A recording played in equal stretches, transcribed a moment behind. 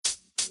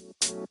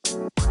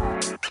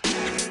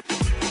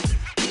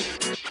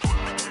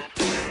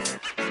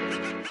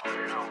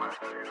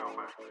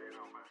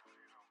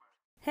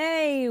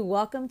Hey,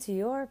 welcome to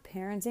your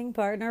Parenting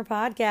Partner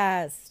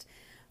Podcast.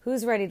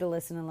 Who's ready to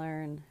listen and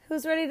learn?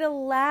 Who's ready to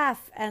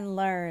laugh and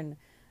learn?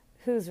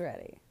 Who's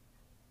ready?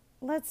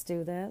 Let's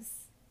do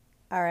this.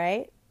 All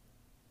right?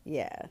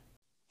 Yeah.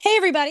 Hey,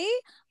 everybody.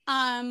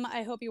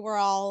 I hope you were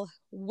all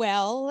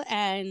well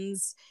and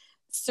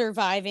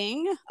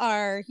surviving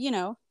our,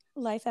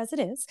 life as it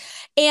is.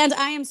 And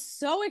I am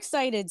so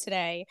excited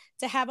today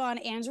to have on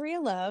Andrea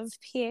Love,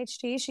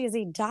 PhD. She is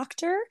a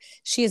doctor.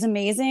 She is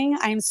amazing.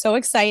 I am so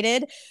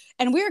excited.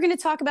 And we're going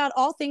to talk about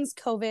all things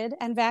COVID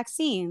and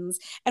vaccines.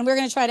 And we're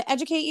going to try to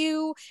educate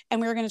you, and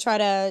we're going to try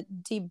to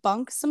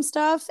debunk some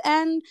stuff.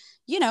 And,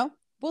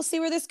 we'll see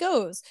where this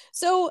goes.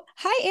 So,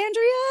 hi,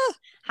 Andrea.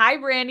 Hi,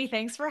 Brandi.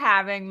 Thanks for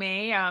having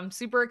me. I'm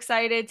super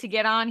excited to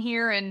get on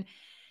here and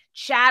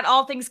chat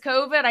all things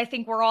COVID. I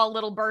think we're all a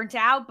little burnt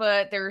out,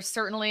 but there's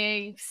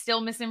certainly still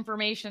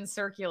misinformation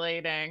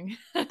circulating.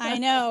 I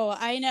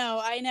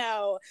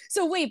know.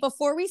 So wait,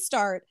 before we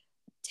start,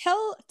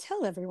 tell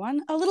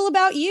everyone a little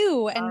about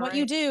you and what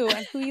you do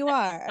and who you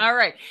are. All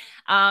right.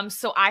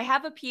 So I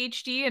have a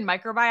PhD in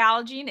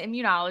microbiology and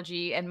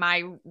immunology, and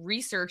my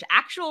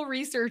actual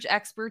research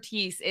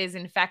expertise is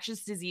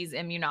infectious disease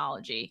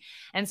immunology.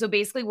 And so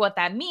basically what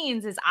that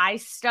means is I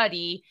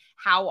study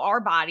how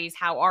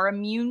our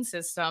immune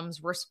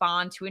systems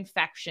respond to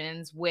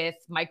infections with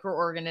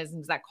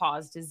microorganisms that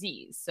cause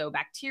disease. So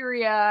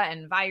bacteria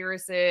and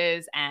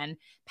viruses and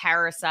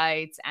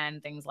parasites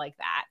and things like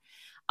that.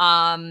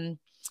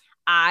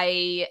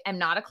 I am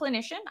not a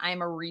clinician. I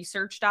am a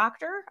research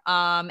doctor.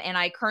 And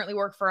I currently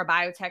work for a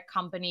biotech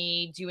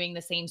company doing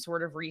the same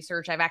sort of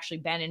research. I've actually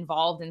been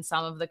involved in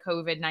some of the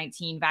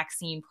COVID-19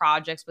 vaccine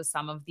projects with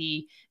some of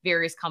the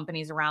various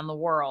companies around the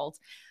world.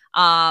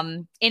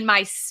 In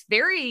my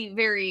very,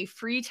 very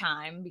free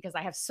time, because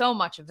I have so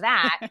much of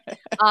that,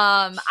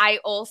 I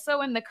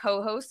also am the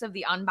co-host of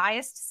the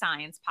Unbiased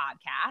Science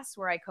Podcast,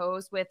 where I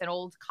co-host with an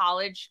old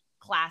college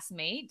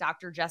classmate,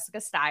 Dr. Jessica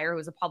Steyer, who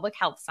is a public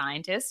health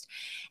scientist.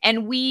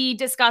 And we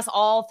discuss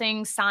all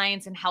things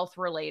science and health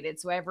related.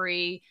 So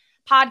every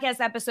podcast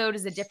episode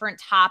is a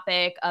different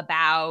topic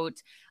about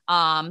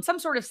some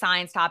sort of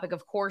science topic.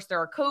 Of course, there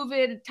are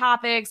COVID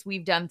topics.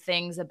 We've done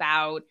things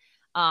about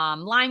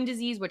Lyme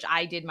disease, which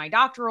I did my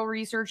doctoral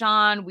research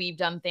on. We've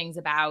done things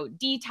about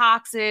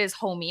detoxes,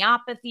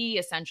 homeopathy,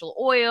 essential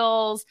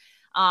oils,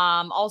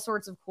 all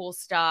sorts of cool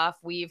stuff.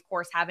 We, of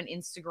course, have an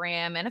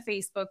Instagram and a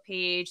Facebook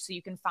page, so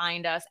you can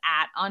find us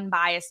at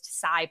Unbiased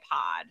Sci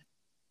Pod.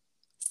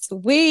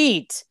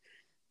 Sweet.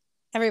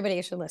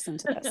 Everybody should listen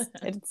to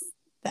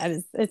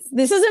this.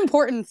 This is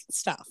important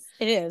stuff.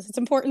 It is. It's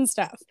important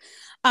stuff.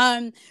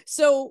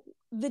 So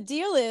the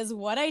deal is,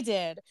 what I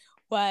did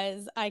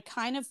was I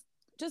kind of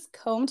just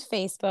combed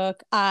Facebook.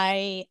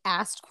 I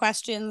asked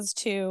questions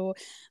to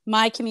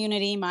my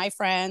community, my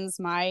friends,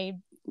 my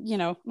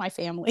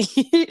family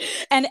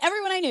and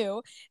everyone I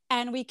knew.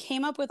 And we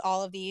came up with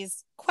all of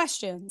these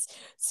questions.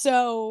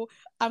 So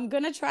I'm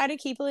going to try to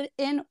keep it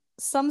in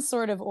some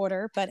sort of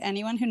order, but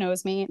anyone who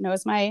knows me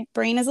knows my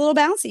brain is a little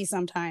bouncy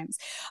sometimes.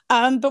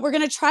 But we're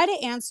going to try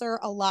to answer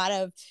a lot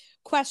of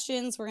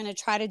questions. We're going to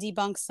try to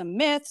debunk some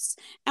myths,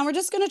 and we're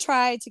just going to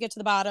try to get to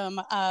the bottom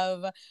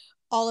of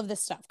all of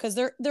this stuff, because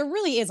there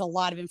really is a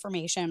lot of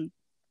information.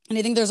 And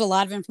I think there's a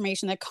lot of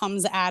information that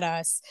comes at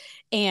us.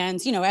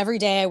 And, every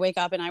day I wake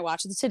up and I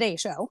watch the Today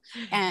Show,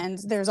 and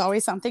there's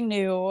always something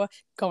new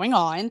going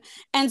on.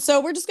 And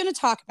so we're just going to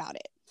talk about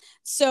it.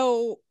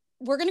 So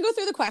we're going to go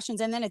through the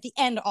questions. And then at the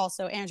end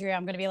also, Andrea,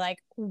 I'm going to be like,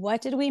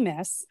 what did we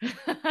miss?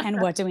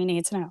 And what do we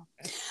need to know?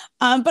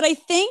 But I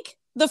think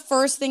the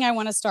first thing I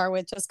want to start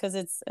with, just because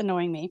it's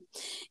annoying me,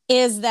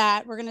 is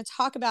that we're going to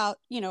talk about,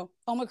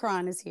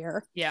 Omicron is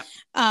here. Yeah.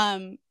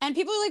 And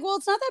people are like, well,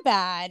 it's not that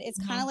bad. It's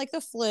kind of like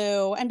the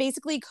flu. And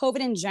basically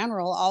COVID in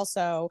general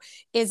also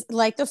is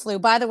like the flu.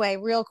 By the way,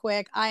 real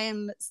quick, I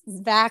am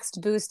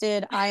vaxxed,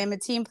 boosted. I am a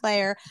team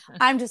player.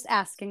 I'm just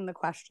asking the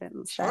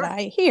questions that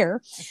I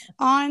hear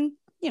on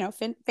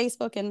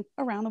Facebook and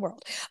around the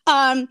world.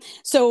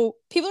 So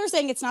people are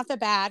saying it's not that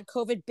bad.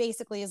 COVID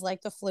basically is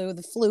like the flu.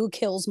 The flu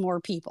kills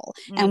more people.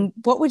 And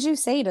what would you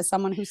say to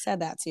someone who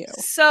said that to you?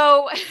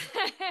 So,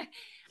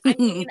 I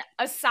mean,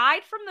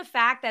 aside from the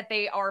fact that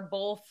they are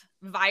both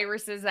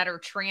viruses that are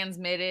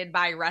transmitted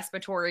by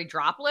respiratory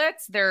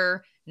droplets,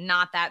 they're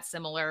not that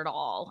similar at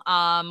all.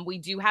 We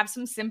do have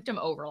some symptom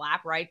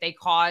overlap, right? They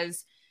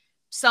cause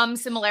some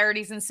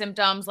similarities in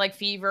symptoms like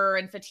fever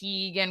and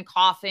fatigue and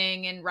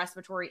coughing and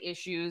respiratory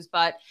issues,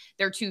 but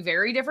they're two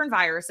very different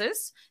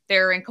viruses.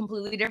 They're in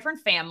completely different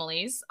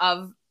families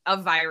of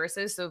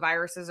viruses. So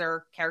viruses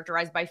are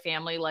characterized by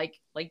family like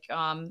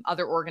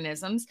other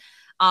organisms.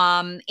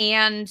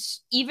 And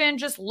even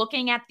just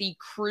looking at the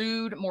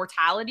crude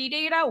mortality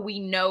data, we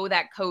know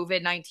that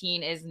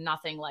COVID-19 is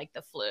nothing like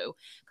the flu.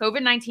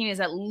 COVID-19 is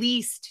at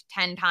least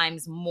 10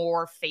 times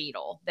more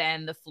fatal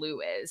than the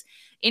flu is.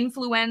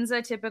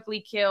 Influenza typically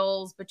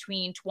kills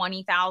between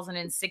 20,000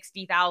 and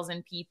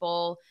 60,000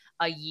 people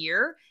a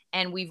year.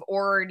 And we've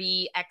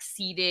already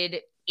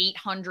exceeded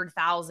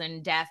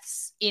 800,000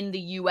 deaths in the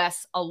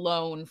US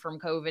alone from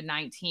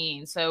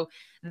COVID-19. So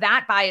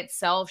that by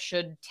itself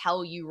should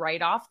tell you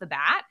right off the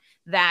bat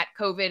that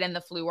COVID and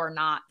the flu are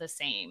not the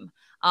same.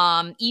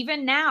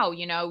 Even now,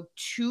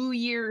 2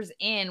 years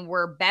in,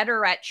 we're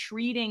better at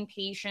treating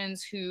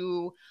patients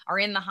who are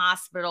in the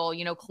hospital.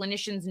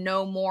 Clinicians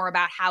know more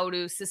about how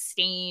to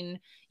sustain,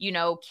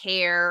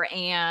 care,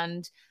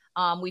 and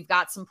we've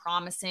got some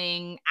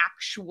promising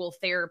actual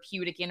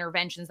therapeutic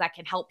interventions that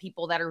can help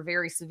people that are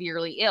very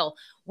severely ill.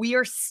 We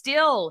are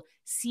still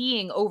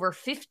seeing over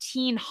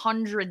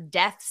 1,500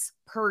 deaths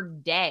per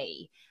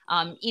day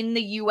in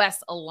the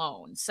US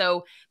alone.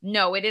 So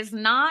no, it is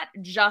not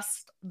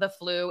just the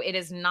flu. It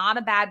is not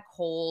a bad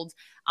cold.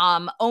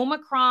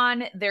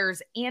 Omicron,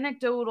 there's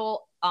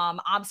anecdotal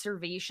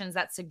observations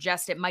that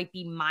suggest it might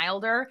be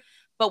milder.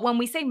 But when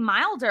we say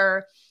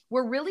milder,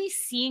 we're really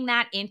seeing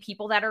that in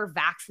people that are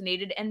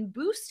vaccinated and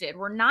boosted.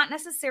 We're not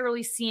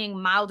necessarily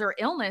seeing milder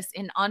illness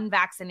in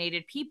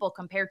unvaccinated people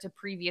compared to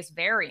previous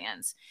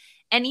variants.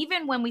 And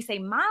even when we say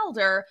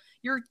milder,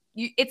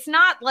 it's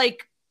not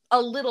like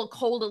a little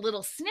cold, a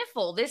little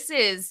sniffle. This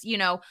is,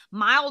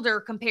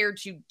 milder compared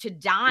to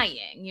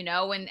dying,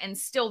 and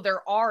still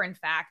there are, in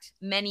fact,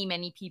 many,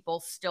 many people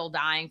still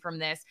dying from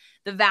this.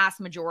 The vast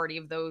majority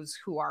of those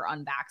who are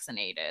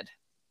unvaccinated.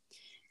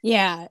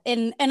 Yeah.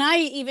 And I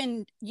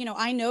even,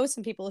 I know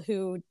some people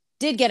who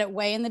did get it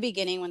way in the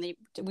beginning when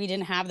we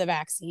didn't have the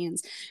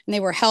vaccines, and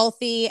they were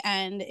healthy,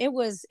 and it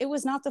was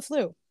not the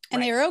flu, and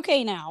Right. They are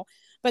okay now,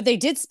 but they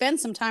did spend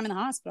some time in the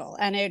hospital,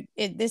 and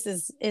this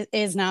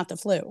is not the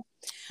flu.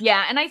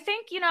 Yeah. And I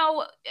think,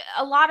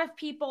 a lot of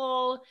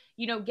people,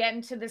 get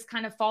into this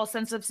kind of false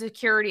sense of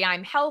security.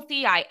 I'm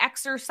healthy. I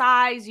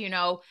exercise,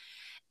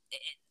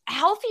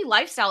 healthy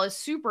lifestyle is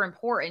super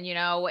important,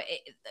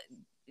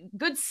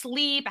 good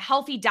sleep, a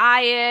healthy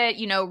diet,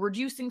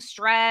 reducing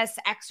stress,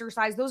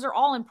 exercise. Those are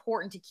all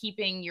important to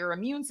keeping your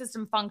immune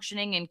system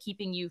functioning and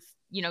keeping you,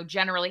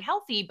 generally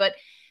healthy. But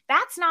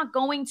that's not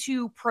going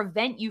to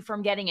prevent you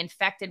from getting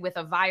infected with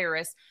a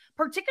virus,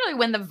 particularly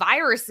when the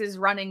virus is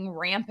running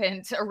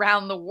rampant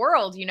around the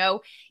world.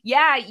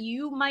 Yeah,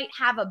 you might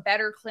have a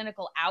better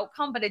clinical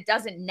outcome, but it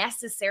doesn't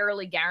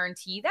necessarily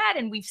guarantee that.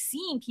 And we've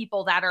seen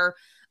people that are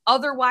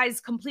otherwise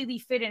completely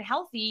fit and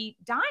healthy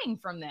dying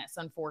from this,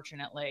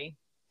 unfortunately.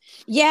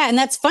 Yeah. And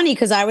that's funny,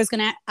 because I was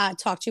going to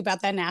talk to you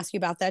about that and ask you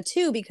about that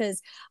too,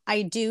 because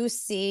I do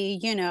see,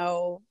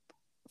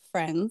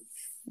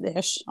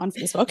 friends-ish on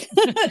Facebook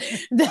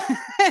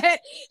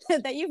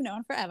that you've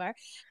known forever.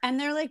 And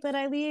they're like, but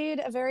I lead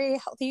a very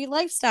healthy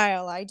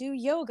lifestyle. I do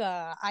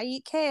yoga. I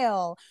eat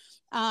kale.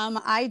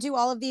 I do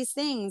all of these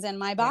things. And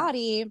my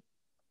body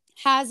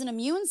has an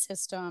immune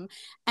system.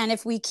 And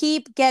if we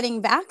keep getting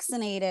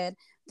vaccinated,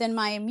 then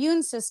my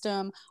immune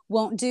system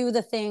won't do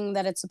the thing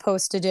that it's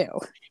supposed to do.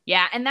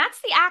 Yeah. And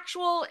that's the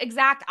actual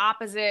exact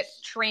opposite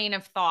train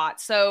of thought.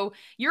 So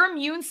your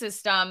immune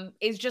system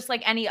is just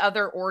like any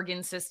other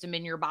organ system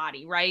in your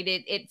body, right?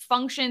 It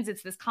functions.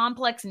 It's this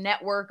complex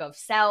network of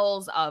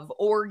cells, of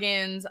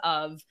organs,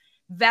 of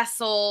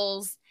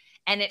vessels,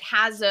 and it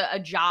has a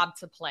job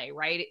to play,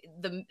 right?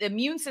 The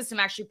immune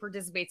system actually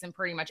participates in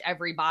pretty much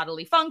every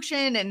bodily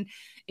function. And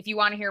if you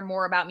want to hear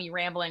more about me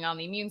rambling on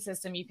the immune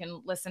system, you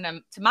can listen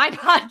to my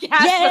podcast.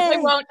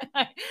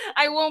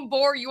 I won't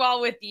bore you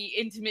all with the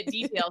intimate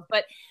details,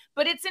 but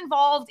it's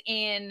involved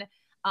in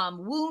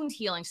wound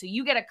healing. So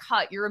you get a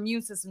cut, your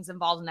immune system's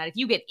involved in that. If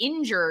you get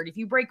injured, if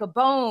you break a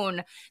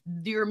bone,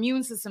 your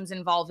immune system's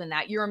involved in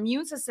that. Your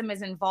immune system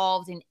is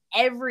involved in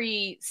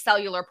every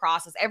cellular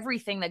process,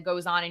 everything that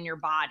goes on in your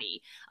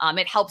body.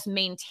 It helps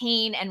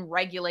maintain and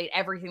regulate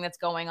everything that's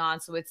going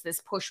on. So it's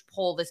this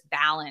push-pull, this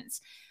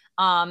balance.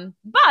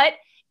 But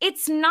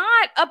it's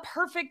not a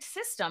perfect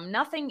system.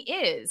 Nothing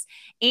is.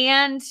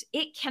 And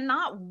it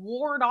cannot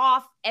ward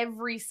off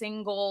every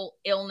single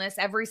illness,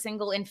 every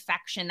single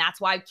infection.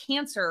 That's why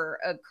cancer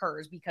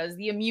occurs, because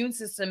the immune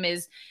system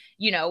is,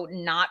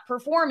 not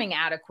performing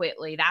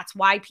adequately. That's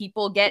why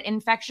people get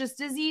infectious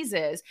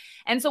diseases.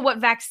 And so what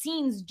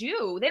vaccines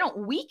do, they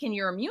don't weaken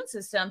your immune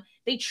system.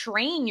 They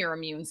train your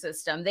immune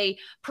system. They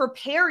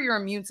prepare your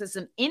immune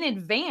system in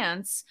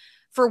advance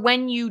for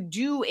when you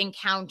do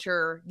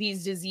encounter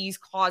these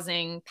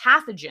disease-causing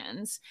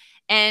pathogens.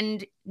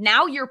 And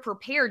now you're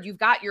prepared. You've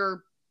got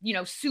your,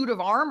 suit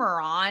of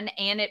armor on,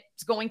 and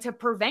it's going to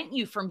prevent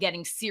you from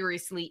getting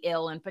seriously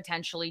ill and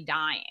potentially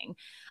dying.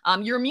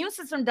 Your immune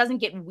system doesn't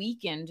get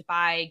weakened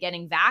by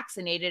getting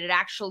vaccinated. It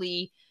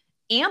actually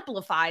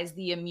amplifies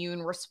the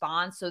immune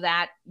response so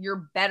that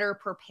you're better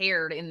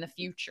prepared in the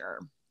future.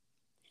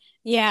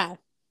 Yeah.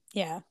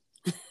 Yeah.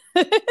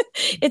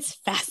 It's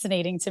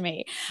fascinating to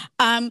me.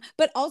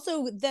 But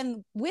also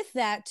then with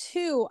that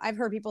too, I've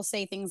heard people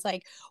say things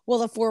like,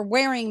 well, if we're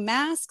wearing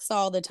masks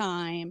all the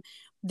time,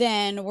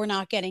 then we're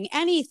not getting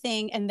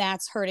anything, and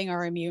that's hurting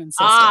our immune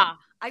system.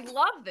 I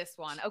love this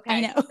one. Okay. I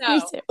know. So, Me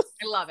too.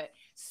 I love it.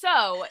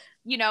 So,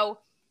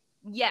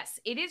 yes,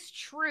 it is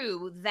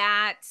true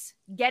that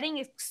getting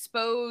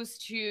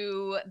exposed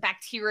to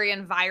bacteria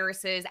and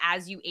viruses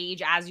as you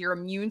age, as your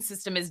immune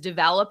system is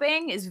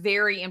developing, is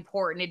very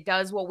important. It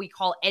does what we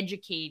call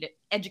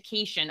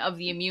education of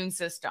the immune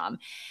system.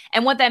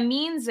 And what that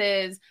means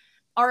is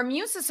our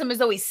immune system is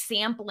always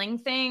sampling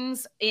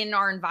things in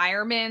our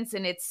environments,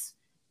 and it's,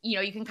 you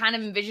know, you can kind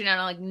of envision it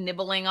like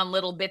nibbling on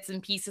little bits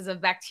and pieces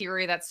of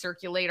bacteria that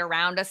circulate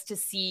around us to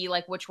see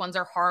like which ones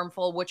are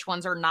harmful, which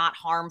ones are not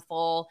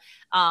harmful,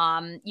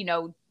 you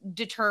know,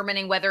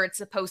 determining whether it's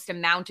supposed to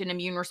mount an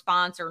immune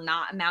response or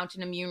not mount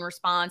an immune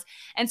response.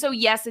 And so,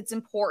 yes, it's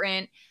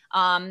important.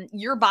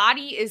 Your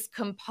body is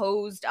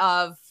composed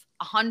of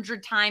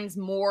 100 times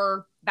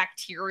more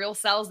bacterial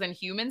cells than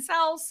human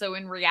cells. So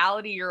in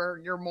reality,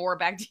 you're more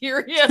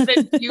bacteria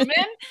than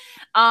human.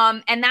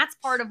 And that's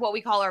part of what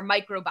we call our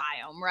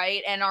microbiome,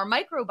 right? And our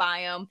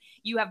microbiome,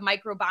 you have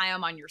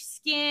microbiome on your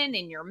skin,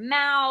 in your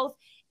mouth,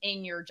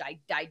 in your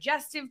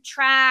digestive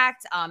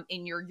tract,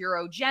 in your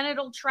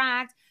urogenital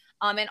tract.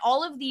 And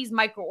all of these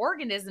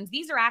microorganisms,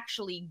 these are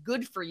actually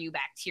good for you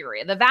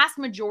bacteria. The vast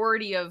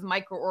majority of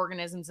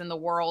microorganisms in the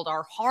world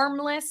are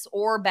harmless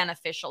or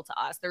beneficial to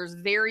us. There's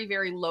very,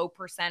 very low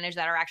percentage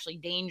that are actually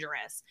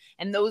dangerous.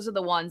 And those are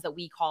the ones that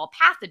we call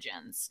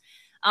pathogens.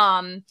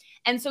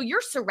 And so you're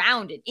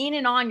surrounded in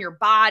and on your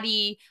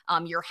body.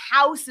 Your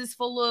house is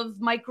full of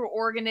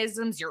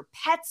microorganisms. Your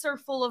pets are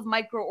full of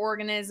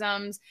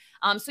microorganisms.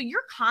 So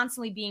you're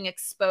constantly being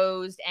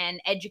exposed and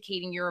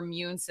educating your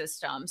immune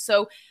system.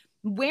 So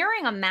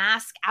wearing a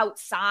mask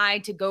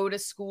outside to go to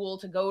school,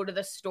 to go to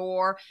the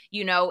store,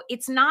 you know,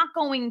 it's not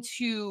going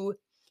to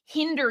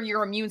hinder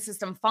your immune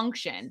system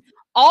function.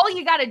 All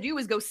you got to do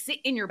is go sit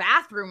in your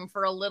bathroom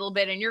for a little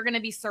bit, and you're going to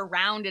be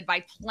surrounded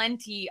by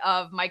plenty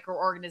of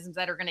microorganisms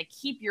that are going to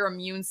keep your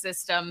immune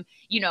system,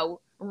 you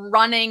know,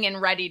 running and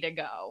ready to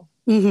go.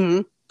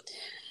 Mm-hmm.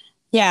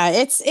 Yeah,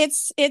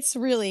 it's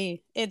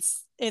really,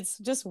 it's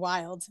just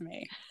wild to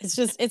me.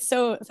 It's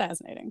so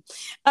fascinating.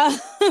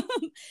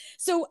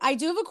 So I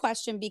do have a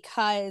question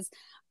because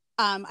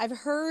I've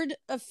heard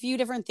a few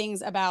different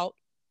things about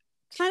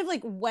kind of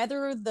like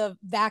whether the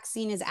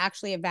vaccine is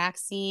actually a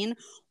vaccine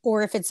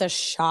or if it's a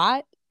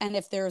shot and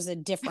if there's a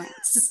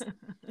difference.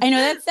 I know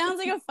that sounds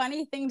like a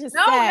funny thing to say.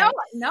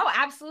 No,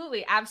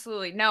 absolutely.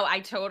 Absolutely. No,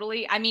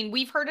 I mean,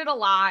 we've heard it a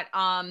lot.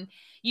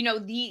 You know,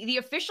 the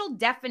official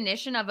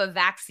definition of a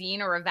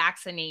vaccine or a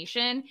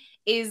vaccination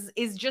is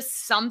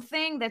just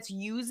something that's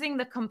using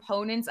the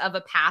components of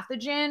a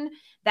pathogen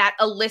that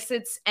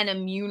elicits an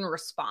immune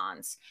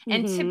response.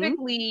 And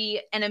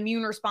typically an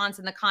immune response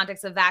in the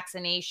context of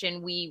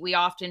vaccination, we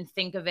often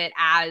think of it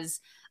as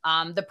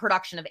the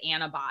production of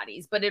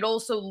antibodies, but it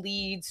also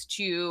leads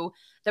to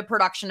the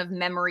production of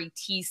memory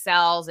T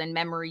cells and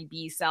memory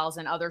B cells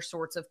and other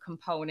sorts of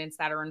components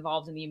that are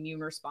involved in the immune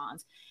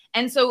response.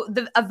 And so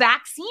a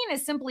vaccine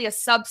is simply a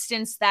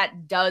substance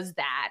that does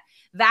that.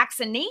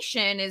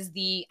 Vaccination is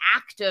the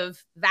act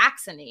of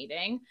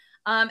vaccinating,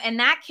 and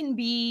that can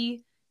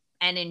be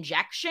an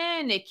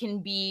injection. It can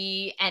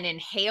be an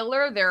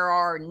inhaler. There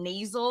are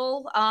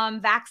nasal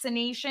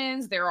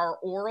vaccinations. There are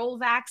oral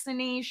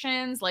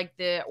vaccinations, like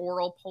the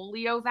oral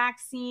polio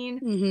vaccine.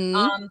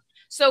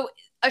 So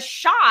a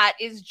shot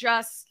is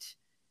just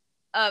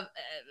a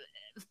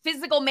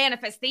physical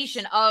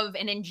manifestation of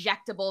an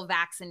injectable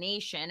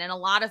vaccination. And a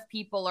lot of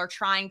people are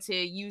trying to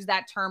use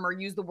that term or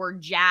use the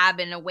word jab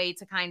in a way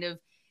to kind of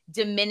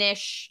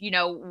diminish, you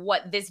know,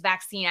 what this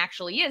vaccine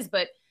actually is.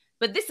 But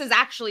this is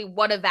actually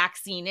what a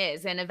vaccine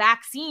is. And a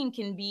vaccine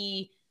can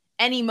be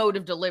any mode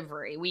of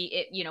delivery.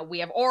 We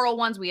have oral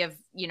ones, we have,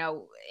 you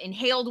know,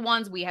 inhaled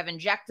ones, we have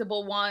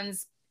injectable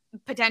ones.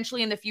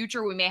 Potentially in the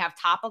future, we may have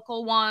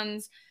topical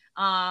ones.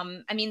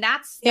 I mean,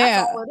 that's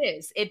all it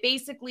is. It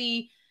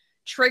basically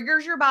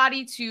triggers your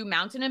body to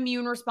mount an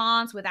immune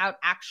response without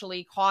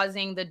actually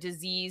causing the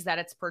disease that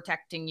it's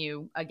protecting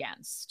you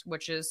against,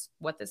 which is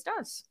what this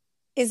does.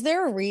 Is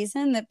there a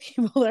reason that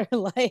people are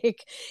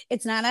like,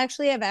 it's not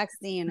actually a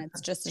vaccine,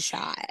 it's just a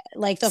shot?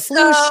 Like the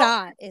flu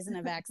shot isn't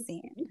a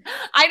vaccine.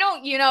 I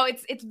don't, you know,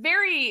 it's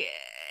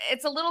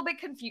a little bit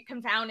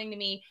confounding to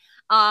me.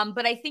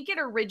 But I think it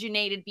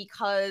originated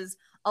because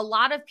a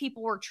lot of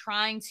people were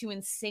trying to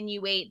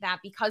insinuate that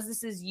because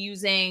this is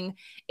using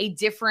a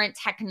different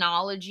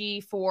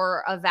technology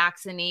for a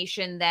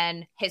vaccination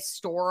than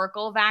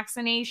historical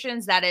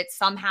vaccinations, that it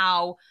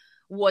somehow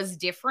was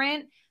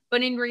different.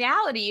 But in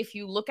reality, if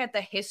you look at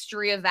the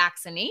history of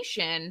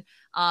vaccination,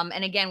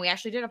 and again, we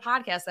actually did a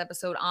podcast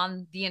episode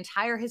on the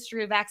entire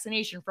history of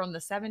vaccination from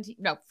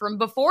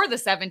before the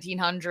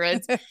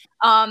 1700s.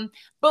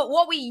 But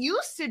what we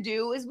used to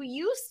do is we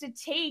used to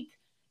take,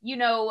 you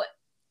know,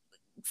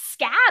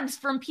 scabs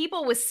from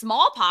people with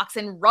smallpox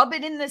and rub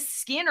it in the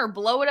skin or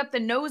blow it up the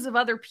nose of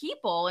other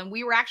people. And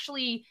we were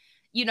actually,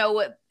 you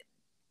know,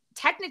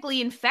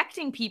 technically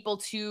infecting people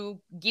to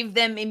give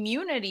them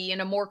immunity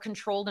in a more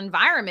controlled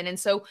environment. And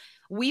so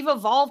we've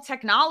evolved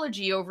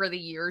technology over the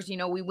years. You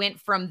know, we went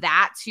from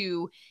that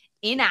to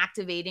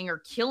inactivating or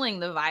killing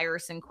the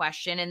virus in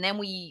question. And then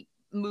we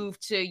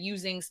moved to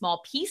using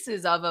small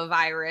pieces of a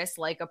virus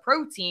like a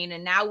protein.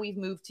 And now we've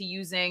moved to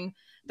using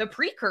the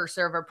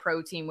precursor of a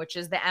protein, which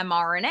is the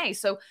mRNA.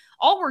 So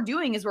all we're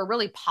doing is we're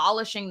really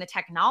polishing the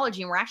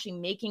technology, and we're actually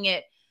making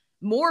it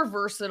more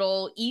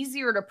versatile,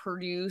 easier to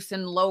produce,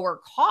 and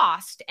lower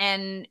cost.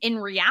 And in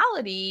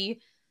reality,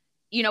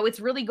 it's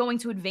really going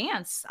to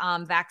advance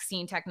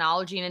vaccine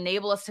technology and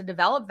enable us to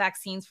develop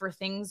vaccines for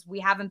things we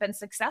haven't been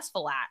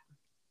successful at.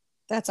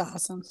 That's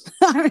awesome.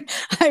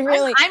 I'm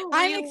really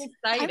excited.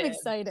 I'm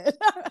excited.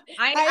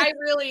 I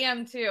really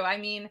am too. I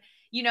mean,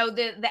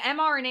 the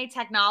mRNA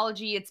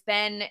technology, it's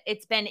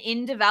been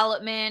in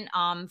development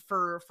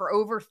for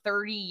over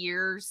 30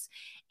 years.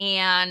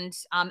 And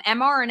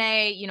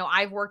mRNA,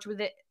 I've worked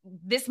with it.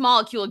 This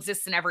molecule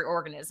exists in every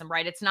organism,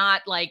 right? It's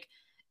not like,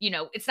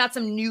 it's not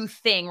some new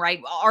thing, right?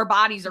 Our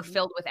bodies are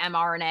filled with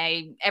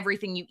mRNA.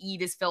 Everything you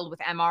eat is filled with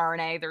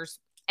mRNA. There's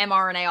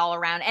mRNA all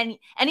around. And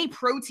any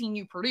protein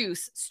you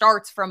produce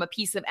starts from a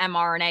piece of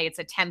mRNA. It's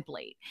a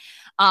template.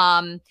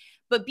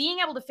 But being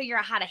able to figure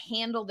out how to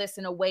handle this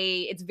in a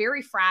way, it's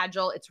very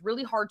fragile. It's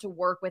really hard to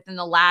work with in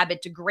the lab.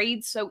 It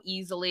degrades so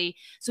easily.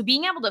 So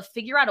being able to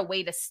figure out a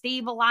way to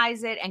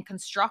stabilize it and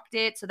construct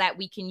it so that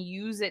we can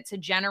use it to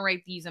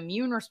generate these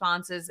immune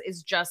responses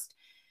is just,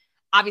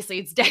 obviously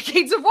it's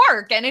decades of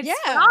work, and it's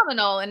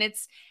phenomenal, and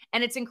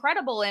it's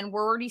incredible. And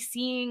we're already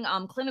seeing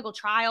clinical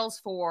trials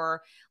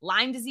for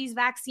Lyme disease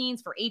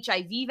vaccines, for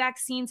HIV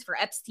vaccines, for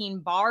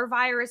Epstein-Barr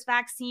virus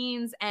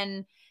vaccines.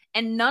 And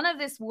none of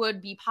this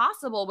would be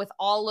possible with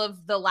all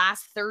of the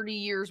last 30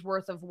 years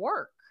worth of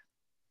work.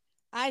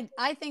 I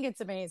think it's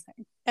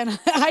amazing. And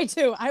I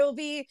do.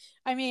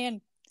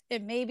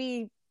 It may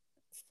be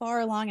far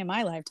along in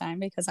my lifetime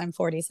because I'm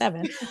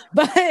 47,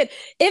 but if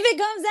it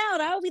comes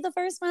out, I'll be the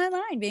first one in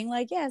line being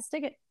like, yeah,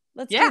 stick it.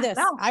 Let's do this.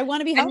 No. I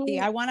want to be healthy.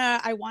 I want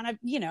to, I don't want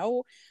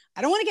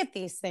to get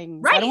these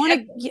things. Right. I don't want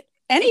to get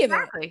any of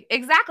it.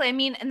 Exactly. I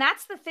mean, and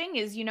that's the thing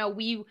is,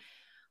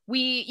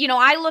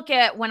 I look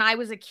at when I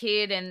was a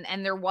kid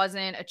and there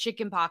wasn't a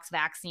chickenpox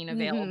vaccine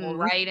available.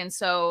 Right. And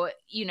so,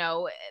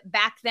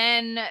 back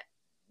then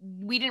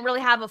we didn't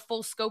really have a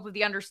full scope of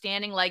the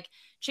understanding. Like,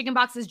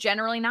 chickenpox is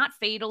generally not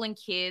fatal in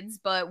kids,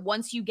 but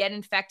once you get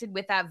infected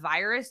with that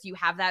virus, you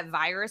have that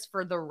virus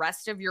for the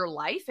rest of your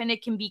life, and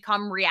it can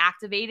become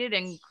reactivated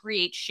and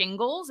create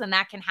shingles. And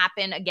that can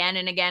happen again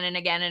and again and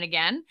again and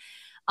again.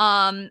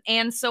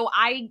 And so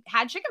I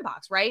had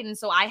chickenpox, right? And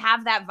so I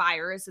have that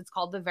virus. It's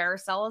called the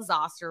varicella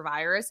zoster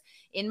virus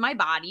in my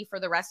body for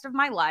the rest of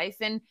my life.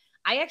 And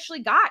I actually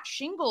got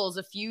shingles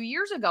a few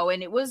years ago,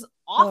 and it was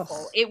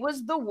awful. Ugh. It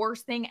was the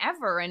worst thing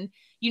ever. And,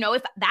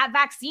 if that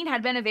vaccine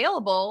had been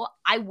available,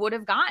 I would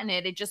have gotten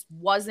it. It just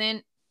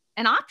wasn't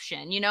an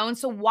option, And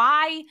so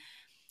why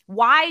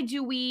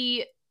do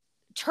we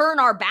turn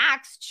our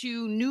backs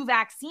to new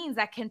vaccines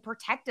that can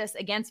protect us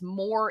against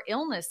more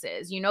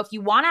illnesses? If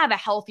you want to have a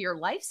healthier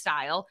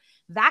lifestyle,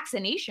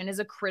 vaccination is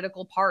a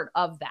critical part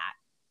of that.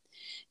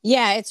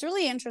 Yeah, it's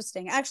really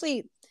interesting.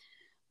 Actually,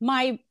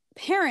 my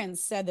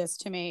parents said this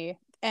to me,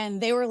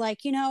 and they were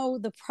like,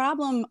 the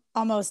problem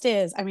almost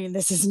is,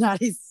 this is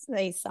not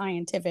a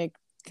scientific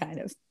kind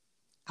of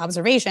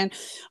observation,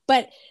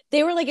 but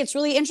they were like, it's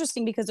really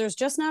interesting because there's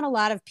just not a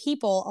lot of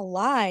people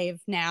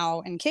alive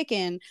now and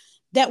kicking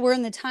that were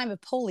in the time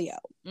of polio.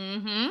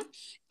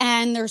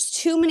 And there's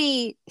too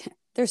many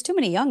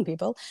young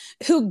people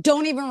who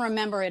don't even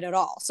remember it at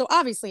all. So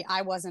obviously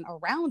I wasn't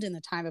around in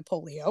the time of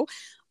polio,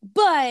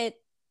 but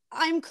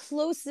I'm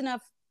close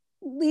enough.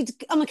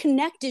 I'm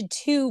connected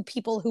to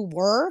people who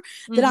were,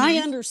 that I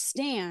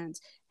understand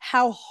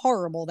how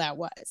horrible that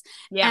was,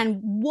 and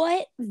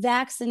what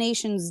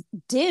vaccinations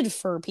did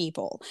for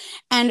people,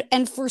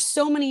 and for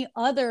so many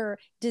other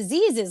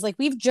diseases. Like,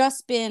 we've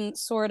just been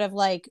sort of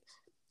like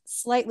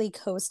slightly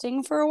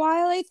coasting for a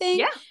while, I think.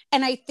 Yeah.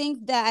 And I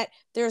think that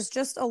there's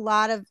just a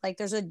lot of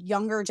there's a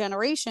younger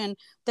generation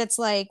that's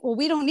like, well,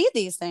 we don't need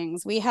these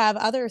things. We have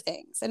other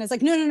things. And it's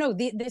like, no.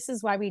 This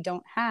is why we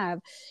don't have,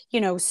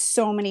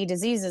 so many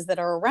diseases that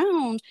are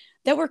around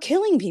that were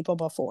killing people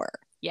before.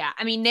 Yeah.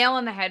 Nail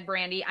on the head,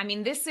 Brandi.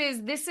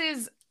 This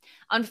is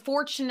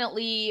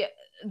unfortunately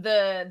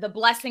the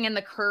blessing and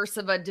the curse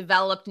of a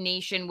developed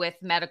nation with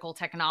medical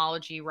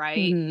technology,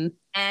 right?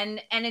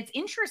 And it's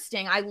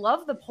interesting. I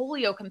love the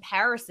polio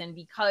comparison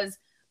because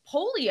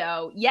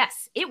polio,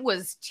 yes, it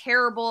was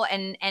terrible,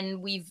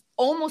 and we've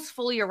almost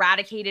fully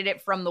eradicated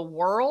it from the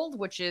world,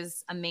 which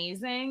is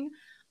amazing.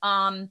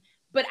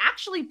 But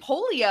actually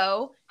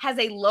polio has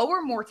a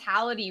lower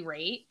mortality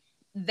rate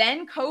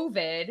than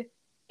COVID,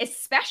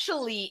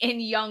 especially in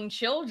young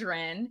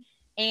children,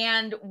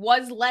 and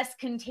was less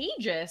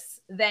contagious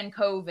than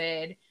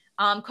COVID.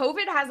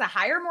 COVID has a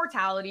higher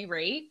mortality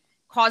rate,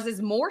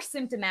 causes more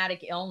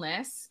symptomatic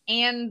illness,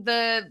 and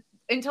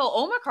until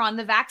Omicron,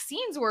 the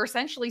vaccines were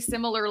essentially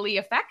similarly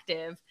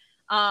effective.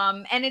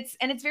 And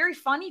it's very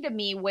funny to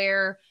me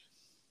where,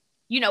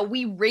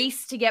 we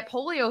raced to get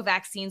polio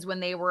vaccines when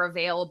they were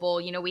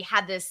available. We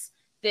had this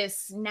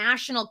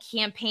national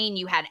campaign.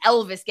 You had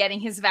Elvis getting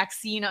his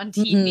vaccine on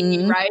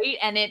TV, right?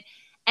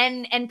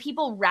 And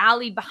people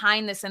rallied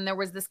behind this, and there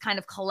was this kind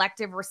of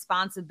collective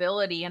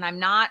responsibility. And I'm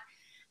not,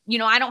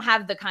 I don't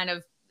have the kind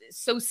of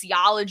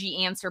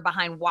sociology answer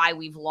behind why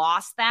we've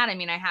lost that. I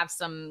mean, I have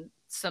some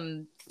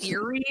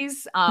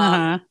theories,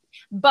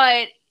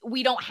 but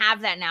we don't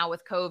have that now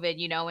with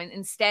COVID, and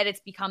instead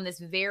it's become this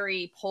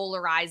very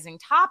polarizing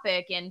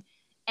topic. And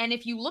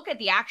if you look at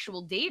the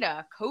actual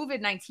data,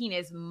 COVID-19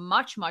 is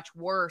much, much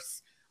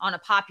worse on a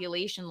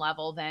population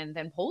level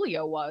than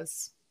polio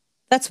was.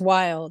 That's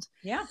wild.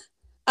 Yeah.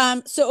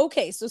 So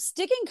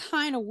sticking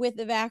kind of with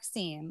the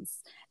vaccines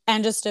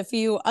and just a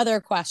few other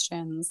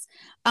questions.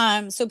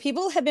 So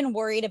people have been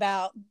worried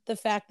about the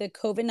fact that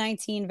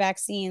COVID-19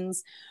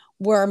 vaccines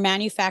were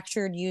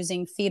manufactured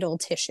using fetal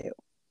tissue.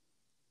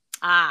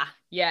 Ah,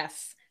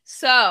 yes.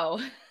 So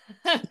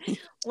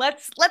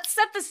let's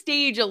set the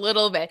stage a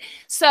little bit.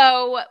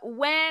 So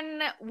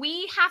when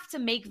we have to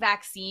make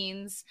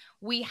vaccines,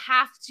 we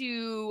have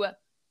to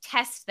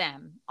test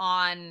them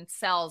on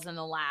cells in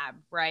the lab,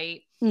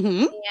 right?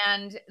 Mm-hmm.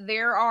 And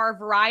there are a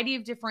variety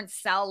of different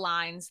cell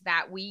lines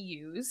that we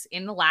use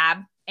in the lab.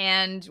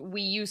 And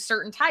we use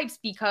certain types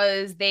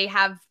because they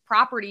have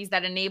properties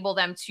that enable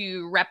them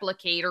to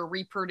replicate or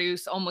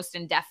reproduce almost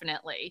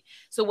indefinitely.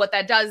 So what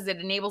that does is it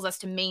enables us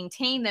to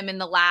maintain them in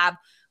the lab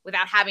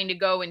without having to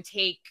go and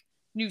take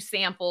new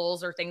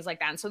samples or things like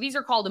that. And so these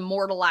are called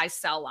immortalized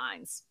cell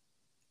lines.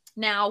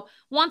 Now,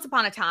 once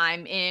upon a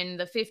time in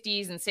the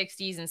 50s and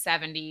 60s and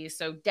 70s,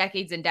 so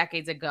decades and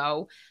decades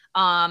ago,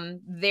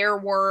 there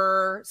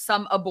were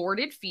some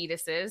aborted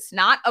fetuses,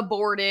 not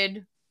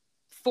aborted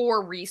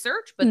for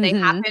research, but they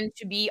happened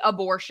to be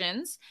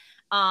abortions.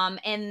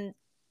 And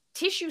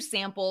tissue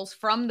samples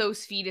from those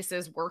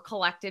fetuses were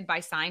collected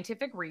by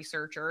scientific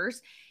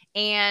researchers,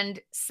 and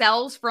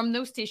cells from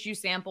those tissue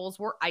samples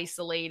were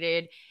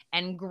isolated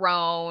and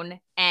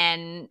grown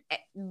and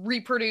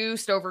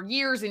reproduced over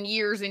years and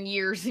years and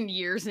years and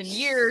years and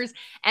years,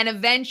 and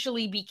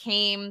eventually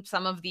became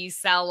some of these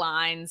cell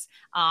lines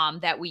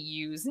that we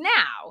use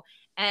now.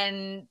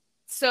 And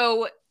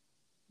so,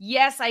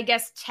 yes, I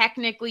guess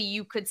technically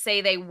you could say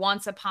they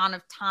once upon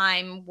a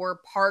time were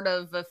part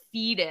of a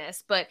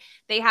fetus, but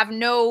they have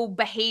no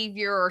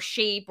behavior or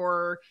shape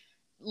or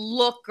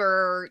look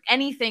or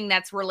anything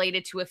that's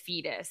related to a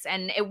fetus.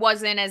 And it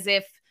wasn't as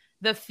if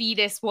the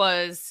fetus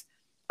was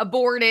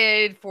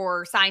aborted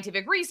for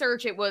scientific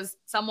research. It was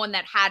someone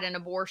that had an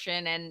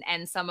abortion,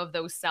 and some of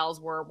those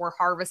cells were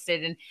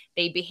harvested, and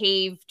they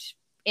behaved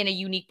in a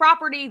unique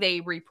property.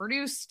 They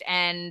reproduced,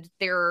 and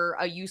they're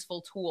a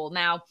useful tool.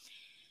 Now,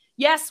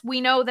 yes,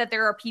 we know that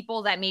there are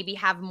people that maybe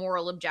have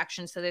moral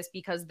objections to this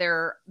because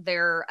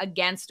they're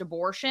against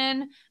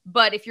abortion.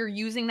 But if you're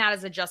using that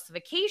as a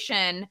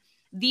justification,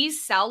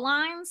 these cell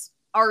lines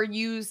are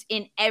used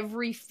in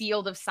every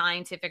field of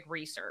scientific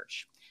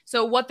research.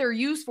 So what they're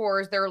used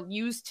for is they're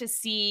used to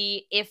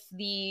see if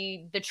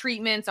the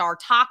treatments are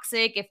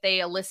toxic, if they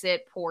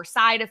elicit poor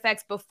side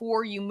effects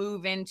before you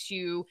move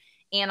into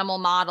animal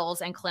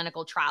models and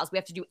clinical trials. We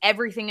have to do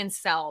everything in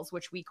cells,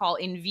 which we call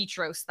in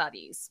vitro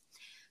studies.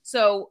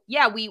 So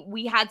yeah,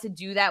 we had to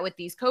do that with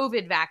these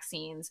COVID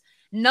vaccines.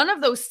 None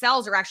of those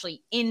cells are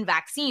actually in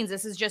vaccines.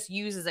 This is just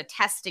used as a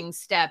testing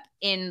step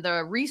in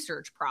the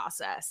research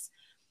process.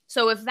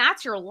 So if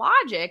that's your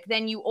logic,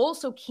 then you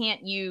also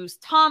can't use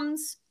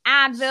Tums,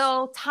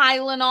 Advil,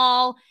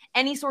 Tylenol,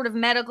 any sort of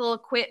medical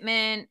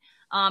equipment,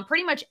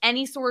 pretty much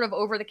any sort of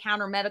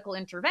over-the-counter medical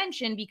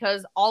intervention,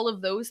 because all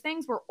of those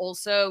things were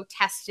also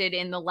tested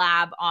in the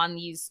lab on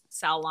these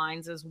cell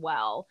lines as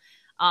well.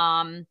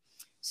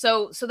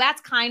 So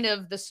that's kind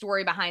of the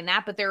story behind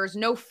that. But there is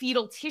no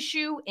fetal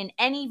tissue in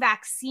any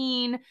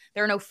vaccine.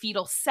 There are no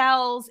fetal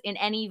cells in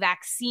any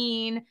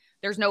vaccine.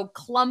 There's no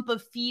clump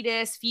of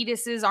fetus.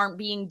 Fetuses aren't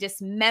being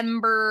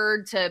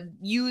dismembered to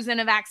use in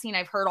a vaccine.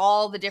 I've heard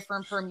all the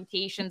different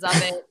permutations of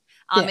it.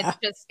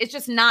 It's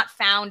just not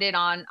founded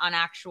on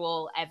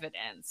actual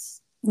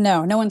evidence.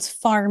 No one's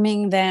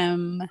farming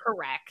them.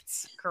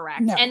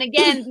 Correct. No. And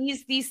again,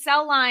 these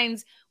cell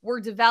lines were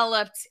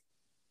developed,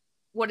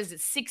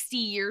 60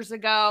 years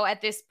ago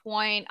at this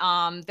point.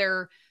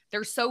 They're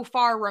so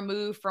far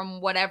removed from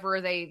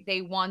whatever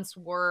they once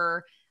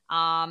were.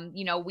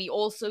 We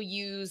also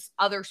use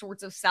other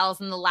sorts of cells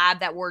in the lab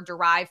that were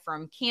derived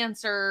from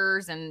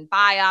cancers and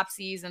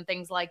biopsies and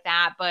things like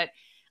that. But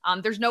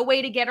there's no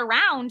way to get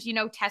around,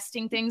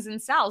 testing things in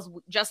cells.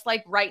 Just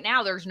like right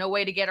now, there's no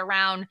way to get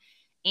around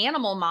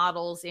animal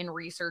models in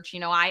research.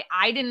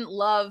 I didn't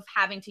love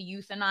having to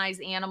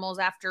euthanize animals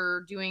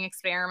after doing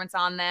experiments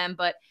on them,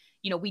 but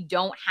we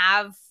don't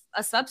have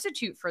a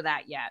substitute for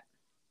that yet.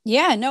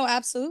 Yeah, no,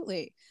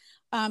 absolutely.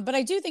 But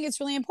I do think it's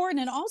really important.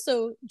 And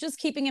also just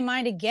keeping in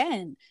mind,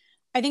 again,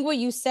 I think what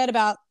you said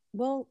about,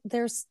 well,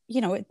 there's,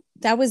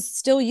 that was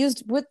still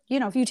used with,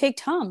 if you take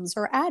Tums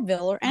or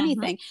Advil or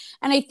anything.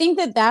 And I think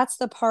that's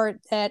the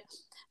part that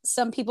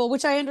some people,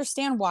 which I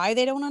understand why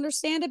they don't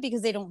understand it,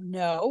 because they don't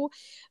know,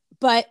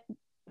 but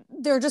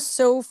they're just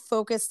so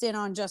focused in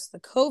on just the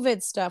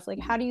COVID stuff. Like,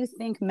 how do you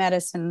think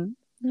medicine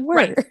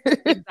works?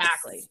 Right.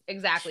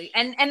 Exactly.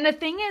 And the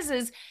thing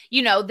is,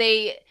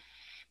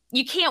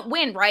 you can't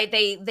win, right?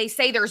 They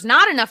say there's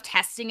not enough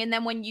testing. And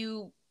then when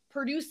you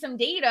produce some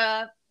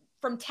data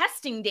from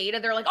testing data,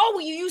 they're like, oh,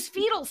 well, you use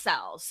fetal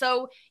cells.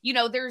 So,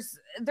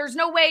 there's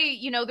no way,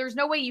 there's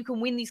no way you can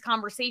win these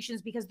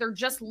conversations because they're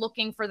just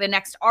looking for the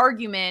next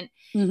argument.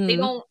 Mm-hmm.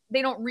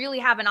 They don't really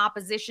have an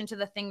opposition to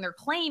the thing they're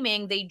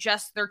claiming.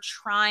 They're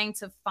trying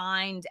to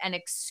find an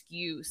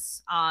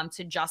excuse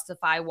to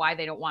justify why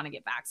they don't want to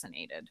get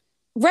vaccinated.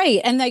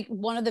 Right. And like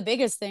one of the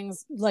biggest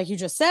things, like you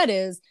just said,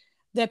 is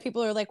that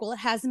people are like, well, it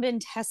hasn't been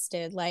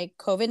tested. Like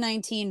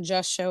COVID-19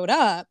 just showed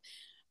up.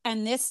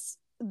 And this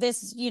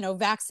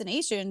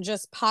vaccination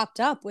just popped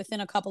up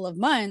within a couple of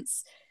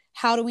months.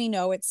 How do we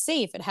know it's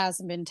safe? It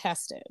hasn't been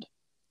tested.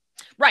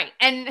 Right.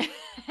 And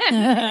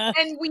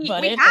we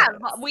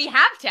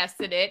have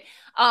tested it.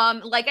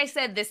 Like I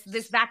said,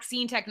 this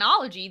vaccine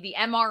technology, the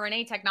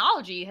mRNA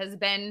technology, has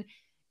been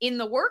in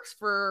the works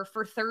for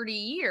 30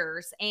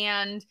 years.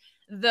 And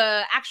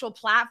the actual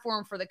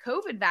platform for the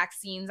COVID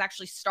vaccines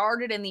actually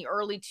started in the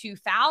early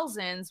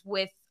 2000s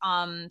with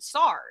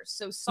SARS.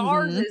 So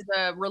SARS is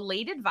a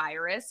related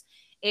virus.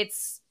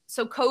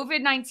 So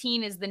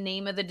COVID-19 is the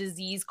name of the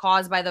disease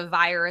caused by the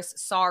virus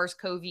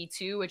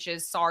SARS-CoV-2, which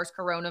is SARS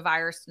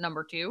coronavirus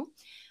number 2.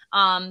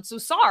 So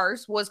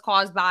SARS was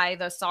caused by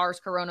the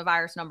SARS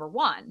coronavirus number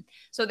 1.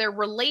 So they're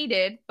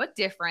related but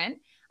different.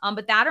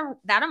 But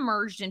that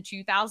emerged in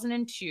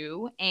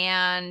 2002,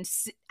 and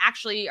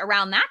actually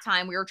around that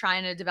time we were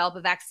trying to develop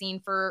a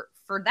vaccine for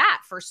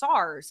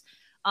SARS.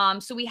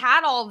 So we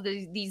had all of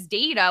these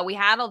data, we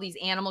had all these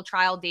animal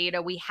trial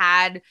data, we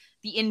had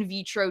the in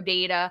vitro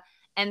data.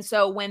 And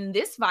so when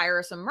this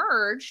virus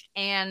emerged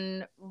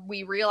and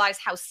we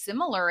realized how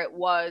similar it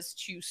was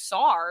to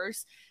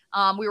SARS,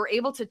 we were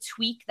able to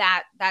tweak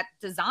that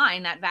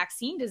design, that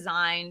vaccine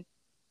design,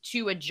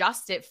 to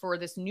adjust it for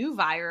this new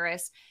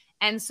virus.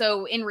 And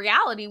so in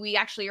reality, we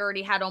actually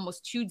already had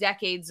almost 2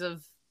 decades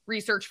of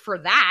research for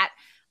that.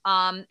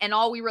 And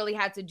all we really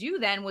had to do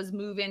then was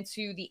move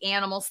into the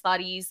animal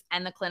studies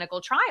and the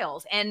clinical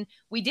trials. And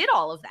we did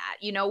all of that.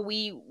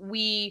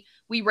 We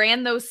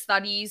ran those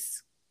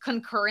studies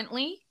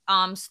concurrently,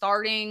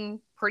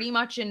 starting pretty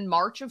much in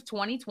March of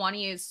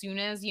 2020, as soon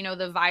as,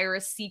 the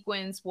virus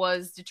sequence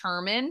was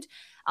determined.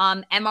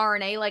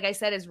 mRNA, like I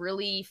said, is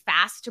really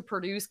fast to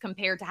produce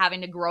compared to having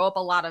to grow up a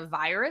lot of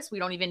virus. We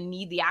don't even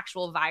need the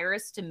actual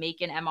virus to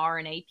make an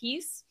mRNA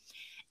piece.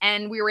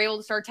 And we were able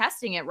to start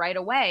testing it right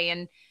away.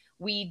 And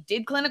we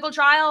did clinical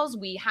trials.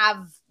 We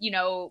have,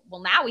 now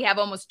we have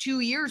almost 2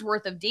 years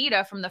worth of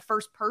data from the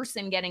first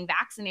person getting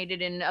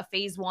vaccinated in a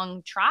phase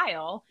 1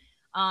 trial.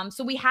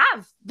 So we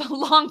have the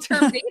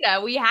long-term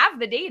data. We have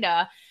the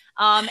data.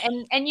 And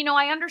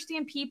I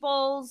understand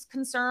people's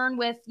concern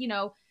with,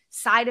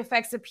 side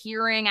effects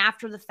appearing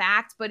after the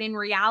fact, but in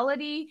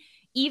reality,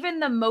 even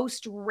the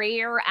most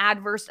rare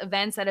adverse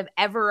events that have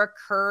ever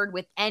occurred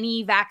with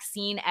any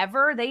vaccine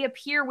ever, they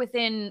appear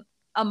within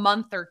a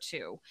month or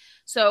 2.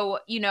 So,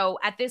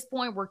 at this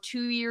point, we're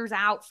 2 years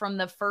out from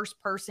the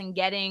first person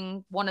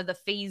getting one of the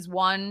phase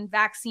 1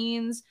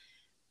 vaccines.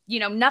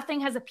 Nothing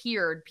has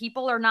appeared.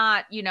 People are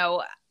not,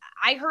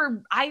 I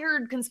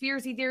heard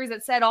conspiracy theories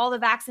that said all the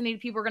vaccinated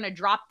people are going to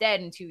drop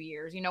dead in 2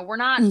 years. We're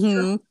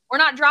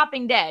not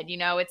dropping dead.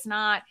 It's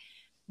not,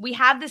 we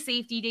have the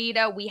safety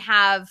data. We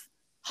have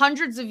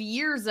hundreds of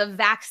years of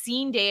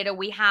vaccine data.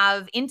 We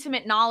have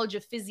intimate knowledge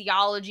of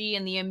physiology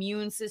and the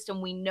immune system.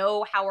 We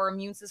know how our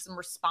immune system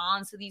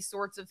responds to these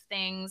sorts of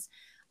things.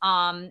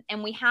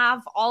 And we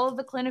have all of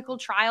the clinical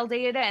trial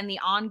data and the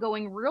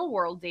ongoing real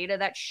world data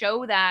that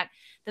show that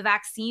the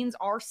vaccines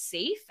are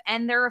safe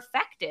and they're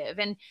effective.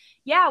 And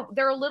yeah,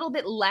 they're a little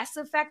bit less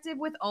effective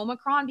with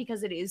Omicron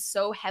because it is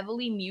so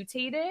heavily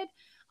mutated.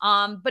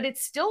 But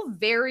it's still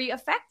very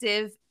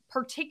effective,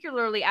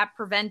 particularly at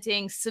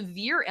preventing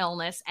severe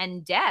illness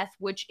and death,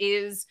 which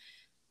is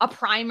a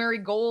primary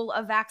goal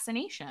of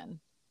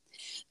vaccination.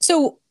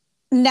 So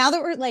now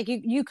that we're like,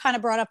 you kind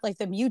of brought up like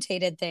the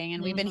mutated thing,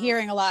 and we've been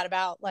hearing a lot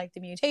about like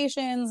the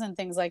mutations and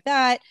things like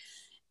that.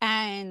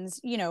 And,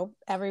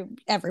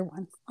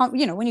 everyone,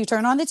 when you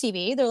turn on the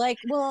TV, they're like,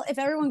 well, if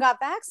everyone got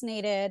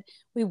vaccinated,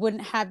 we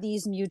wouldn't have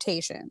these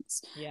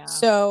mutations. Yeah.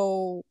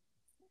 So,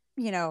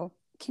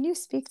 can you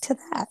speak to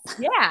that?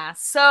 Yeah.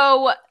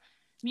 So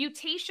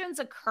mutations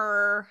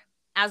occur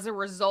as a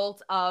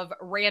result of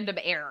random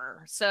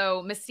error.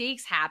 So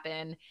mistakes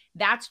happen.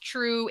 That's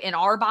true in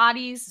our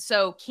bodies.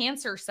 So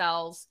cancer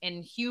cells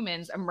in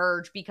humans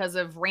emerge because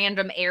of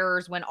random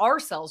errors when our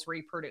cells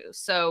reproduce.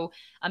 So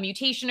a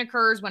mutation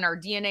occurs when our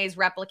DNA is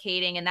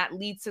replicating, and that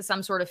leads to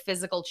some sort of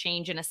physical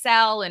change in a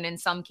cell. And in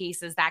some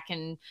cases that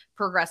can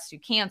progress to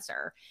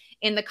cancer.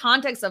 In the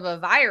context of a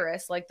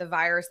virus, like the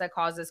virus that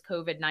causes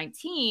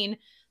COVID-19,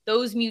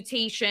 those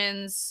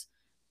mutations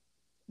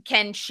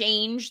can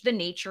change the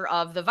nature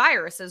of the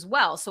virus as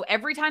well. So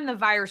every time the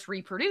virus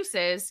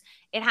reproduces,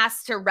 it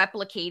has to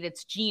replicate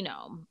its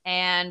genome.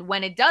 And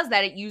when it does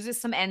that, it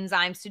uses some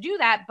enzymes to do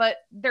that, but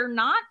they're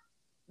not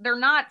they're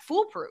not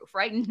foolproof,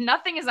 right?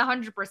 Nothing is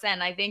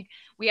 100%. I think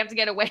we have to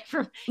get away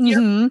from, you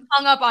know,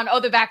 hung up on, oh,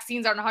 the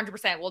vaccines aren't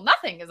 100%. Well,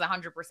 nothing is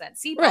 100%.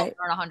 Seatbelts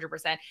aren't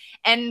 100%.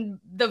 And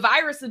the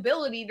virus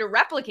ability to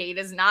replicate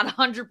is not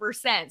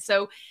 100%.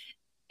 So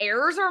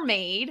errors are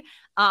made.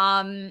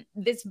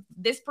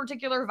 This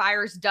particular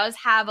virus does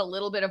have a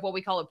little bit of what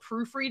we call a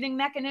proofreading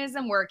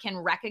mechanism where it can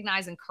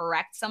recognize and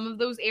correct some of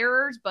those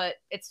errors, but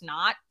it's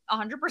not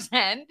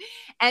 100%.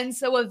 And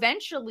so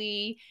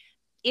eventually,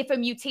 if a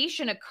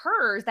mutation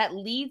occurs that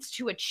leads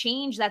to a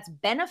change that's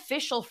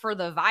beneficial for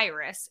the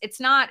virus, it's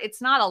not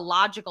a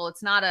logical,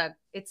 it's not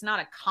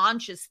a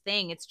conscious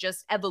thing. It's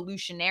just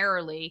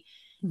evolutionarily.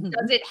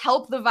 Does it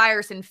help the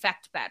virus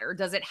infect better?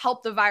 Does it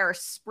help the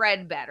virus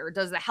spread better?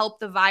 Does it help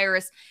the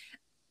virus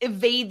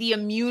evade the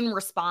immune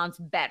response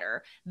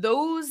better?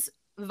 Those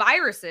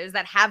viruses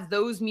that have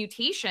those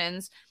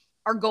mutations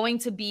are going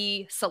to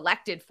be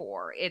selected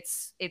for.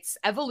 It's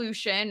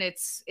evolution,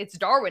 it's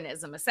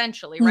Darwinism,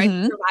 essentially,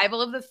 right?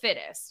 Survival of the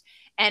fittest.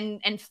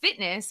 And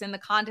fitness in the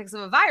context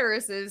of a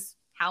virus is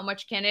how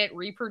much can it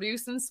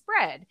reproduce and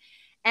spread.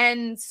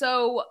 And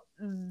so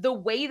the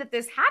way that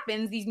this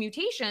happens, these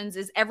mutations,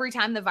 is every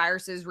time the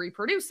virus is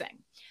reproducing.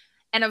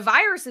 And a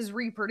virus is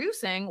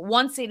reproducing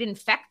once it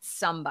infects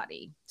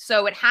somebody.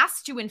 So it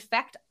has to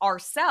infect our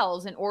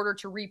cells in order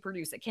to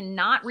reproduce. It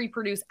cannot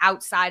reproduce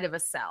outside of a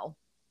cell.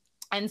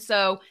 And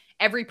so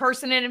every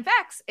person it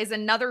infects is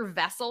another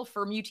vessel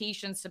for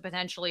mutations to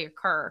potentially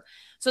occur.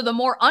 So the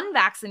more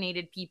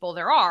unvaccinated people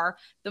there are,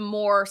 the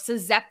more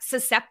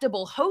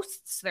susceptible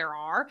hosts there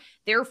are.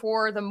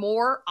 Therefore, the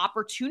more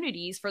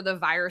opportunities for the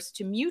virus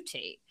to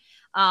mutate.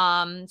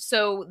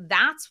 So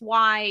that's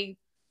why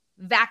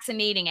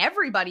vaccinating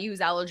everybody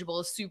who's eligible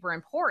is super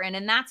important.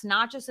 And that's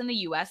not just in the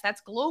US,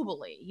 that's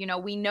globally. You know,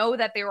 we know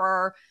that there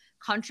are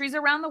countries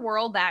around the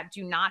world that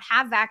do not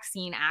have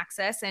vaccine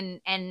access, and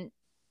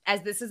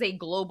as this is a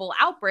global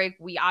outbreak,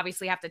 we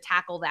obviously have to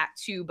tackle that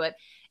too. But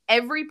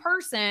every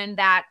person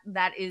that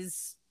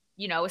is,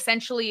 you know,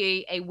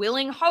 essentially a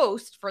willing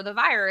host for the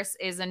virus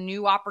is a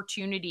new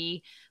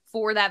opportunity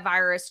for that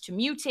virus to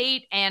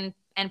mutate and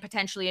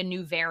potentially a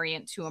new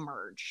variant to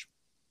emerge.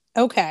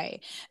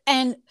 Okay.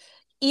 And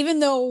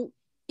even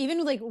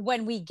like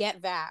when we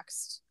get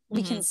vaxxed,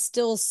 we can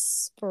still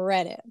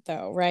spread it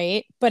though,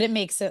 right? But it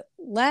makes it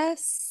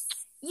less.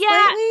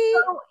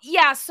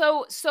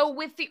 So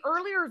with the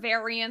earlier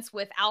variants,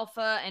 with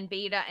Alpha and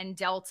Beta and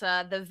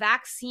Delta, the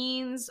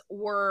vaccines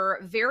were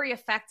very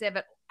effective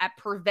at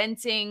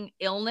preventing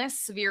illness,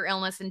 severe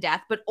illness and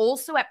death, but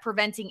also at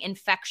preventing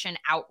infection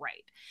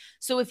outright.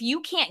 So if you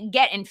can't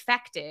get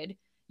infected,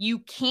 you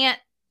can't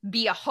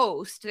be a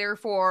host.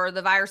 Therefore,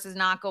 the virus is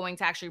not going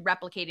to actually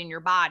replicate in your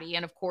body.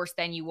 And of course,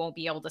 then you won't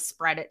be able to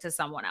spread it to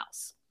someone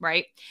else,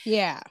 right?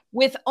 Yeah.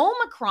 With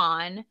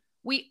Omicron,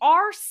 we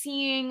are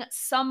seeing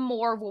some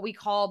more of what we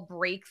call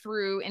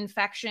breakthrough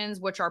infections,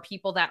 which are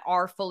people that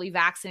are fully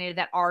vaccinated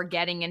that are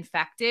getting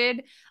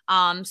infected.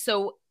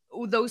 So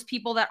those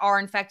people that are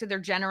infected, they're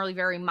generally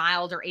very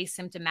mild or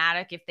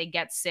asymptomatic if they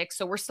get sick.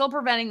 So we're still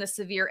preventing the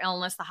severe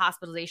illness, the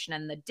hospitalization,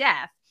 and the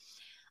death.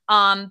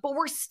 But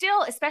we're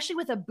still, especially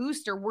with a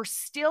booster, we're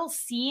still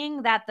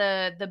seeing that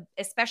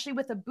especially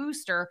with a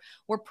booster,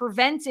 we're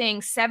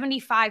preventing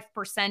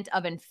 75%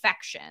 of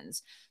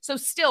infections. So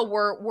still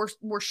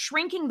we're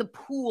shrinking the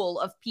pool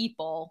of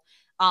people,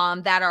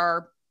 that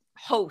are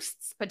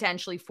hosts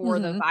potentially for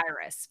the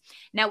virus.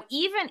 Now,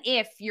 even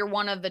if you're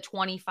one of the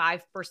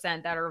 25%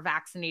 that are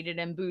vaccinated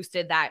and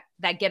boosted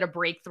that get a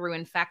breakthrough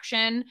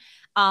infection,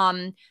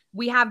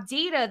 we have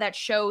data that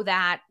show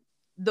that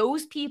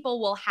those people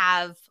will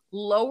have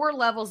lower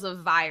levels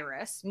of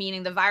virus,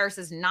 meaning the virus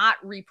is not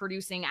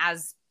reproducing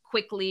as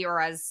quickly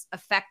or as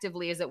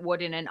effectively as it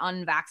would in an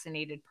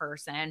unvaccinated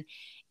person.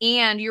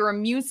 And your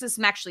immune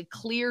system actually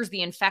clears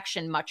the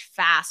infection much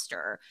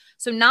faster.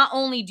 So not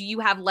only do you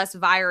have less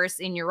virus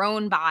in your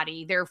own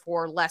body,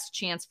 therefore less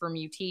chance for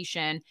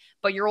mutation,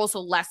 but you're also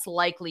less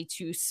likely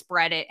to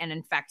spread it and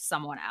infect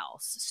someone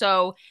else.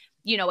 So,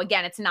 you know,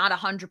 again, it's not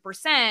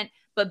 100%,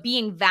 but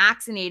being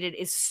vaccinated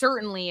is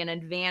certainly an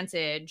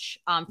advantage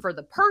for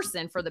the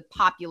person, for the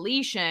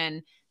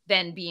population,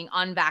 than being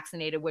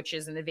unvaccinated, which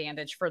is an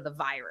advantage for the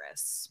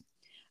virus.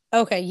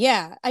 Okay,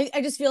 yeah.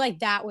 I just feel like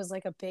that was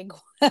like a big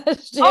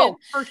question. Oh,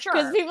 for sure.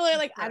 Because people are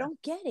like, I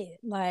don't get it.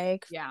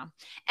 Like, yeah.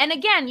 And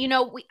again, you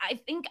know, I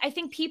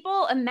think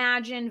people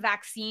imagine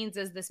vaccines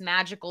as this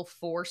magical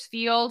force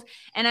field.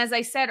 And as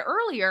I said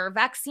earlier,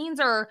 vaccines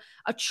are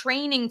a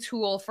training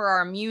tool for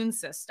our immune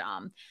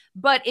system.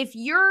 But if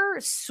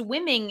you're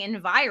swimming in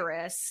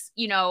virus,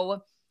 you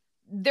know,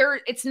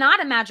 it's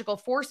not a magical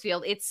force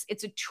field. It's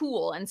a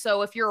tool. And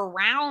so if you're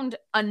around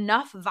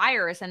enough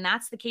virus, and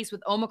that's the case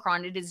with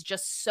Omicron, it is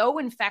just so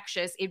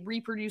infectious. It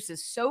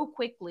reproduces so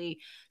quickly.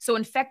 So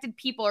infected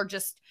people are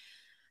just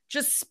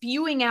just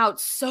spewing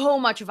out so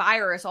much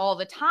virus all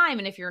the time.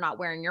 And if you're not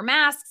wearing your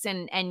masks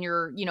and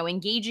you're, you know,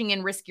 engaging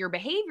in riskier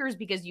behaviors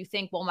because you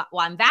think, well,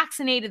 I'm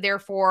vaccinated,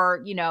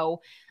 therefore, you know,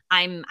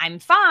 I'm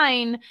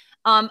fine.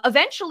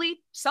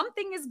 Eventually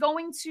something is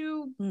going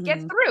to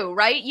get through,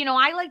 right? You know,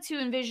 I like to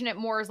envision it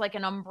more as like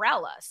an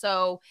umbrella.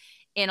 So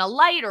in a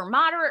light or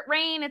moderate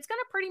rain, it's going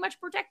to pretty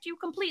much protect you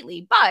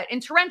completely. But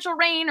in torrential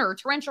rain or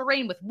torrential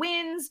rain with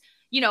winds,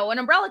 you know, an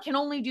umbrella can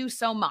only do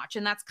so much.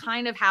 And that's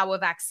kind of how a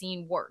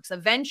vaccine works.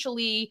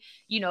 Eventually,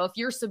 you know, if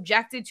you're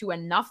subjected to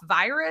enough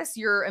virus,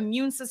 your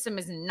immune system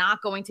is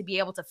not going to be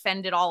able to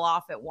fend it all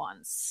off at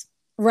once.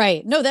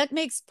 Right. No, that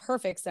makes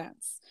perfect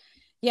sense.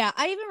 Yeah.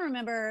 I even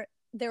remember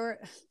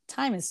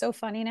time is so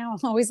funny now.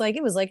 I'm always like,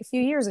 it was like a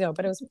few years ago,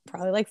 but it was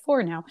probably like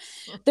 4 now.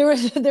 There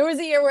was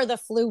a year where the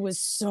flu was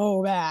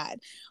so bad.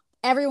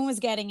 Everyone was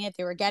getting it.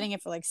 They were getting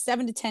it for like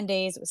 7 to 10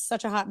 days. It was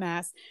such a hot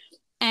mess.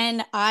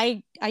 And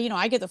I you know,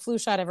 I get the flu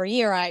shot every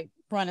year. I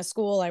run a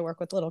school. I work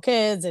with little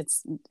kids.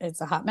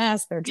 It's a hot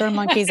mess. They're germ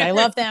monkeys. I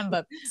love them,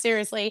 but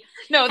seriously.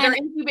 No, they're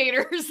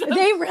incubators.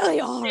 They really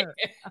are. Yeah.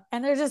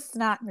 And they're just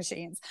snot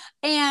machines.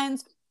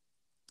 And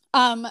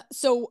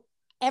so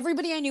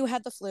everybody I knew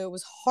had the flu. It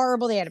was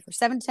horrible. They had it for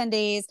 7 to 10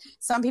 days.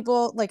 Some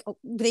people, like,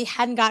 they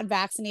hadn't gotten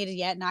vaccinated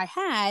yet, and I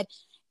had,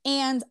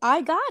 and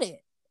I got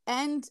it.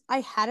 And I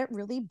had it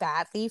really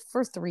badly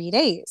for 3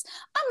 days.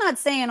 I'm not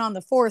saying on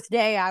the 4th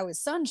day I was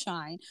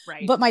sunshine,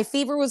 right? But my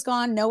fever was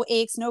gone, no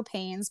aches, no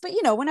pains. But,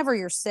 you know, whenever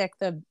you're sick,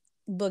 the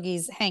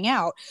boogies hang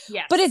out.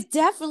 Yes. But it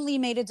definitely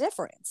made a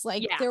difference.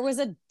 Like, there was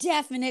a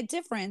definite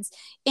difference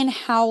in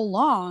how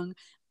long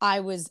I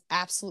was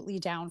absolutely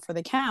down for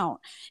the count.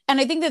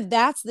 And I think that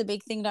that's the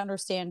big thing to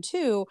understand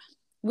too,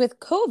 with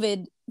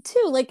COVID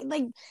too. Like,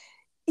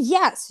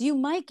 yes, you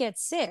might get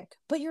sick,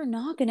 but you're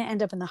not going to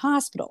end up in the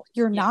hospital.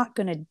 You're not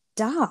going to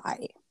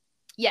die.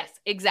 Yes,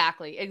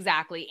 exactly.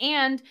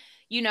 And,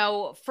 you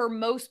know, for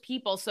most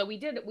people, so we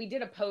did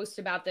a post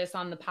about this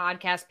on the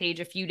podcast page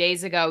a few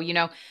days ago. You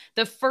know,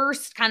 the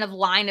first kind of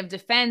line of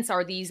defense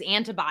are these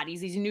antibodies,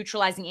 these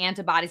neutralizing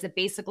antibodies that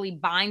basically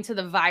bind to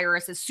the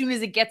virus as soon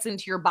as it gets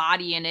into your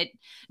body, and it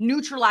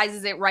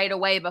neutralizes it right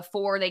away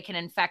before they can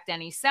infect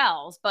any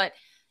cells. But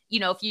you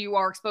know, if you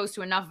are exposed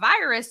to enough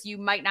virus, you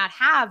might not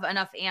have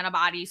enough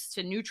antibodies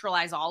to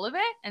neutralize all of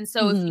it. And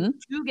so if you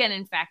do get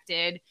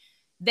infected,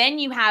 then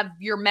you have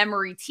your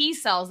memory T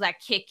cells that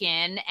kick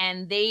in,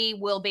 and they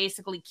will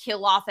basically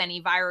kill off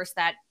any virus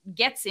that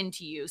gets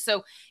into you.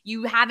 So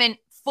you haven't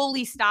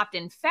fully stopped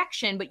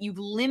infection, but you've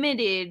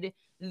limited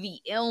the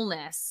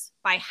illness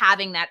by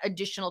having that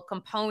additional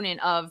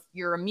component of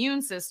your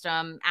immune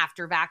system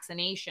after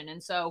vaccination.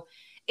 And so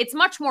it's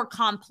much more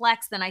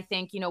complex than I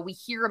think, you know, we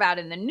hear about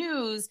in the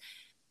news.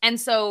 And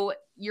so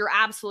you're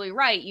absolutely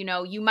right. You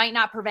know, you might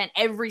not prevent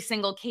every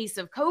single case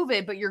of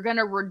COVID, but you're going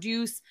to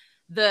reduce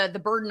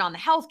the burden on the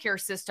healthcare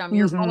system.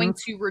 You're going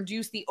to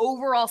reduce the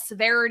overall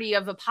severity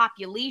of the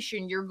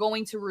population. You're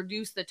going to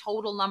reduce the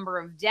total number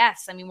of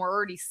deaths. I mean, we're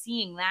already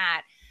seeing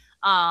that.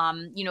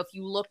 You know, if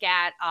you look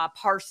at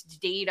parsed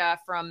data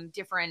from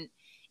different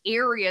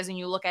areas and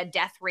you look at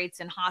death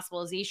rates and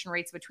hospitalization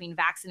rates between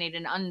vaccinated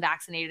and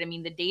unvaccinated, I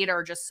mean, the data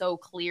are just so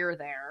clear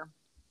there.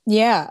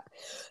 Yeah.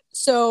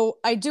 So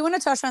I do want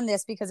to touch on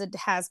this because it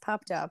has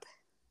popped up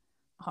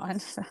on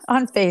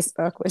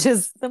Facebook, which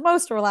is the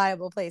most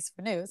reliable place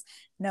for news.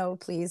 No,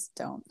 please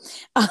don't.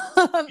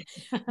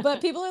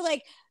 But people are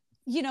like,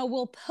 you know,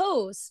 will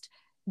post,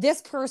 this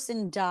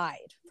person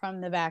died from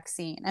the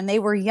vaccine and they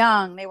were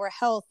young, they were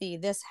healthy,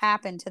 this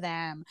happened to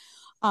them.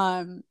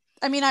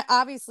 I mean,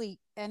 obviously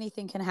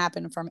anything can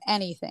happen from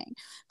anything,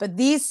 but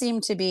these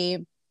seem to be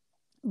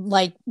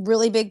like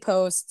really big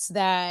posts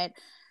that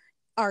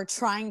are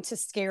trying to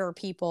scare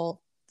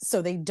people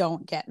so they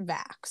don't get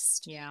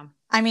vaxxed. Yeah.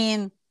 I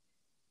mean,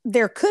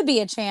 there could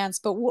be a chance,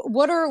 but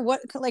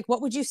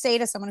what would you say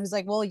to someone who's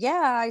like, well,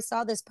 yeah, I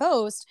saw this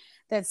post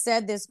that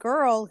said this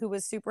girl who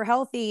was super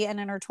healthy and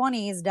in her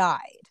 20s died?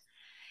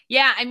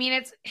 Yeah, I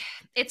mean,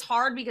 it's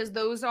hard because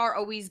those are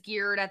always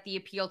geared at the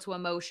appeal to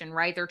emotion,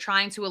 right? They're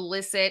trying to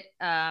elicit,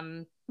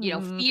 you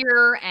know,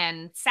 fear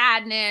and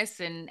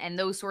sadness and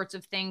those sorts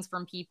of things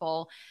from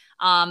people.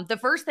 The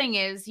first thing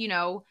is, you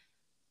know,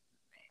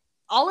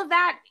 all of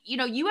that, you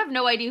know, you have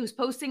no idea who's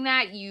posting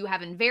that. You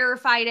haven't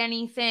verified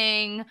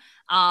anything.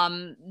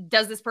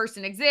 Does this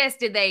person exist?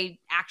 Did they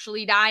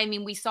actually die? I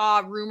mean, we saw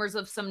rumors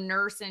of some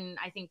nurse in,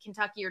 I think,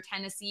 Kentucky or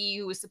Tennessee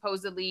who was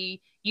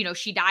supposedly, you know,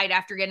 she died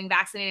after getting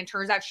vaccinated. It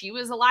turns out she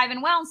was alive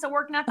and well and still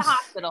working at the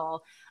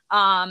hospital.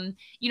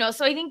 You know,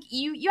 so I think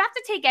you have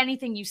to take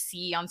anything you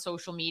see on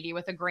social media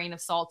with a grain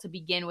of salt to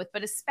begin with,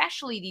 but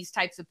especially these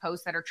types of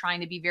posts that are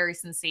trying to be very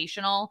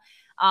sensational.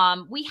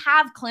 We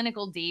have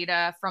clinical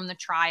data from the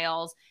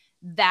trials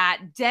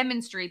that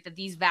demonstrate that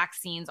these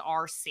vaccines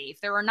are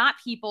safe. There are not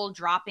people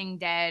dropping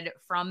dead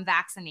from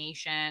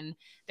vaccination.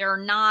 There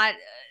are not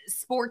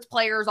sports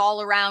players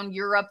all around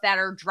Europe that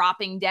are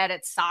dropping dead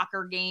at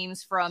soccer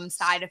games from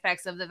side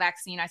effects of the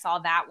vaccine. I saw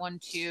that one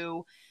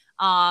too.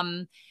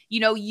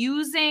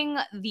 Using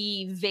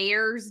the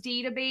VAERS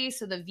database,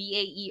 so the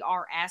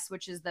VAERS,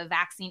 which is the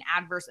Vaccine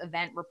Adverse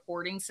Event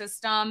Reporting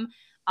System,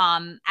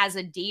 as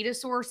a data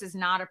source is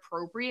not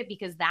appropriate,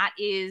 because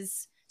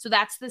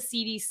that's the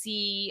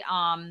CDC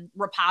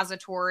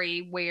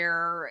repository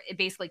where it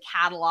basically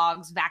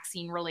catalogs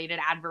vaccine-related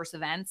adverse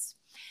events.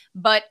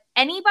 But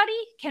anybody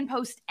can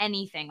post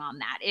anything on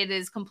that. It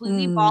is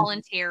completely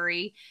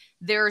voluntary.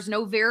 There's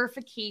no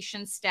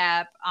verification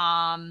step.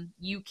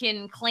 You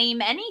can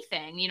claim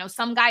anything.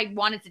 Some guy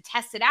wanted to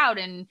test it out,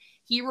 and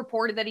he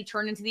reported that he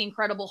turned into the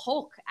Incredible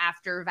Hulk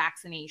after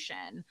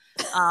vaccination,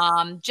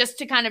 just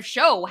to kind of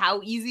show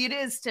how easy it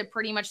is to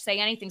pretty much say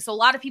anything. So a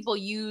lot of people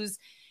use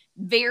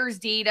VAERS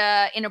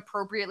data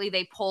inappropriately.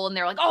 They pull and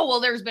they're like, oh,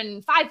 well, there's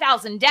been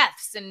 5,000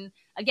 deaths. And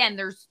again,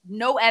 there's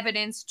no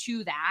evidence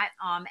to that.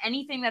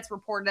 Anything that's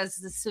reported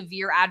as a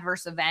severe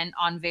adverse event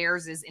on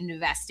VAERS is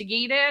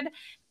investigated.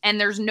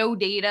 And there's no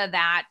data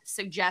that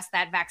suggests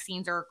that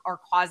vaccines are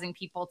causing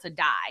people to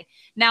die.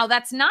 Now,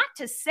 that's not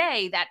to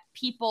say that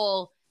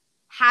people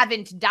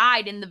haven't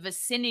died in the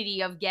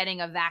vicinity of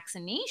getting a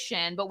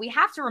vaccination, but we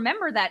have to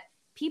remember that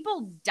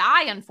people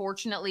die,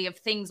 unfortunately, of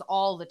things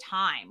all the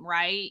time,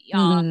 right?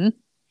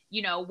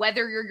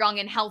 Whether you're young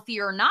and healthy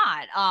or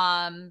not,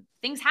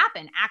 things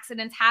happen.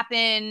 Accidents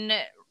happen,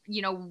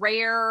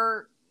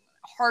 rare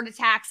heart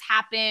attacks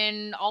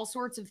happen, all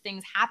sorts of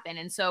things happen.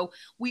 And so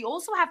we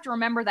also have to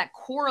remember that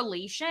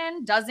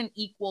correlation doesn't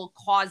equal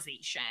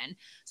causation.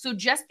 So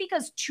just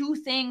because two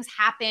things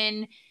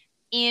happen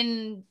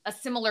in a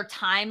similar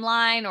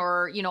timeline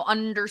or,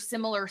 under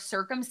similar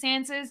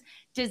circumstances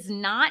does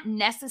not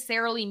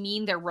necessarily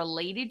mean they're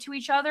related to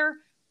each other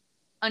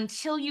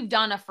until you've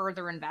done a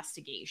further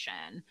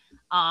investigation.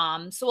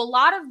 So a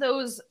lot of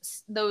those,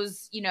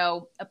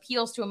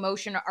 appeals to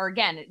emotion are,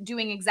 again,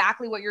 doing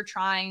exactly what you're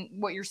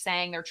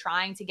saying. They're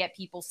trying to get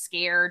people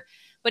scared.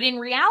 But in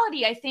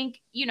reality, I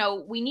think,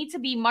 we need to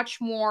be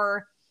much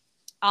more,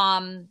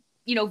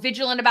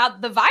 vigilant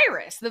about the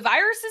virus. The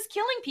virus is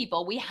killing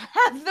people. We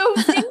have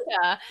those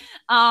data.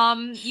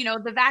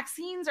 The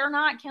vaccines are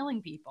not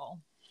killing people.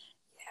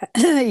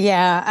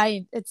 Yeah,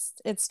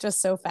 it's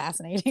just so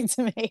fascinating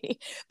to me.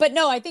 But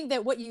no, I think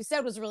that what you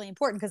said was really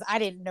important, because I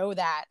didn't know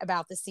that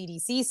about the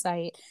CDC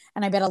site,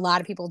 and I bet a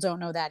lot of people don't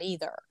know that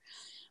either.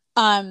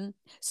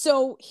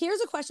 So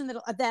here's a question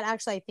that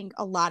actually I think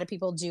a lot of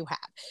people do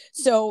have.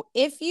 So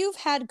if you've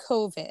had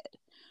COVID,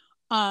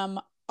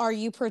 are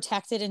you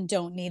protected and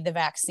don't need the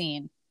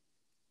vaccine?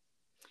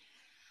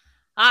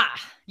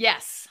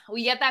 Yes.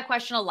 We get that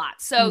question a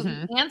lot. So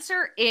the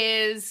answer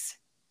is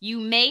you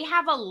may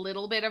have a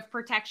little bit of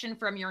protection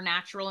from your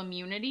natural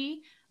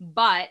immunity,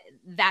 but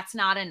that's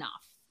not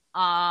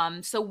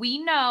enough. So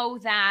we know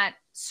that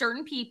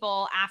certain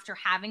people, after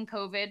having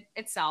COVID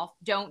itself,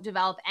 don't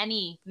develop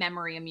any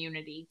memory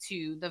immunity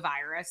to the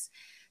virus.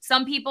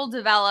 Some people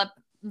develop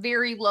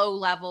very low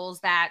levels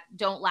that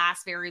don't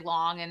last very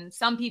long. And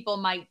some people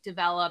might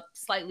develop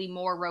slightly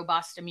more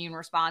robust immune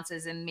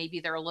responses, and maybe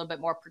they're a little bit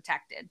more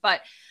protected.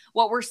 But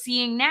what we're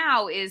seeing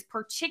now is,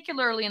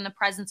 particularly in the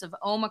presence of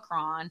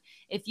Omicron,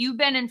 if you've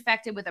been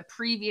infected with a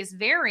previous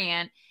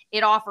variant,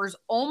 it offers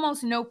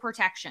almost no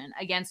protection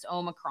against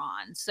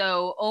Omicron.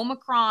 So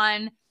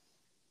Omicron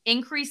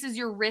increases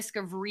your risk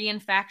of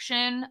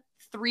reinfection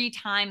 3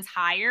 times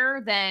higher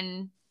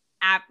than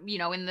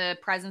in the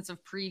presence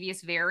of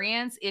previous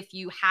variants if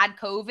you had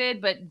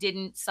COVID but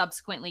didn't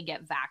subsequently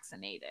get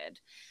vaccinated.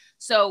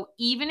 So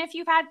even if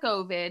you've had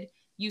COVID,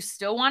 you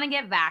still want to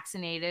get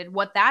vaccinated.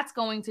 What that's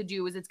going to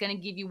do is it's going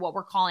to give you what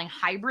we're calling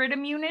hybrid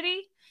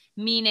immunity,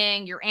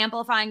 meaning you're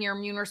amplifying your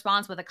immune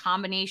response with a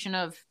combination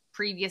of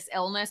previous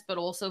illness but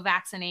also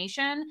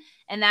vaccination.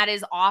 And that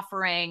is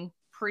offering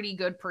pretty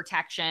good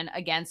protection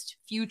against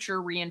future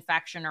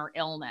reinfection or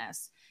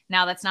illness.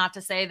 Now, that's not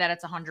to say that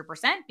it's 100%,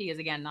 because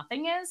again,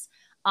 nothing is.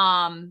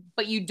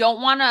 But you don't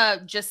want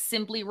to just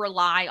simply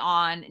rely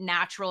on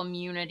natural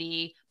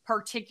immunity,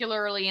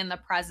 particularly in the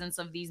presence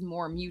of these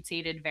more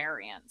mutated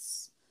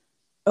variants.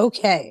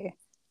 Okay.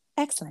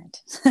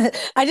 Excellent.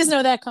 I just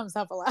know that comes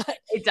up a lot.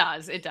 It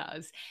does.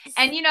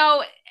 And,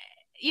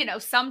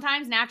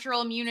 sometimes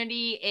natural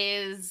immunity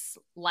is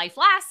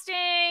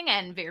life-lasting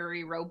and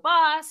very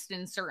robust.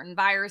 In certain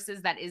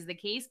viruses, that is the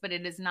case, but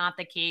it is not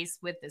the case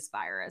with this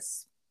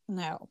virus.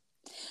 No.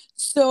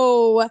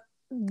 So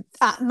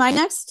my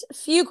next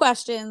few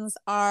questions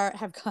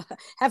have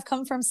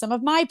come from some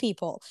of my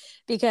people,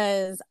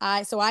 because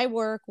I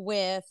work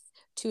with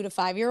 2 to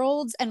 5 year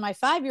olds, and my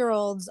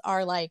 5-year-olds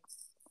are like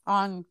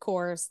on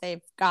course.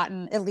 They've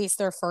gotten at least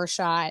their first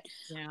shot.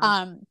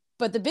 Yeah.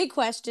 But the big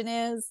question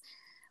is,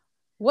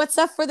 what's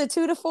up for the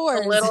 2 to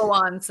 4s? The little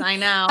ones. I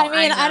know.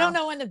 I don't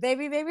know when the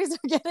babies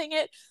are getting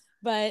it,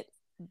 but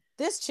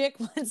this chick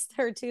wants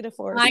her 2 to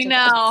 4s.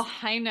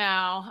 I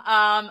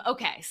know.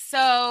 Okay.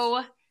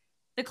 So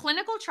The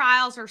clinical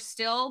trials are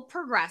still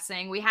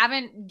progressing. We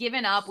haven't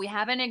given up. We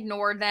haven't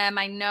ignored them.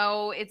 I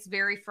know it's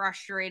very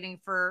frustrating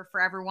for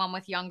everyone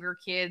with younger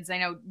kids. I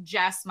know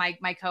Jess, my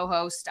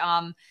co-host,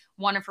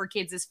 one of her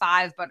kids is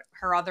 5, but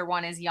her other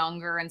one is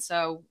younger. And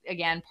so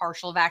again,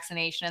 partial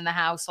vaccination in the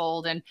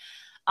household. And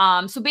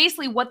so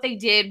basically what they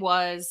did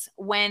was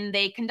when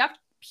they conduct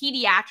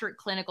pediatric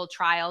clinical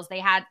trials, they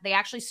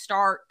actually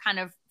start kind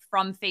of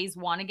from phase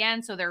 1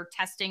 again. So they're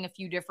testing a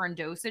few different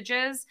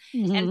dosages.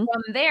 Mm-hmm. And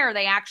from there,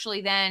 they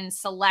actually then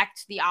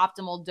select the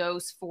optimal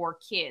dose for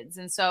kids.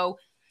 And so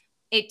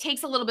it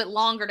takes a little bit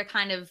longer to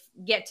kind of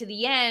get to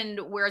the end.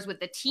 Whereas with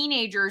the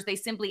teenagers, they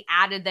simply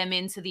added them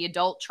into the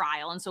adult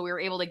trial. And so we were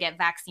able to get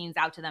vaccines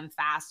out to them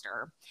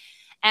faster.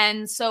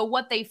 And so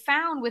what they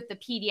found with the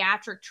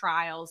pediatric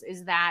trials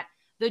is that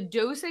the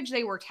dosage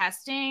they were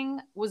testing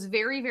was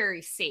very,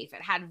 very safe.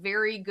 It had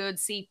very good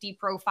safety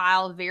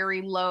profile,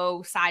 very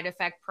low side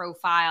effect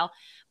profile,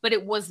 but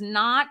it was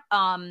not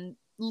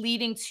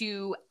leading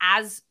to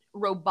as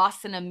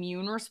robust an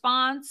immune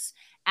response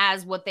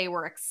as what they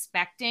were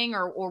expecting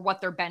or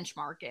what their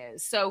benchmark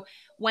is. So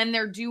when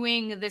they're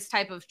doing this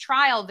type of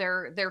trial,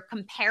 they're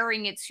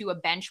comparing it to a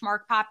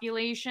benchmark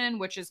population,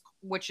 which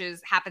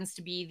happens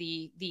to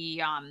be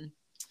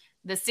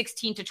the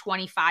 16 to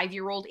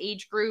 25-year-old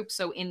age group.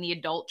 So in the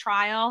adult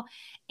trial,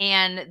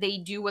 and they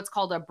do what's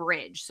called a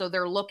bridge. So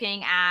they're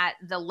looking at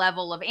the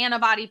level of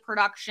antibody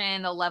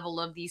production, the level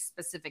of these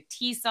specific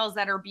T cells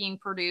that are being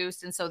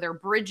produced. And so they're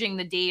bridging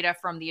the data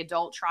from the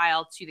adult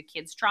trial to the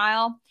kids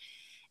trial.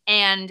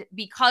 And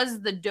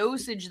because the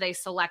dosage they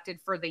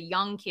selected for the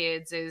young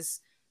kids is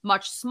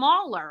much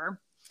smaller,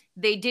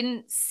 they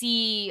didn't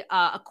see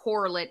a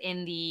correlate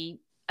in the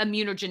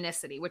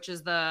immunogenicity, which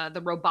is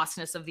the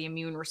robustness of the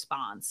immune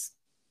response.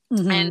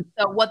 Mm-hmm. And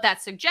so what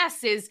that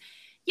suggests is,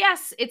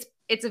 yes,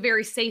 it's a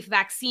very safe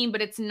vaccine,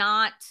 but it's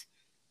not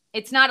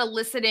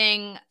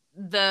eliciting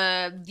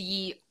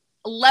the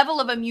level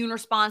of immune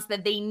response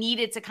that they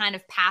needed to kind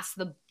of pass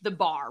the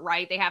bar,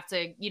 right? They have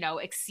to,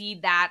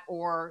 exceed that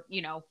or,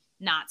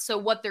 not. So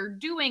what they're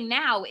doing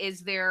now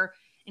is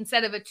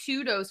instead of a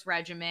 2-dose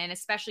regimen,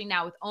 especially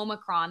now with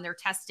Omicron, they're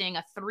testing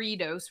a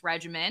 3-dose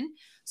regimen.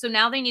 So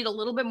now they need a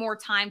little bit more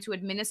time to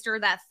administer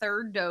that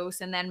 3rd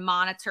dose and then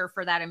monitor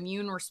for that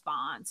immune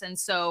response. And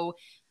so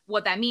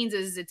what that means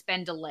is it's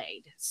been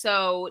delayed.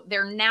 So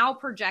they're now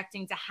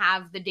projecting to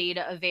have the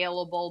data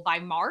available by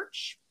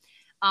March.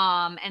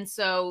 And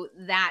so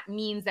that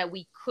means that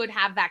we could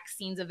have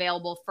vaccines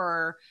available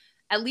for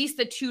at least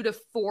the 2 to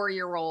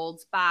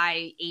 4-year-olds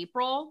by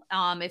April,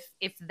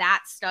 if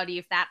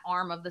that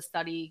arm of the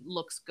study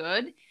looks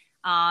good.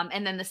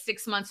 And then the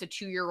 6 months to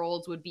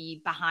 2-year-olds would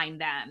be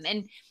behind them.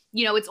 And,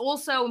 it's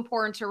also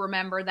important to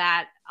remember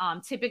that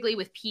typically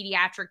with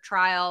pediatric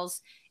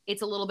trials,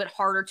 it's a little bit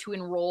harder to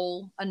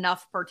enroll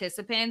enough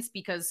participants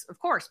because, of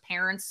course,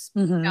 parents,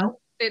 Mm-hmm.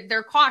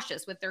 They're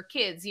cautious with their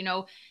kids.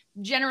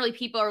 Generally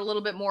people are a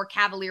little bit more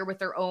cavalier with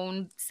their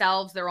own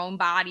selves, their own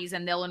bodies,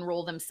 and they'll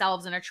enroll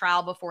themselves in a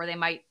trial before they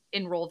might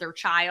enroll their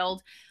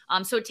child.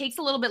 So it takes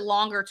a little bit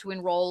longer to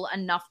enroll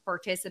enough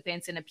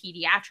participants in a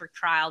pediatric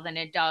trial than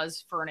it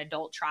does for an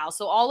adult trial.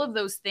 So all of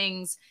those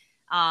things,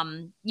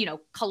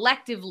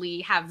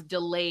 collectively have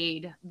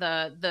delayed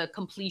the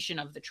completion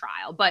of the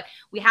trial, but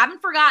we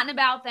haven't forgotten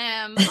about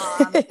them.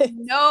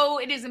 No,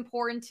 it is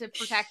important to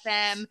protect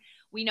them.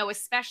 We know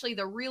especially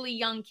the really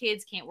young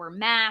kids can't wear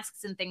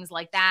masks and things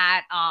like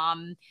that,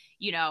 and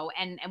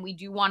we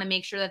do want to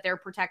make sure that they're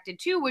protected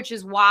too, which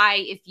is why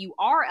if you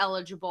are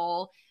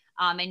eligible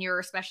and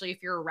especially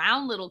if you're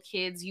around little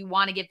kids, you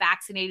want to get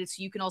vaccinated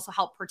so you can also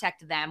help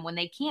protect them when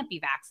they can't be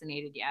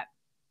vaccinated yet.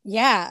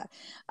 Yeah.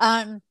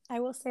 I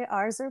will say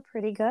ours are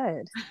pretty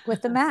good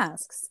with the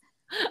masks.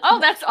 Oh,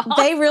 that's awesome.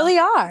 They really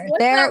are.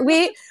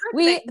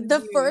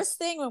 First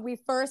thing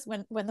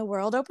when the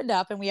world opened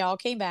up and we all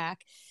came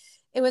back,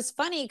 it was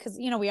funny because,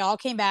 we all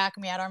came back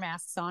and we had our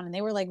masks on and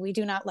they were like, we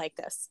do not like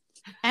this.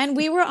 And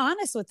we were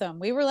honest with them.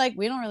 We were like,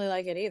 we don't really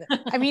like it either.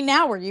 I mean,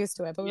 now we're used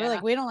to it, but we were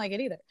like, we don't like it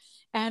either.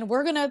 And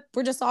we're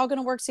just all going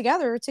to work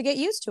together to get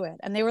used to it.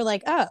 And they were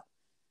like, oh,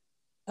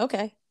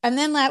 okay. And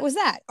then that was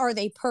that. Are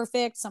they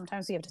perfect?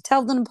 Sometimes we have to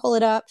tell them to pull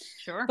it up.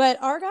 Sure. But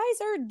our guys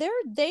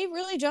they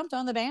really jumped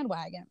on the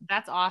bandwagon.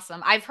 That's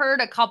awesome. I've heard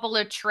a couple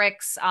of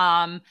tricks.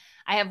 I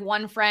have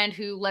one friend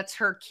who lets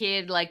her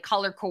kid like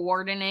color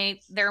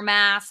coordinate their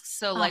masks.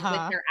 So like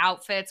with their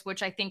outfits,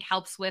 which I think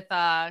helps with,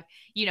 the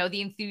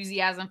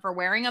enthusiasm for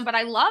wearing them. But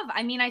I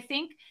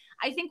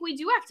think we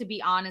do have to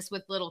be honest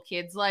with little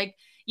kids. Like,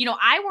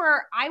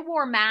 I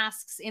wore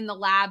masks in the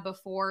lab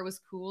before it was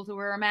cool to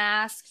wear a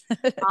mask.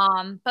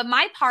 But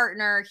my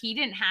partner, he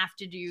didn't have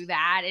to do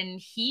that. And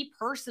he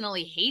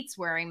personally hates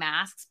wearing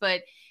masks,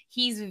 but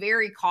he's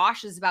very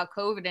cautious about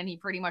COVID and he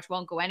pretty much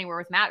won't go anywhere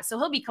with masks. So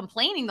he'll be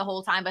complaining the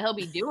whole time, but he'll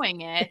be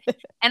doing it.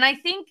 And I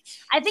think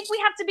we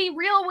have to be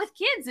real with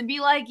kids and be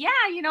like, yeah,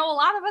 a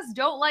lot of us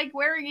don't like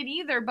wearing it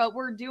either, but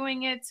we're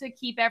doing it to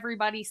keep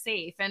everybody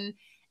safe. And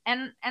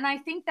I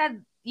think that,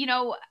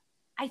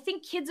 I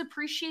think kids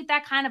appreciate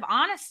that kind of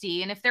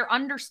honesty. And if they're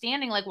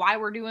understanding like why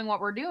we're doing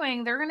what we're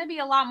doing, they're going to be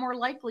a lot more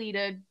likely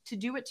to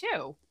do it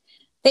too.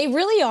 They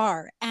really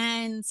are.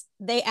 And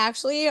they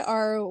actually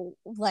are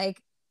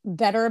like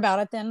better about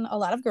it than a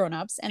lot of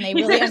grown-ups, and they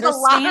really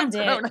understand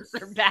it. Are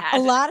bad. A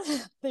lot of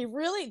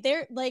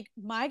they're like,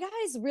 my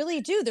guys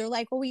really do. They're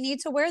like, well, we need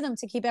to wear them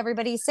to keep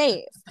everybody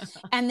safe.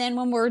 And then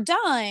when we're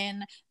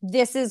done,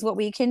 this is what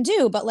we can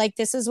do. But like,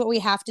 this is what we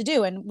have to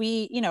do. And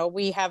we, you know,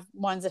 we have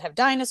ones that have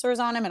dinosaurs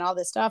on them and all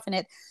this stuff.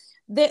 And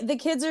the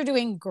kids are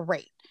doing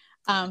great.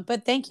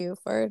 But thank you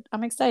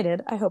I'm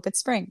excited. I hope it's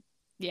spring.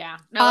 Yeah.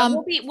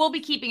 No, we'll be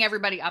keeping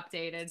everybody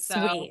updated.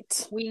 So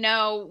sweet. We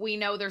know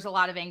there's a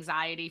lot of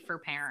anxiety for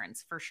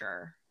parents for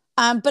sure.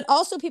 But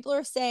also people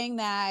are saying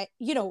that,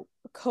 you know,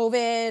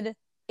 COVID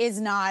is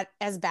not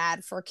as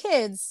bad for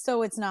kids,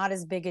 so it's not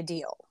as big a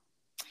deal.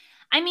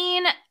 I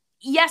mean,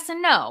 yes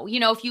and no. You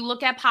know, if you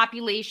look at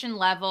population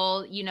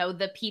level, you know,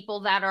 the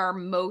people that are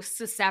most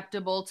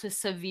susceptible to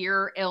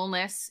severe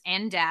illness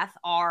and death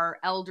are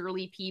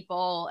elderly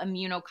people,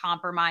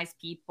 immunocompromised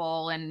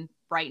people, and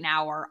right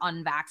now are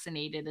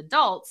unvaccinated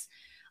adults.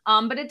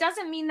 But it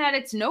doesn't mean that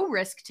it's no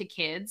risk to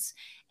kids.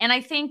 And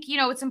I think, you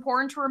know, it's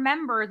important to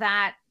remember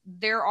that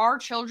there are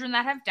children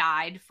that have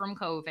died from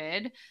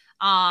COVID.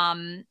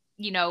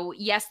 You know,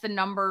 yes, the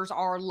numbers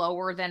are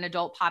lower than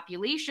adult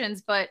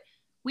populations, but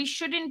we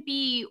shouldn't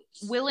be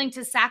willing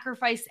to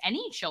sacrifice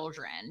any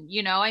children.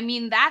 You know, I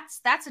mean, that's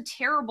a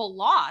terrible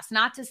loss.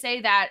 Not to say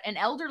that an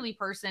elderly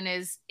person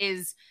is,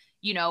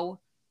 you know,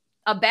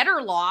 a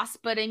better loss,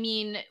 but I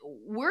mean,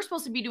 we're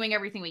supposed to be doing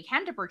everything we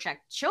can to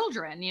protect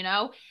children, you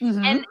know?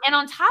 Mm-hmm. And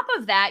on top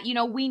of that, you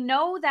know, we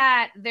know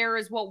that there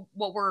is what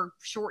we're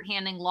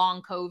shorthanding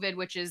long COVID,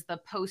 which is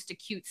the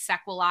post-acute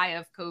sequelae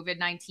of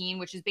COVID-19,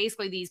 which is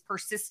basically these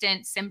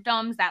persistent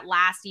symptoms that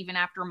last even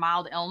after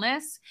mild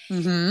illness.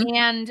 Mm-hmm.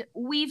 And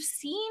we've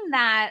seen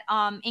that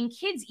in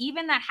kids,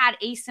 even that had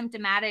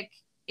asymptomatic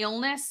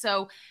illness.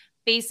 So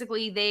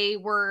basically, they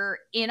were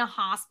in a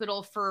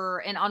hospital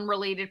for an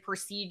unrelated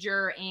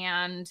procedure,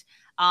 and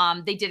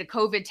they did a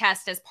COVID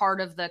test as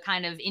part of the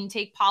kind of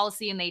intake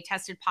policy, and they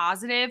tested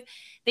positive.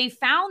 They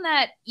found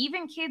that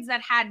even kids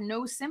that had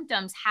no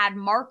symptoms had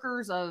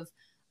markers of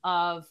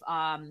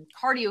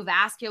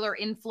cardiovascular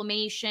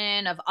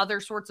inflammation, of other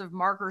sorts of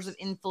markers of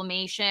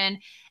inflammation.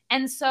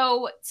 And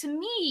so to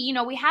me, you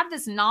know, we have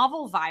this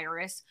novel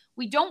virus.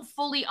 We don't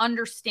fully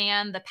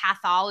understand the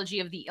pathology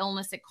of the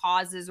illness it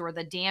causes or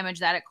the damage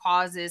that it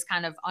causes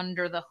kind of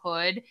under the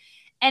hood.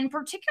 And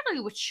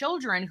particularly with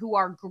children who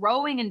are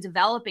growing and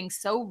developing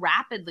so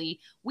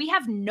rapidly, we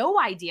have no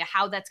idea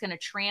how that's going to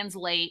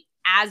translate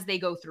as they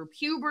go through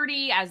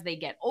puberty, as they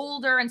get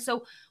older. And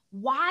so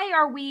why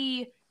are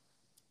we,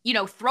 you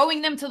know,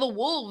 throwing them to the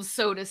wolves,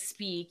 so to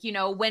speak, you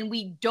know, when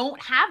we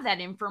don't have that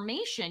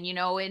information? You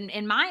know,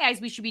 in my eyes,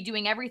 we should be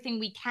doing everything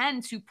we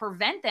can to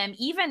prevent them,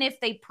 even if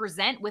they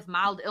present with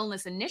mild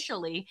illness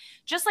initially,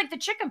 just like the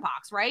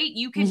chickenpox, right?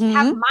 You can Mm-hmm.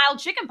 have mild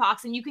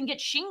chickenpox and you can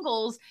get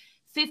shingles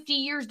 50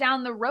 years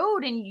down the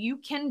road and you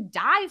can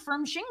die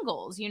from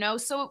shingles, you know?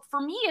 So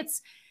for me,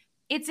 it's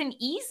an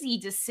easy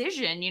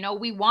decision. You know,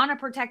 we want to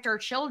protect our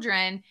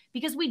children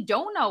because we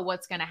don't know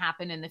what's going to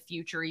happen in the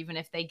future, even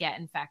if they get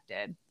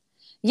infected.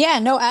 Yeah,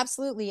 no,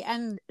 absolutely.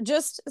 And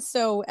just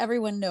so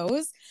everyone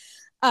knows,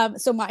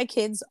 so my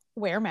kids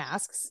wear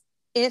masks.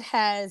 It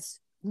has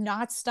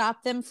not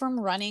stopped them from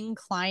running,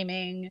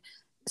 climbing,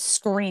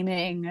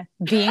 screaming,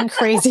 being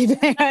crazy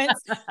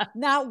pants.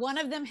 Not one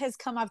of them has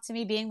come up to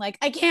me being like,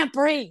 I can't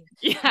breathe.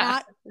 Yeah.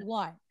 Not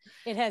one.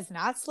 It has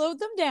not slowed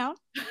them down.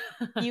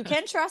 You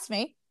can trust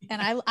me.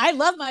 And I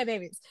love my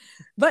babies,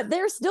 but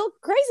they're still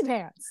crazy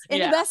pants in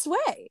the best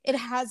way. It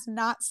has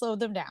not slowed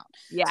them down.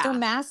 Yeah. So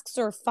masks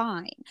are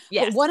fine.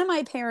 Yes. But one of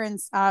my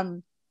parents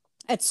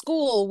at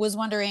school was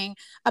wondering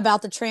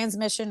about the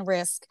transmission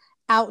risk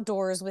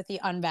outdoors with the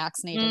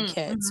unvaccinated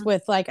kids,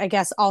 with like, I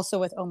guess also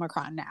with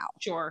Omicron now.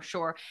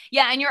 Sure.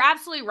 Yeah. And you're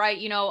absolutely right.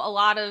 You know, a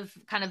lot of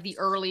kind of the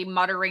early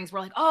mutterings were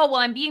like, oh,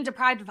 well, I'm being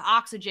deprived of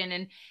oxygen.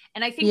 And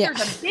I think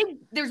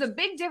there's a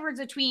big difference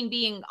between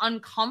being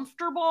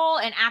uncomfortable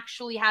and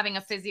actually having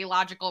a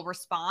physiological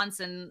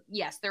response. And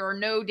yes, there are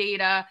no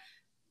data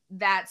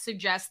that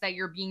suggests that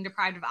you're being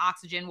deprived of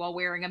oxygen while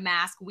wearing a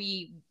mask.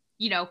 We,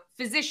 you know,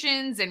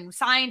 physicians and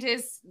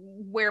scientists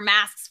wear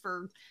masks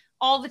for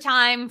all the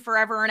time,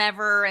 forever and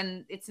ever,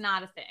 and it's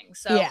not a thing.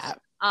 So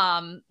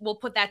we'll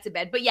put that to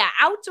bed. But yeah,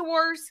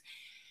 outdoors,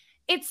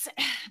 it's,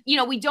 you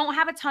know, we don't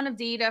have a ton of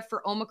data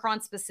for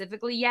Omicron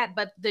specifically yet,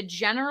 but the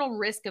general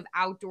risk of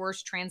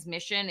outdoors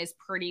transmission is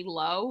pretty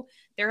low.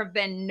 There have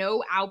been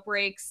no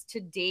outbreaks to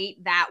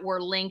date that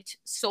were linked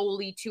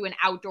solely to an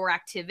outdoor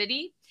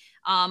activity.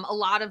 A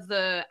lot of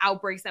the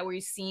outbreaks that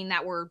we've seen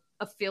that were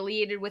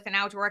affiliated with an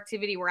outdoor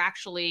activity were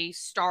actually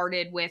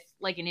started with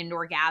like an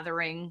indoor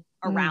gathering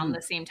around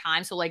the same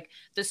time. So like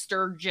the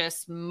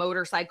Sturgis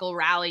motorcycle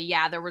rally.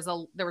 Yeah, there was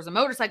a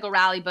motorcycle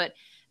rally, but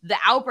the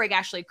outbreak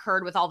actually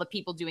occurred with all the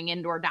people doing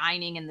indoor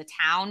dining in the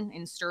town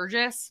in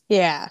Sturgis.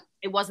 Yeah.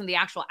 It wasn't the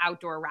actual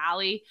outdoor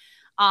rally.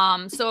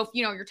 So if,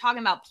 you're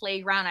talking about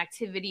playground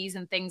activities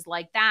and things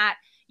like that,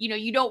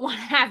 you don't want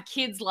to have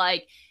kids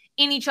like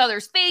in each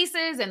other's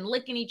faces and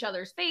licking each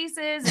other's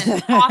faces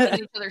and coughing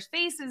in each other's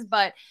faces.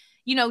 But,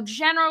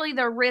 generally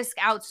the risk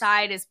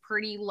outside is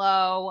pretty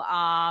low.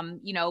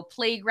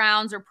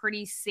 Playgrounds are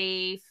pretty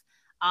safe.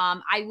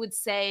 I would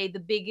say the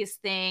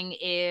biggest thing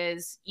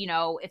is,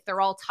 if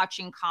they're all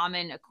touching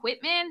common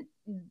equipment,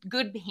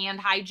 good hand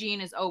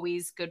hygiene is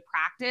always good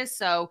practice.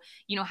 So,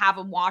 have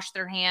them wash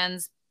their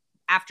hands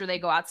after they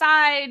go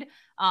outside,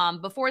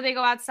 before they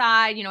go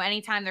outside,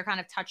 anytime they're kind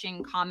of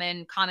touching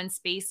common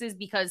spaces,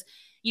 because,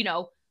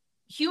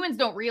 humans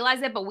don't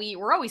realize it, but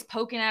we're always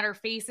poking at our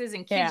faces,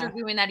 and kids are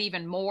doing that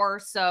even more.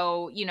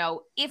 So,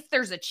 if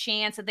there's a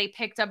chance that they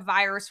picked up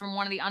virus from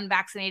one of the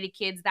unvaccinated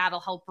kids, that'll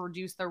help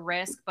reduce the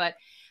risk. But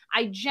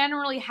I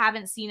generally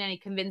haven't seen any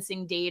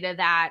convincing data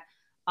that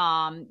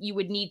you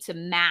would need to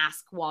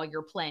mask while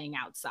you're playing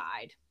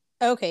outside.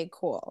 Okay,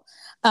 cool.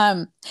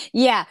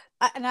 Yeah,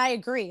 and I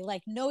agree.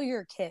 Like, know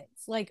your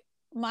kids. Like,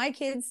 my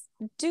kids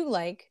do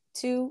like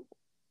to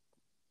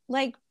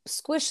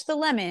squish the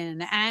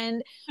lemon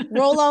and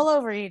roll all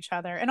over each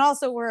other. And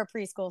also, we're a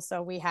preschool,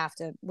 so we have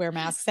to wear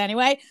masks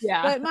anyway.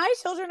 Yeah. But my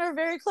children are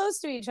very close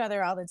to each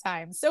other all the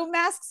time, so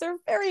masks are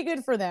very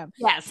good for them.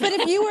 Yes. But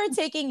if you are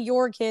taking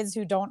your kids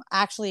who don't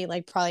actually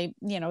probably,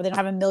 they don't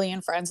have a million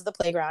friends at the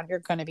playground, you're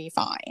going to be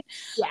fine.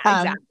 Yeah,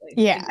 exactly.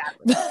 Yeah.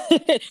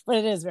 Exactly. But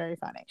it is very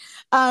funny.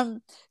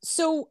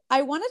 So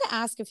I wanted to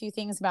ask a few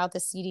things about the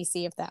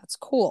CDC, if that's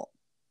cool.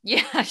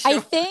 Yeah, sure.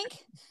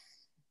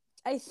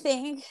 I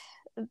think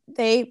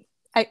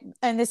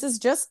and this is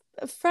just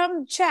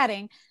from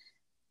chatting,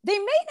 they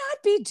may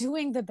not be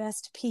doing the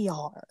best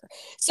PR.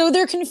 So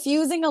they're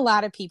confusing a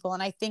lot of people,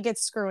 and I think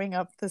it's screwing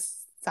up the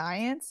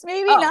science.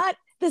 Maybe not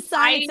the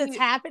science that's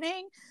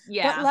happening.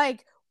 Yeah. But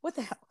what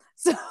the hell?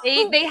 So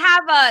they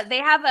have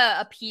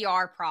a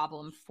PR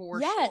problem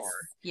for sure.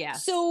 Yeah.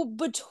 So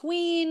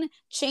between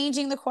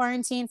changing the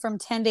quarantine from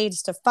 10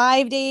 days to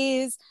 5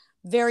 days,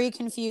 very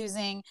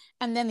confusing.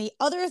 And then the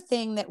other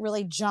thing that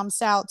really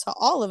jumps out to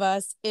all of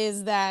us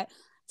is that,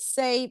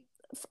 say,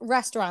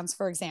 restaurants,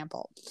 for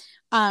example,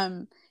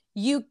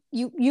 you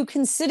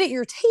can sit at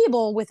your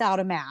table without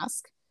a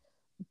mask,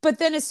 but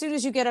then as soon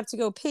as you get up to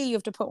go pee, you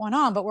have to put one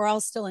on, but we're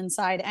all still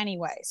inside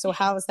anyway. So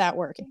how is that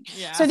working?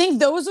 Yeah. So I think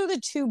those are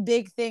the two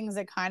big things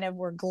that kind of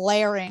were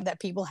glaring that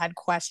people had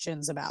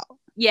questions about.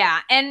 Yeah.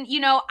 And,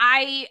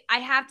 I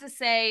have to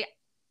say,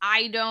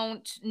 I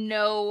don't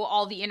know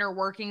all the inner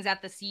workings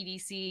at the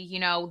CDC.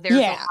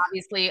 There's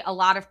obviously a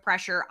lot of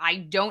pressure. I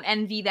don't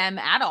envy them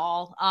at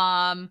all.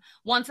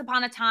 Once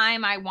upon a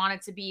time, I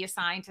wanted to be a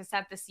scientist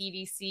at the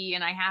CDC,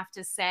 and I have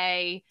to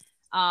say,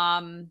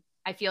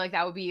 I feel like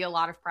that would be a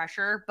lot of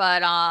pressure,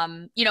 but,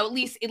 at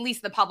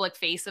least the public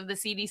face of the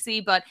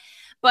CDC, but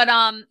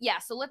yeah.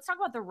 So let's talk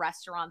about the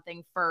restaurant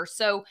thing first.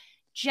 So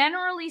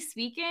generally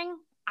speaking,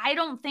 I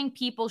don't think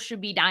people should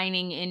be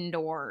dining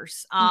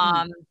indoors,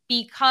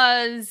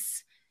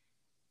 because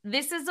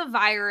this is a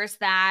virus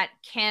that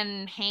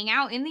can hang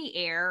out in the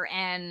air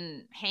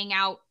and hang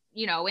out,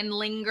 and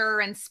linger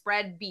and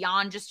spread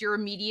beyond just your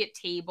immediate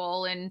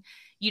table. And,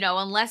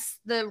 unless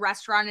the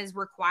restaurant is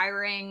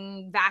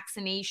requiring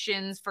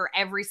vaccinations for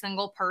every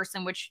single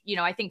person, which,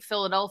 I think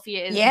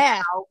Philadelphia is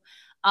now.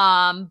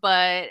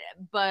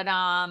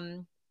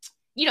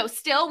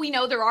 Still, we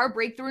know there are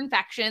breakthrough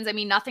infections. I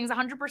mean, nothing's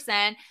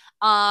 100%.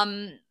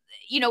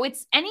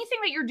 It's anything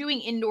that you're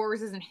doing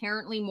indoors is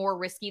inherently more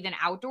risky than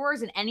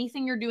outdoors, and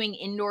anything you're doing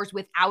indoors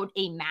without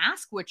a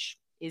mask, which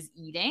is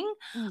eating,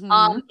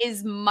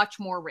 is much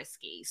more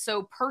risky.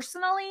 So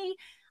personally,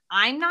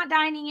 I'm not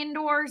dining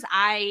indoors.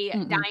 I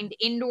dined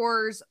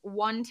indoors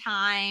one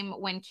time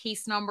when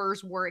case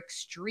numbers were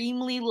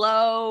extremely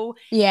low.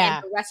 Yeah.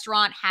 And the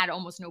restaurant had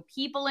almost no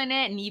people in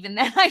it. And even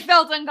then I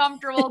felt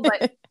uncomfortable,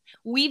 but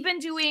we've been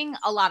doing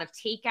a lot of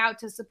takeout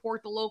to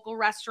support the local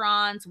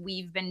restaurants.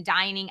 We've been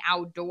dining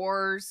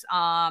outdoors,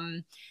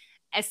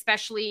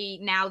 especially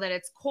now that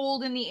it's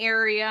cold in the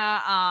area.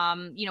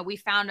 We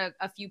found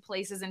a few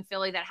places in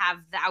Philly that have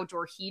the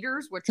outdoor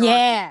heaters, which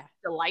are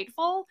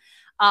delightful.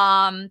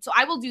 So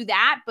I will do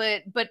that.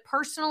 But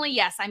personally,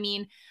 yes. I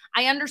mean,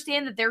 I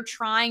understand that they're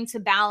trying to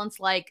balance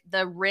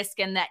the risk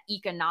and the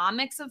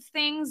economics of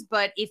things.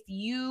 But if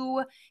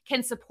you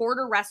can support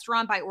a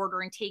restaurant by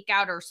ordering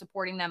takeout or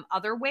supporting them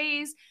other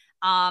ways,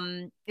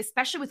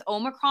 especially with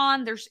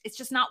Omicron, it's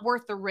just not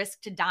worth the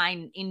risk to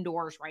dine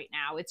indoors right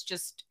now. It's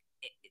just,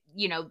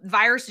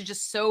 virus is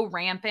just so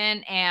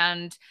rampant,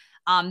 and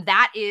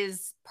that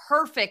is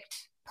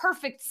perfect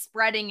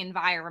spreading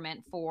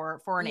environment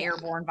for an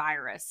airborne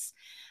virus.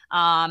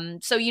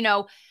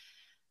 So,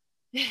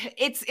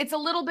 it's a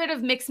little bit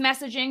of mixed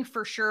messaging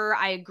for sure.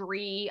 I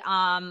agree.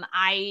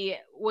 I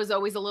was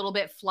always a little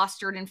bit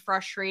flustered and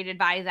frustrated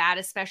by that,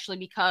 especially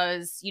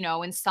because,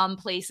 in some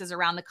places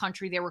around the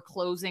country, they were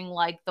closing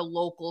the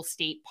local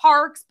state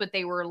parks, but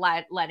they were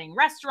letting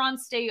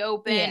restaurants stay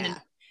open. Yeah.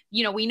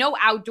 And, we know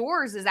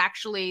outdoors is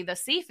actually the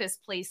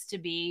safest place to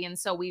be. And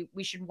so we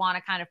should want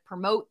to kind of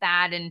promote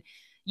that and,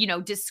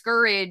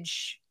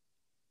 discourage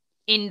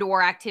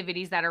indoor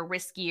activities that are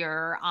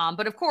riskier.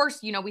 But of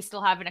course, you know, we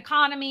still have an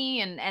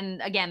economy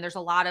and again, there's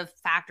a lot of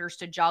factors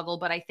to juggle.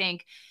 But I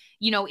think,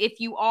 you know, if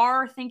you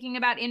are thinking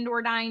about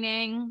indoor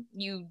dining,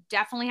 you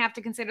definitely have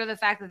to consider the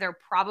fact that there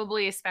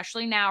probably,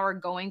 especially now, are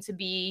going to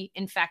be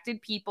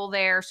infected people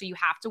there. So you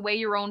have to weigh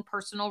your own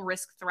personal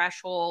risk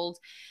threshold,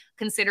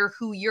 consider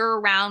who you're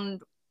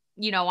around,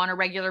 you know, on a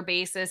regular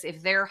basis.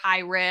 If they're high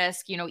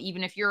risk, you know,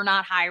 even if you're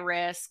not high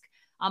risk,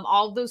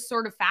 all those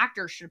sort of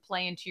factors should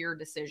play into your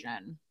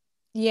decision.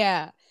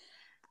 Yeah.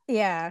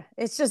 Yeah.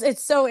 It's just,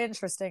 it's so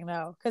interesting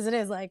though, because it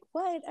is like,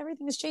 what?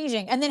 Everything is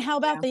changing. And then how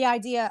about the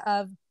idea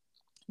of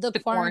the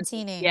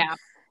quarantining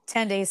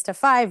 10 days to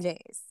 5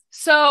 days?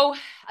 So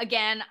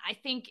again, I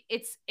think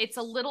it's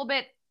a little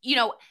bit, you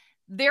know,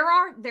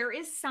 there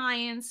is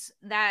science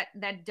that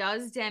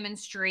does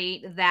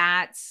demonstrate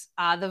that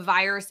the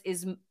virus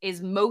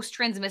is most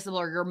transmissible,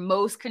 or you're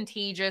most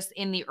contagious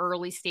in the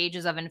early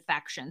stages of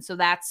infection. So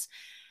that's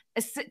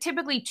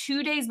typically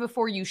 2 days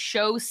before you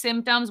show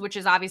symptoms, which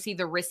is obviously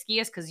the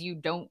riskiest because you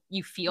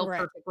feel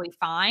perfectly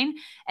fine.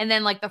 And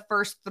then like the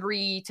first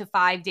 3 to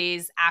 5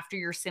 days after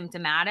you're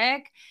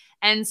symptomatic.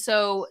 And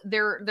so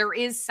there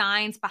is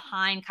science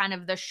behind kind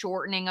of the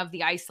shortening of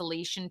the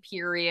isolation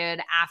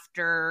period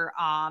after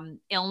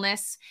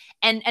illness.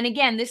 And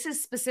again, this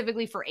is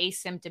specifically for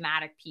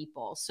asymptomatic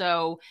people.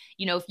 So,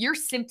 you know, if you're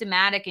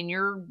symptomatic and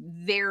you're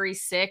very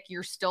sick,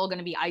 you're still going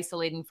to be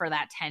isolating for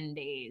that 10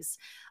 days.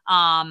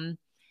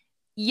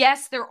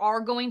 Yes, there are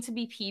going to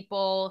be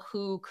people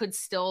who could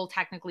still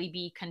technically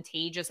be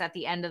contagious at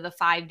the end of the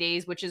 5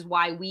 days, which is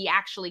why we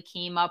actually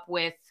came up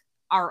with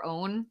our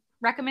own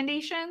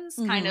recommendations,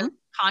 kind of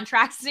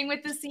contrasting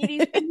with the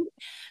CDC.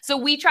 So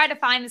we try to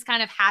find this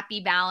kind of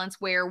happy balance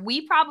where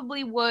we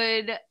probably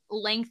would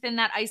lengthen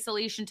that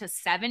isolation to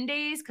 7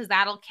 days because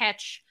that'll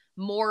catch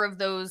more of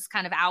those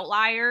kind of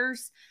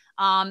outliers.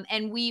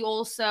 And we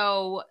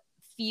also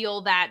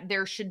feel that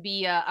there should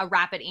be a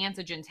rapid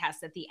antigen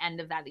test at the end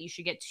of that you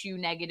should get 2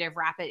 negative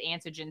rapid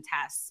antigen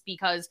tests,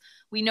 because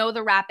we know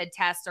the rapid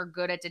tests are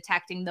good at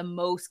detecting the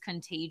most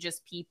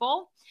contagious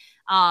people.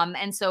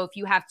 And so if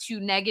you have 2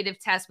 negative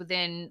tests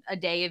within a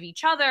day of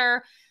each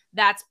other,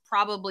 that's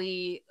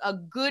probably a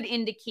good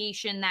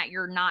indication that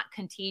you're not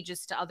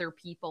contagious to other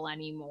people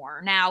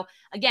anymore. Now,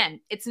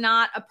 again, it's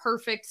not a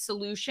perfect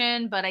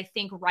solution, but I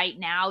think right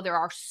now there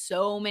are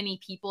so many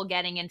people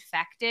getting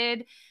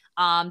infected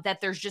that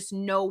there's just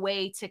no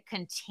way to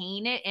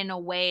contain it in a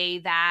way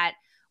that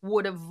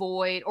would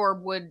avoid or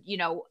would, you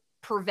know,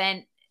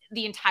 prevent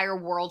the entire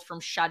world from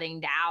shutting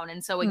down.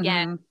 And so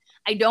again,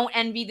 I don't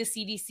envy the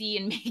CDC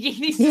in making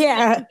these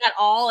decisions at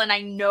all. And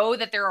I know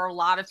that there are a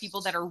lot of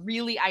people that are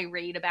really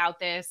irate about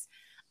this.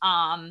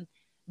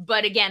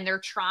 But again, they're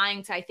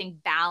trying to, I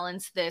think,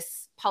 balance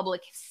this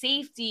public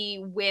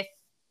safety with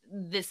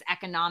this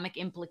economic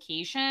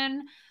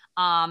implication.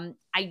 I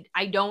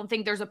don't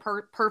think there's a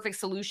perfect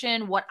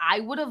solution. What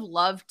I would have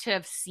loved to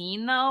have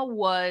seen, though,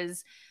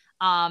 was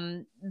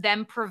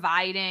them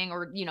providing,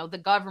 or, you know,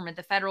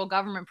 the federal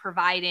government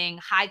providing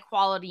high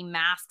quality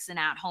masks and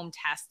at-home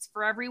tests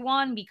for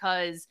everyone,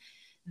 because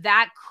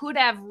that could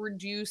have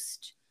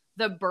reduced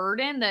the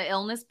burden, the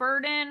illness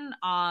burden,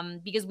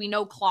 because we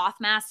know cloth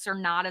masks are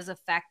not as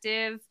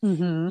effective,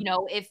 you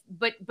know,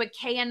 but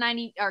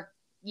KN95s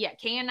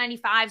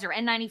or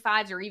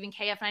N95s or even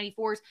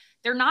KF94s,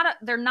 they're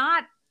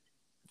not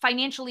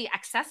financially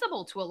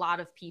accessible to a lot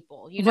of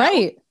people, you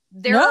know?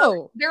 There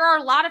are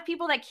a lot of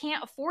people that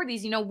can't afford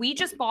these. You know, I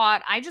just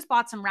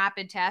bought some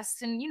rapid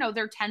tests, and, you know,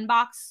 they're $10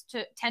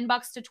 to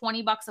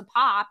 $20 a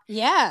pop.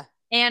 Yeah.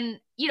 And,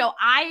 you know,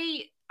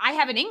 I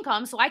have an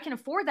income, so I can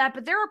afford that,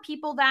 but there are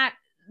people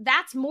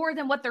that's more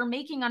than what they're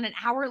making on an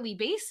hourly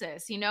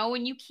basis, you know,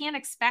 and you can't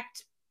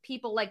expect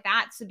people like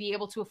that to be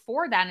able to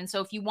afford that. And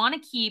so if you want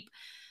to keep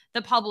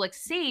the public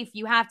safe,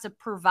 you have to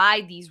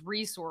provide these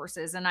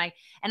resources. And I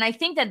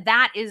think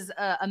that is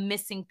a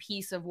missing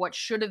piece of what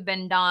should have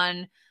been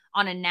done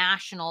on a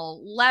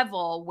national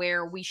level,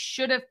 where we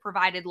should have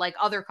provided, like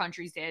other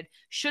countries did,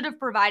 should have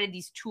provided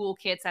these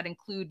toolkits that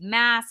include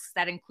masks,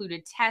 that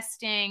included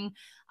testing.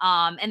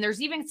 And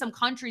there's even some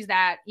countries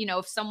that, you know,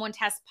 if someone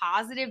tests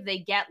positive, they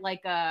get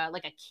like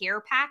a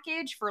care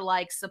package for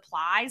like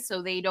supplies,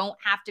 so they don't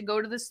have to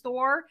go to the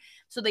store.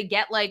 So they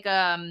get like,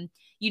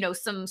 you know,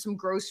 some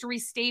grocery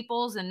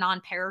staples and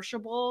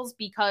non-perishables,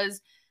 because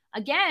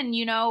again,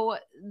 you know,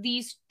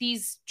 these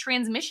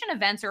transmission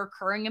events are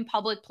occurring in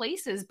public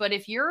places. But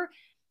if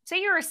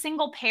say you're a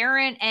single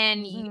parent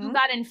and you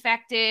got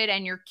infected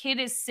and your kid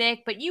is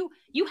sick, but you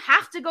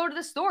have to go to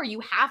the store, you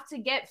have to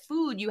get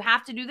food, you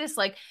have to do this,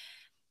 like,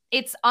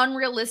 it's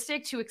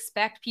unrealistic to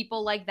expect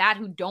people like that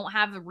who don't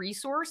have the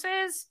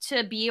resources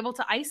to be able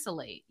to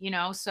isolate, you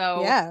know?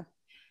 So yeah.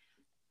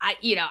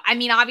 I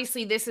mean,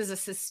 obviously this is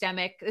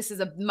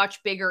a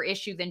much bigger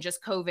issue than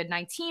just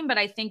COVID-19, but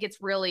I think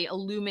it's really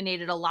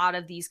illuminated a lot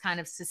of these kind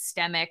of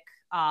systemic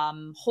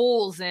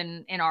holes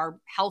in our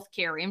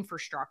healthcare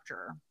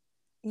infrastructure.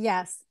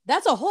 Yes.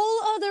 That's a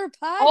whole other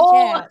podcast.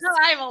 Oh,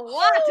 I have a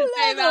lot to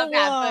say about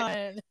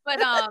that. But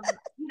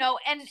you know,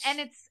 and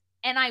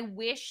And I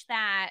wish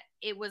that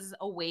it was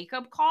a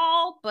wake-up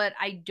call, but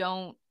I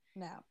don't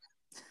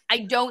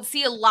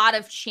see a lot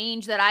of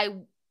change that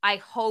I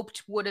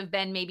hoped would have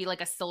been maybe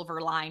like a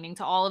silver lining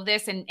to all of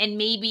this. And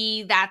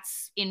maybe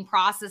that's in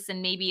process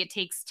and maybe it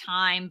takes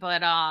time,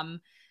 but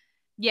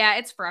yeah,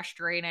 it's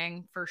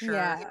frustrating for sure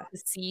to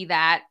see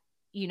that,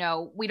 we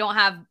don't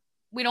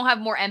have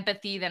more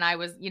empathy than I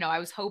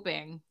was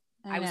hoping.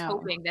 I was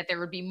hoping that there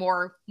would be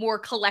more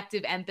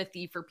collective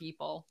empathy for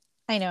people.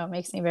 I know, it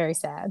makes me very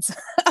sad.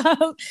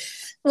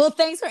 Well,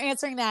 thanks for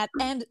answering that.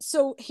 And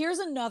so here's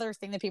another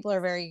thing that people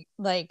are very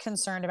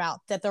concerned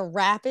about, that the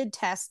rapid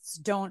tests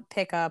don't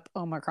pick up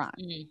Omicron.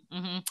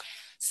 Mm-hmm.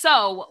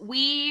 So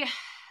we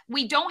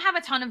don't have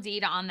a ton of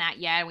data on that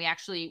yet.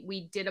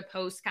 We did a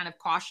post kind of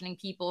cautioning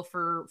people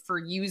for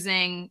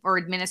using or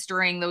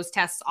administering those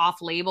tests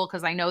off label,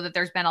 because I know that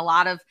there's been a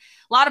lot of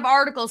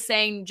articles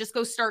saying just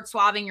go start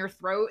swabbing your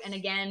throat. And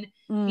again,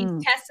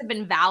 these tests have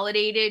been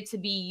validated to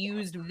be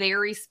used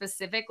very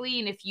specifically.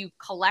 And if you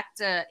collect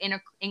an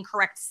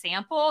incorrect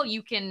sample,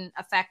 you can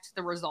affect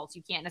the results.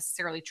 You can't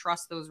necessarily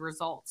trust those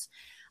results.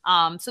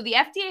 So the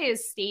FDA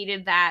has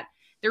stated that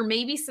there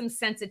may be some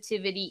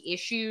sensitivity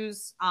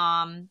issues.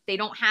 They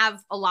don't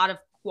have a lot of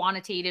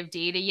quantitative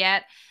data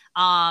yet,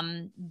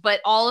 but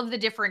all of the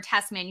different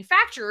test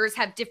manufacturers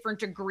have different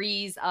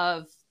degrees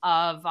of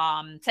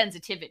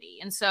sensitivity.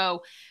 And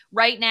so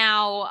right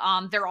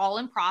now, they're all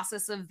in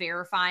process of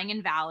verifying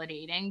and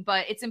validating,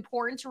 but it's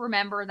important to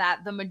remember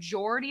that the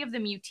majority of the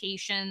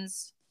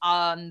mutations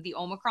the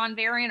Omicron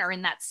variant are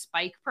in that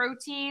spike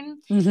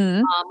protein,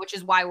 which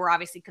is why we're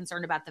obviously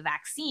concerned about the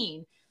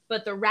vaccine.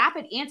 But the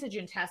rapid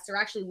antigen tests are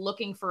actually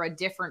looking for a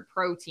different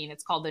protein.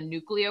 It's called the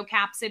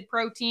nucleocapsid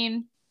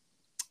protein.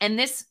 And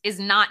this is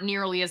not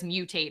nearly as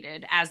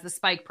mutated as the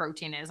spike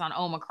protein is on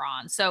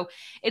Omicron. So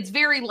it's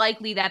very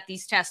likely that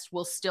these tests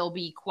will still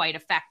be quite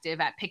effective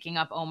at picking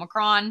up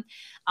Omicron.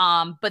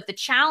 But the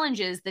challenge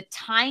is the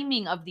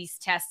timing of these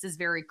tests is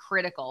very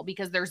critical,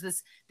 because there's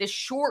this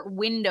short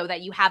window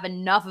that you have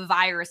enough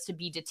virus to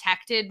be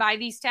detected by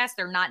these tests.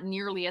 They're not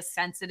nearly as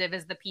sensitive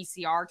as the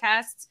PCR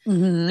tests. So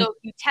if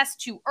you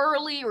test too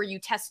early or you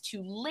test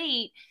too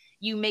late,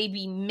 you may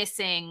be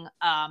missing,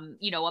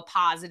 a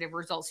positive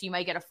result. So you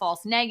might get a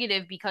false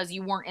negative because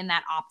you weren't in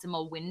that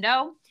optimal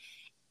window.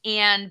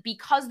 And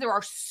because there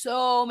are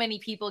so many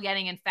people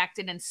getting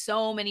infected and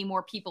so many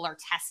more people are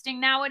testing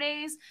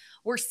nowadays,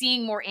 we're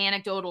seeing more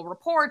anecdotal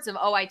reports of,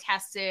 I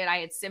tested, I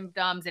had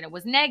symptoms and it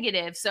was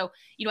negative. So,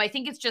 I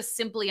think it's just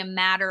simply a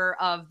matter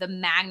of the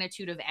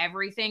magnitude of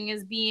everything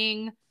is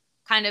being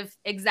kind of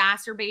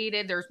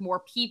exacerbated. There's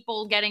more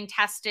people getting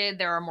tested.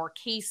 There are more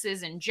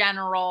cases in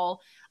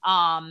general.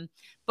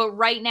 But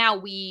right now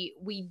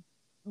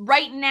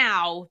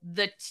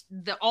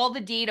all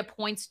the data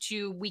points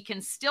to, we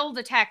can still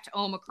detect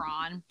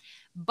Omicron,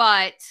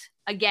 but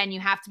again, you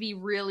have to be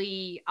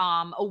really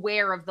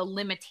aware of the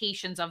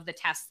limitations of the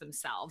tests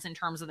themselves in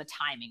terms of the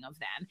timing of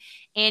them.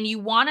 And you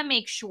want to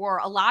make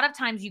sure, a lot of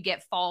times you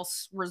get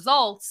false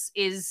results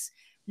is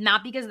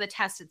not because of the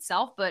test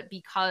itself, but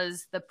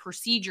because the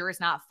procedure is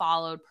not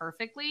followed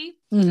perfectly.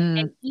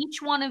 And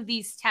each one of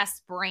these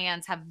test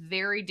brands have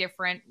very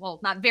different, well,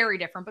 not very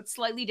different, but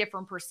slightly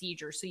different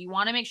procedures. So you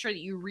want to make sure that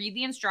you read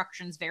the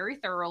instructions very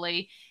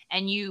thoroughly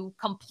and you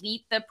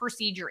complete the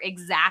procedure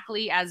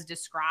exactly as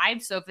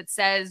described. So if it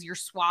says you're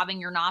swabbing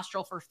your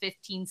nostril for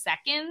 15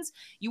 seconds,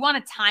 you want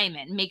to time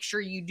it and make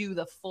sure you do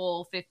the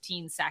full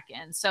 15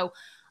 seconds. So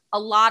a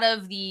lot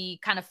of the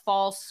kind of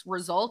false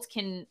results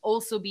can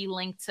also be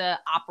linked to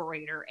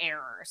operator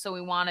error. So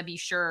we want to be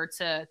sure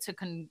to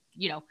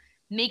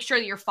make sure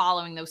that you're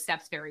following those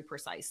steps very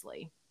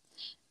precisely.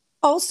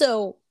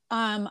 Also,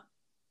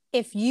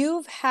 if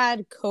you've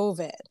had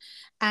COVID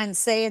and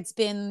say it's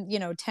been,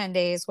 10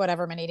 days,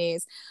 whatever many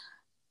days,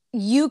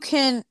 you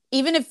can,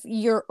 even if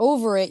you're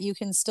over it, you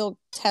can still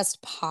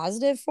test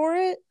positive for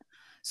it.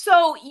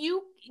 So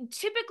you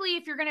typically,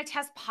 if you're going to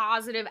test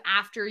positive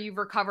after you've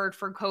recovered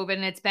from COVID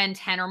and it's been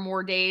 10 or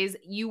more days,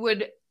 you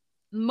would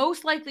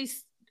most likely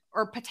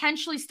or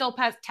potentially still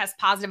test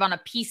positive on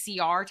a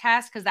PCR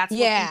test, because that's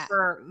looking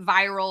for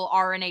viral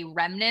RNA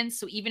remnants.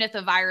 So even if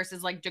the virus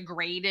is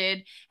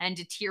degraded and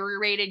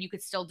deteriorated, you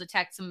could still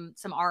detect some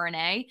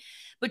RNA,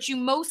 but you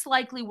most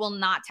likely will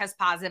not test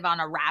positive on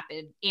a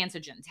rapid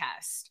antigen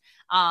test.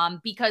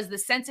 Because the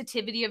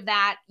sensitivity of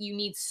that, you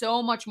need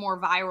so much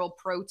more viral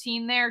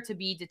protein there to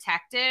be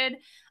detected.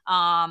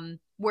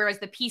 Whereas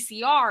the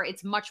PCR,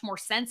 it's much more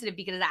sensitive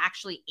because it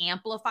actually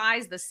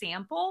amplifies the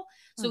sample.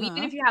 So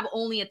even if you have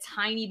only a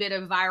tiny bit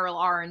of viral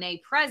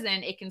RNA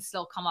present, it can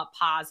still come up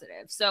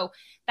positive. So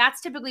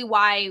that's typically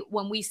why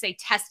when we say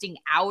testing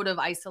out of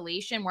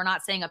isolation, we're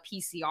not saying a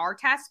PCR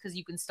test, because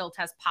you can still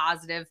test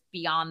positive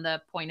beyond the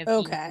point of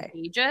being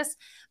contagious.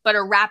 But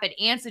a rapid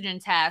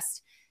antigen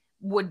test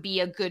would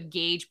be a good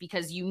gauge,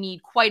 because you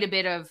need quite a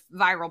bit of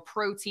viral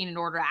protein in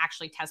order to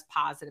actually test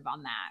positive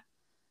on that.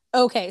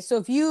 Okay. So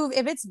if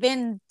it's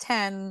been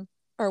 10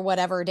 or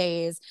whatever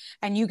days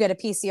and you get a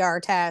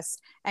PCR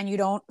test and you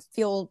don't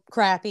feel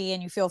crappy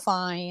and you feel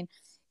fine,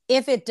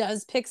 if it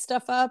does pick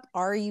stuff up,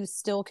 are you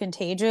still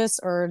contagious,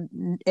 or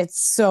it's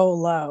so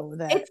low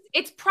that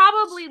it's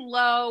probably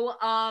low.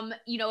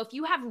 If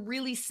you have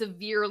really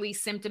severely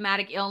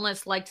symptomatic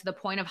illness, like to the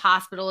point of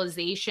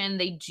hospitalization,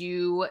 they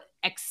do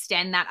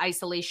extend that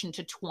isolation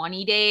to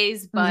 20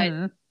 days,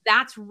 but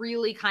that's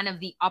really kind of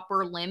the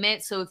upper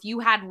limit. So if you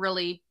had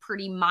really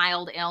pretty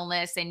mild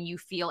illness and you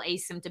feel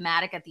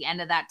asymptomatic at the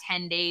end of that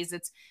 10 days,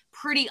 it's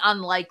pretty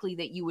unlikely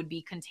that you would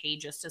be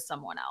contagious to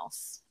someone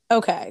else.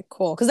 Okay,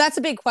 cool. Because that's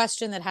a big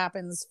question that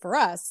happens for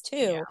us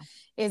too,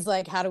 is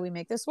like, how do we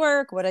make this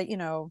work?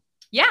 Can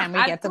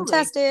we get them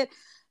tested?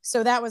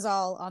 So that was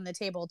all on the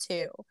table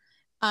too.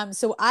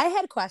 So I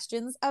had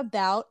questions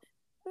about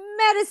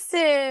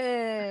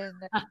medicine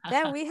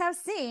that we have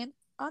seen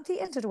on the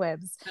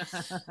interwebs.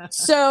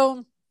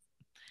 So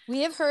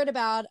we have heard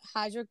about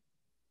hydrochloroquine.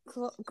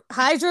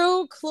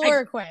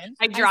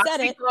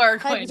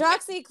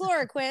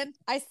 Hydroxychloroquine.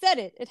 I said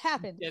it. It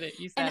happened. You did it.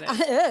 You said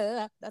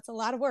it. That's a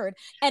lot of word.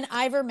 And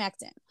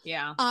ivermectin.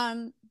 Yeah.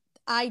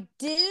 I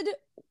did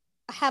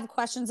have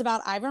questions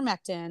about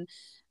ivermectin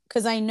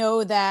because I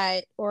know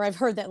that, or I've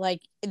heard that,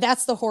 like,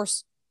 that's the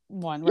horse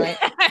one, right?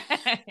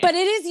 But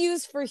it is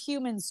used for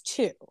humans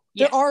too.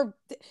 Yes. There are,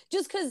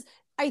 just because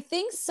I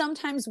think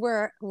sometimes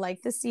we're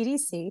like the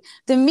CDC,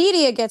 the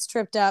media gets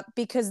tripped up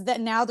because that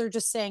now they're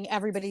just saying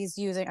everybody's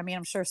using. I mean,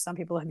 I'm sure some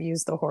people have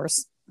used the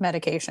horse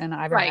medication,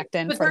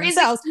 ivermectin, but for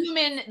themselves.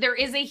 There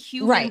is a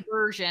human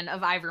version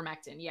of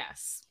ivermectin.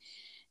 Yes.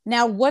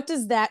 Now, what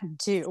does that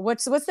do?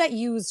 What's that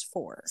used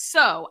for?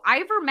 So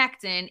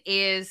ivermectin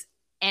is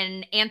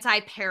an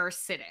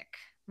anti-parasitic,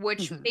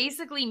 which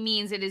basically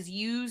means it is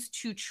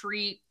used to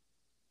treat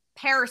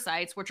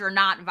parasites, which are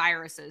not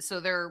viruses. So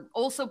they're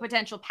also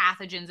potential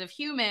pathogens of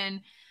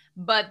human,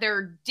 but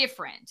they're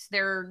different.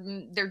 They're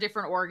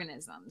different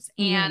organisms.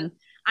 And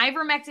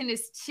ivermectin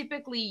is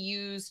typically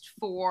used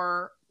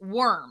for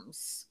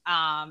worms.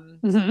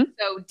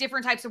 So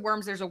different types of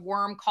worms. There's a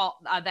worm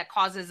that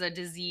causes a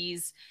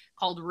disease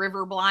called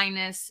river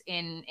blindness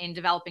in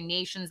developing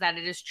nations that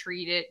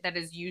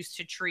is used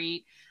to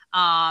treat.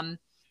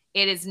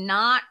 It is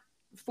not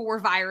for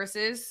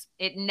viruses.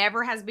 It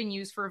never has been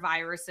used for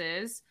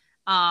viruses.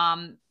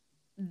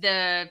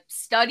 The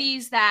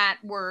studies that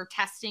were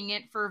testing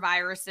it for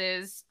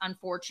viruses,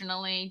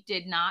 unfortunately,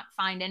 did not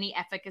find any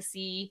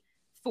efficacy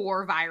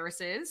for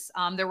viruses.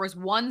 There was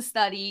one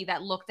study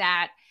that looked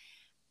at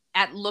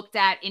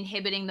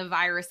inhibiting the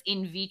virus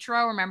in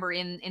vitro, remember,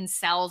 in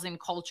cells in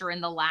culture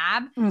in the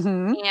lab.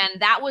 And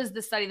that was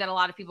the study that a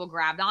lot of people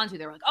grabbed onto.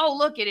 They were like, oh,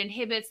 look, it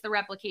inhibits the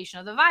replication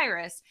of the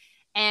virus.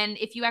 And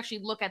if you actually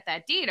look at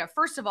that data,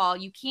 first of all,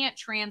 you can't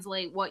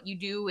translate what you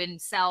do in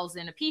cells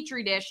in a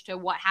petri dish to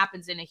what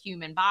happens in a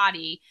human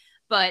body,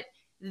 but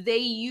they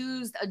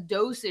used a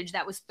dosage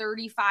that was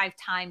 35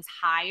 times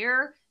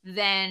higher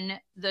than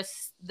the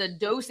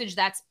dosage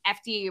that's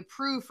FDA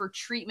approved for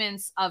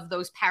treatments of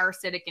those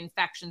parasitic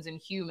infections in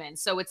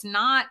humans. So it's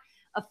not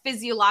a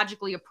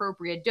physiologically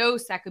appropriate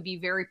dose that could be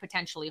very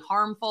potentially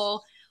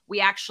harmful. We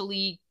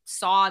actually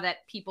saw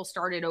that people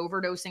started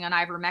overdosing on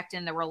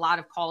ivermectin. There were a lot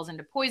of calls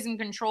into poison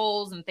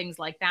controls and things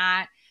like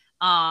that.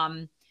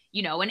 And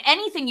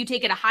anything you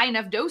take at a high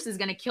enough dose is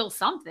going to kill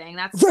something.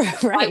 That's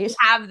why we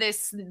have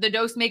the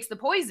dose makes the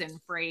poison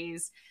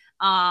phrase.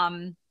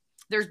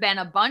 There's been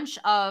a bunch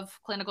of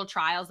clinical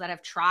trials that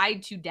have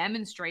tried to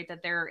demonstrate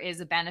that there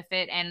is a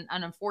benefit. And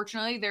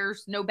unfortunately,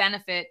 there's no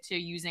benefit to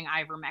using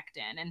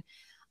ivermectin. And,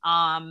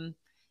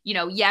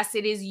 yes,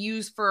 it is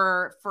used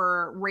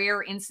for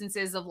rare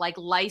instances of like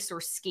lice or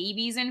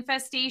scabies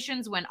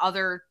infestations when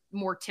other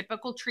more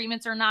typical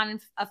treatments are not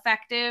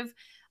effective.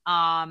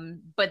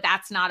 But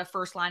that's not a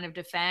first line of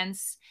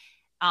defense.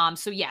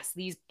 So yes,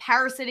 these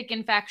parasitic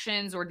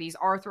infections or these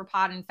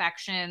arthropod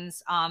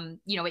infections,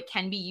 it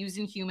can be used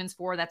in humans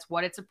for, that's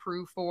what it's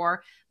approved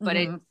for, but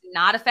it's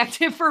not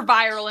effective for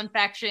viral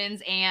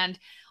infections. And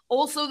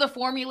also the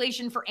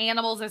formulation for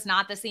animals is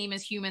not the same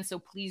as humans. So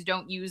please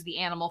don't use the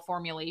animal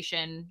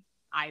formulation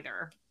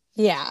either.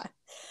 Yeah.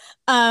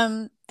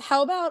 How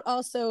about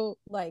also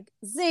like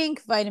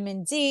zinc,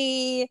 vitamin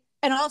D,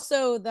 and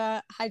also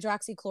the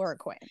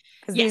hydroxychloroquine?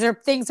 Because these are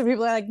things that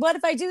people are like, what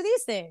if I do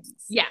these things?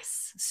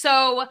 Yes.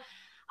 So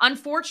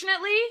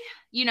unfortunately,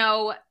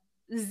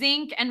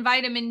 zinc and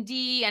vitamin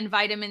D and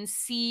vitamin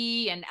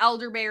C and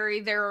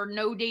elderberry, there are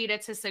no data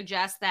to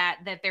suggest that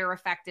they're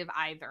effective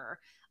either.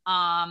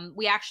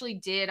 We actually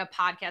did a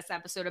podcast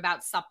episode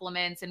about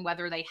supplements and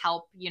whether they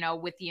help,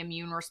 with the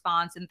immune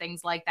response and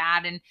things like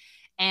that.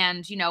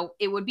 And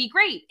it would be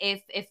great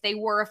if they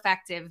were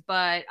effective,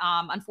 but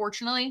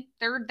unfortunately,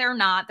 they're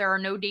not. There are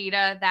no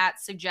data that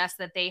suggest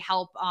that they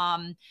help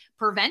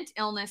prevent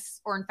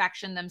illness or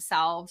infection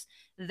themselves,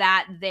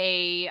 that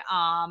they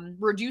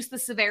reduce the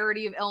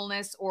severity of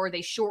illness or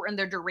they shorten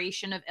the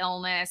duration of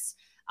illness.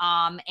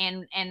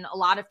 And a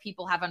lot of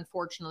people have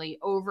unfortunately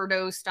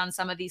overdosed on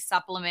some of these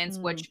supplements,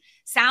 which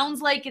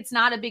sounds like it's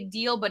not a big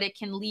deal, but it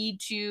can lead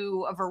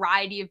to a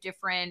variety of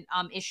different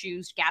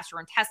issues,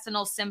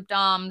 gastrointestinal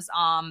symptoms.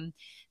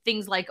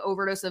 Things like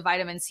overdose of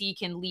vitamin C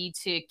can lead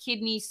to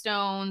kidney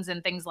stones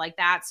and things like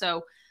that.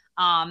 So,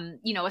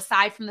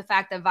 aside from the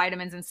fact that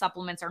vitamins and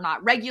supplements are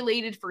not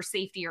regulated for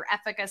safety or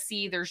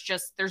efficacy,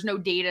 there's no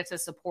data to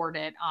support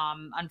it,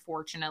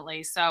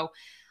 unfortunately. So,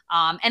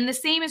 and the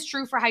same is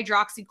true for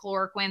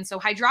hydroxychloroquine. So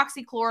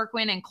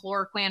hydroxychloroquine and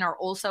chloroquine are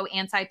also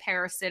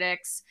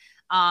antiparasitics.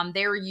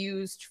 They're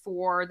used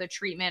for the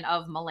treatment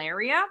of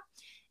malaria.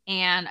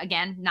 And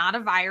again, not a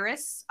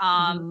virus,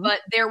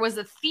 but there was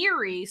a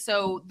theory.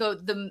 So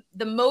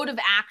the mode of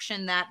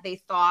action that they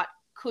thought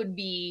could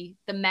be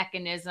the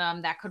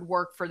mechanism that could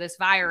work for this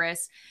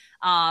virus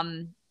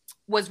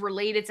was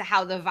related to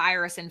how the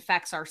virus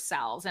infects our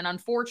cells. And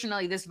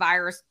unfortunately, this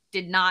virus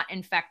did not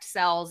infect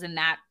cells in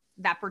that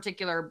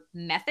particular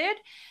method.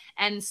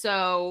 And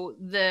so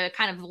the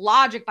kind of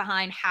logic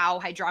behind how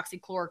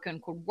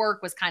hydroxychloroquine could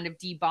work was kind of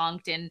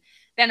debunked. And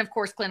then, of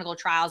course, clinical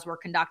trials were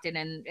conducted,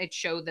 and it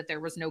showed that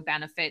there was no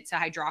benefit to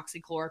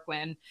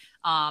hydroxychloroquine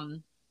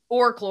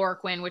or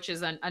chloroquine, which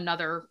is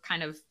another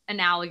kind of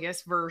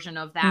analogous version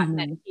of that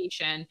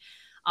medication.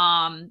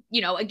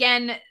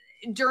 Again,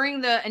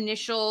 during the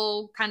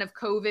initial kind of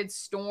COVID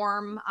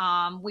storm,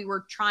 we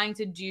were trying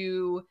to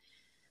do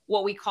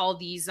what we call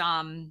these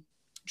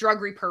drug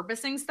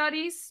repurposing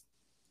studies.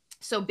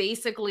 So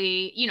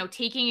basically,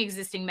 taking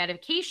existing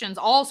medications,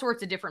 all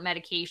sorts of different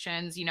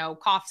medications,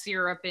 cough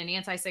syrup and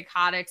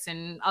antipsychotics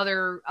and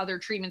other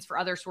treatments for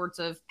other sorts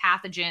of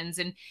pathogens,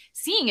 and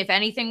seeing if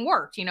anything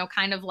worked,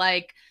 kind of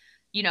like,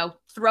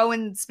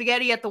 throwing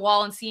spaghetti at the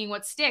wall and seeing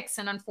what sticks.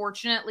 And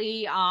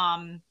unfortunately,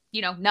 none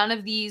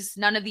of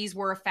these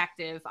were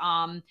effective.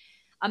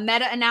 A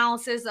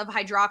meta-analysis of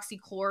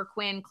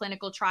hydroxychloroquine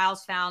clinical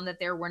trials found that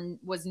there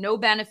was no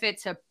benefit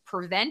to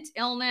prevent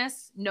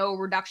illness, no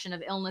reduction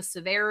of illness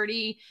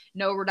severity,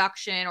 no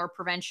reduction or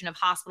prevention of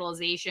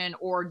hospitalization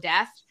or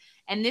death.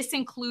 And this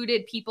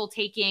included people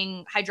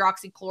taking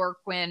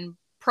hydroxychloroquine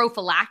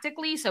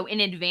prophylactically, so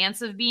in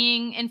advance of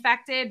being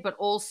infected, but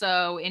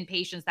also in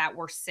patients that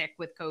were sick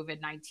with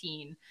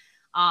COVID-19.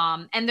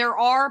 And there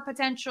are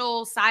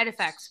potential side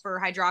effects for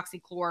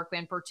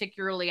hydroxychloroquine,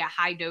 particularly at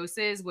high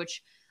doses,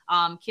 which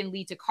can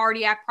lead to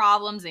cardiac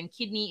problems and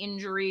kidney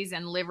injuries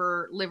and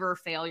liver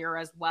failure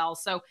as well.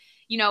 So,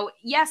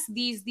 yes,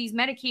 these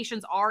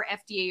medications are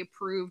FDA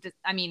approved.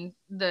 I mean,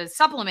 the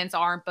supplements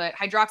aren't, but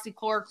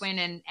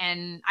hydroxychloroquine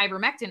and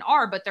ivermectin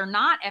are, but they're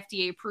not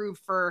FDA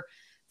approved for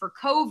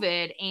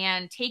COVID.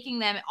 And taking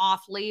them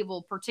off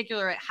label,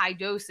 particularly at high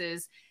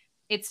doses,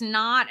 it's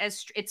not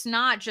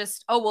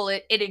just, oh, well,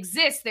 it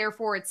exists,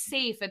 therefore it's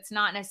safe. It's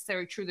not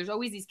necessarily true. There's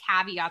always these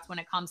caveats when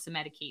it comes to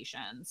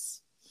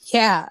medications.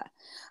 Yeah.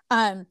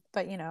 But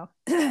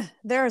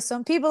there are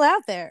some people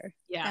out there.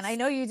 Yes. And I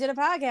know you did a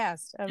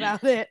podcast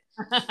about it.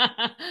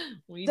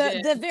 We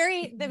did. The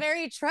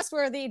very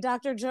trustworthy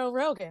Dr. Joe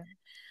Rogan.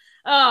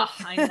 Oh,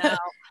 I know.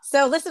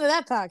 So listen to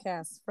that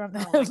podcast from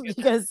them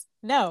because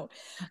no.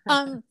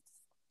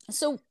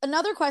 So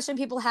another question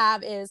people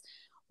have is,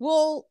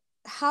 well,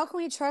 how can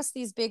we trust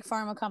these big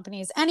pharma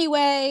companies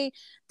anyway?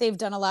 They've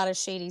done a lot of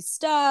shady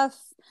stuff.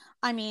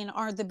 I mean,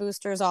 aren't the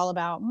boosters all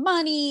about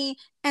money?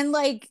 And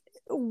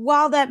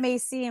while that may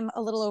seem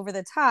a little over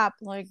the top,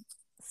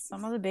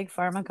 some of the big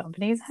pharma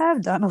companies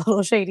have done a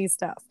little shady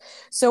stuff.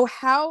 So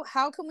how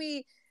can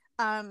we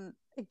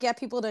get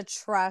people to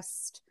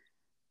trust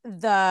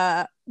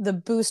the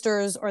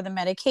boosters or the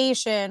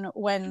medication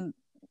when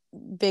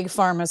big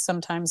pharma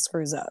sometimes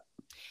screws up?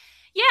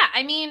 Yeah,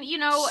 I mean,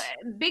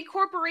 big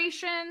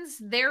corporations,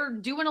 they're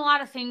doing a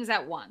lot of things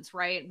at once,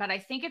 right? But I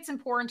think it's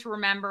important to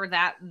remember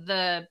that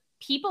the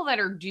people that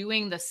are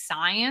doing the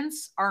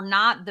science are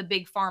not the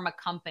big pharma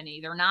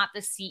company. They're not the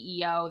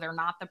CEO. They're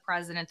not the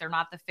president. They're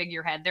not the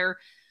figurehead. They're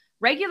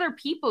regular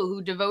people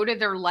who devoted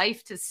their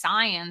life to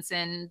science,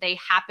 and they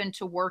happen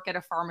to work at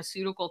a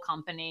pharmaceutical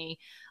company.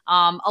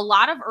 A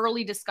lot of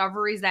early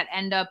discoveries that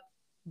end up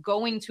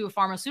going to a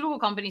pharmaceutical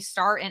company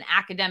start in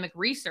academic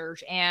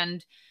research,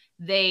 and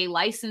they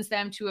license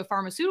them to a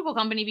pharmaceutical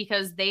company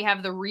because they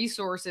have the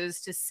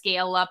resources to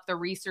scale up the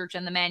research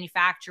and the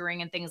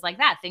manufacturing and things like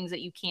that, things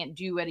that you can't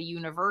do at a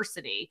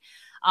university.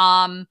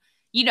 I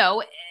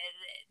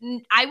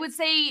would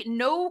say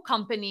no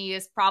company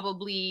is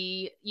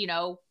probably,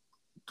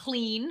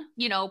 clean,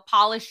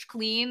 polished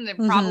clean. That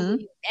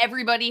probably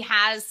everybody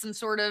has some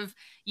sort of,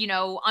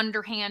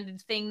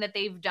 underhanded thing that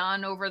they've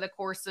done over the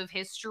course of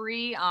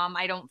history.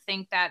 I don't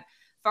think that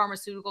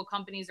pharmaceutical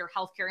companies or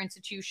healthcare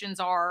institutions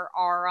are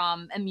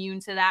immune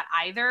to that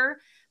either.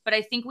 But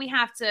I think we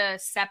have to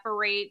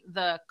separate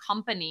the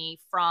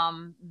company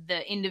from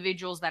the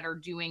individuals that are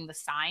doing the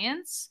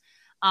science,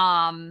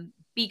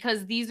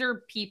 because these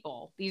are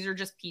people. These are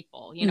just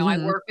people. I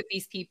work with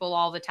these people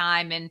all the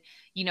time, and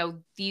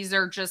these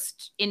are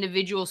just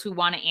individuals who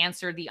want to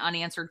answer the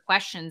unanswered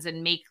questions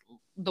and make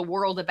the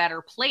world a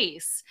better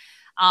place.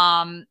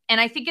 And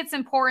I think it's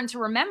important to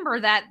remember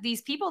that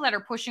these people that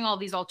are pushing all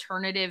these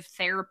alternative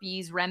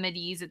therapies,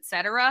 remedies,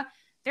 etc.,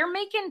 they're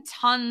making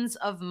tons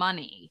of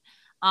money.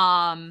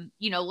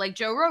 Like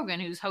Joe Rogan,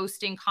 who's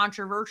hosting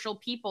controversial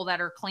people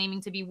that are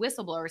claiming to be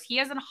whistleblowers. He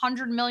has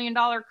 $100 million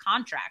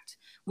contract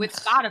with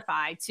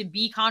Spotify to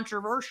be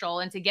controversial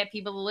and to get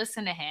people to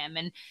listen to him.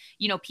 And,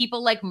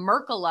 people like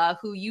Mercola,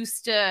 who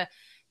used to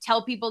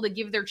tell people to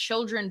give their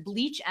children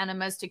bleach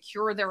enemas to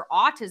cure their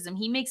autism.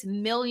 He makes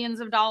millions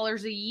of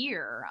dollars a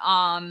year.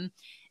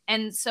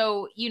 And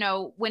so,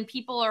 when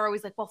people are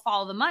always like, well,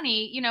 follow the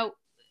money,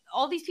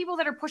 all these people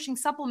that are pushing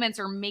supplements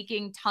are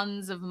making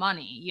tons of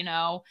money,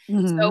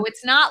 Mm-hmm. So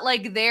it's not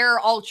like they're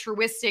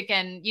altruistic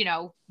and,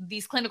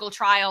 these clinical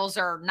trials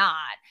are not.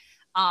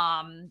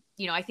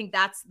 I think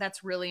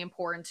that's really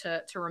important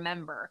to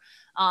remember.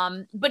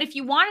 But if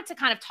you wanted to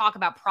kind of talk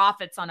about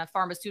profits on a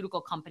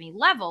pharmaceutical company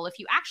level, if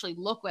you actually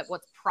look at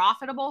what's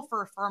profitable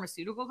for a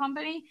pharmaceutical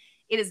company,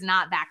 it is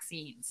not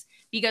vaccines,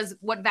 because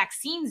what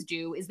vaccines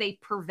do is they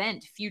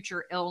prevent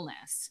future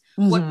illness.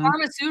 Mm-hmm. What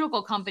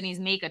pharmaceutical companies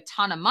make a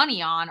ton of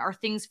money on are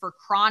things for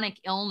chronic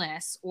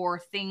illness or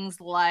things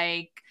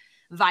like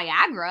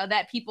Viagra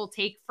that people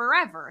take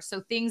forever.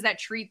 So things that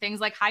treat things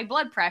like high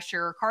blood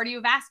pressure or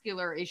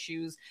cardiovascular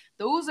issues,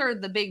 those are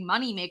the big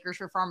money makers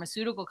for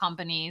pharmaceutical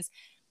companies.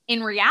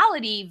 In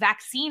reality,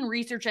 vaccine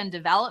research and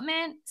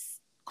development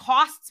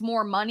costs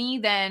more money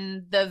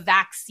than the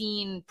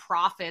vaccine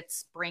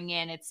profits bring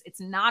in.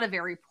 It's not a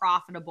very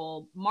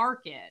profitable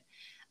market.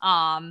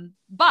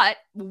 But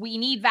we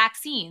need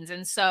vaccines.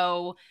 And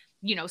so,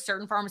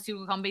 certain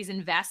pharmaceutical companies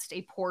invest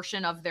a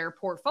portion of their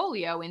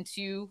portfolio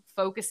into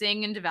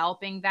focusing and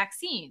developing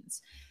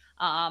vaccines.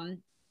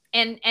 And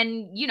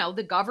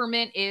the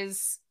government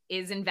is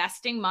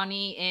investing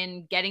money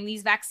in getting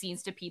these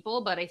vaccines to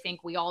people. But I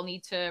think we all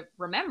need to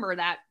remember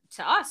that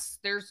to us,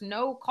 there's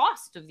no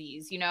cost of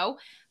these,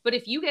 but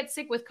if you get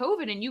sick with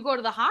COVID and you go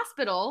to the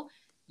hospital,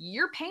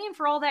 you're paying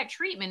for all that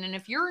treatment. And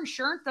if your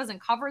insurance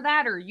doesn't cover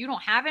that, or you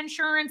don't have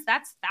insurance,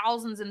 that's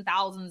thousands and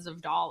thousands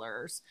of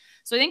dollars.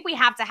 So I think we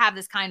have to have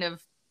this kind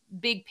of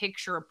big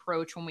picture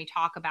approach when we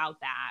talk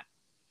about that.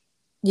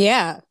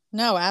 Yeah,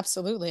 no,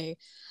 absolutely.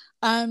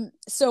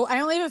 So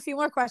I only have a few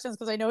more questions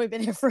because I know we've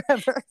been here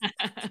forever.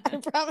 I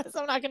promise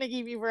I'm not going to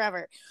keep you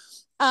forever.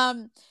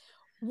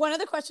 One of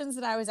the questions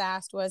that I was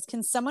asked was,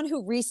 can someone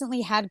who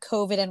recently had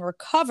COVID and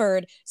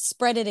recovered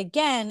spread it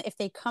again if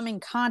they come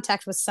in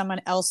contact with someone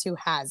else who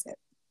has it?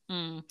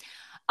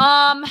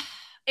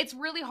 It's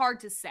really hard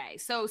to say.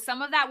 So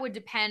some of that would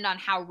depend on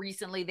how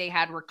recently they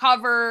had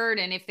recovered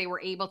and if they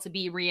were able to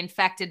be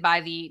reinfected by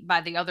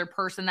the other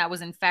person that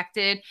was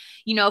infected.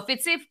 If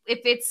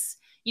it's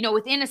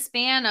within a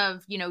span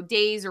of,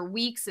 days or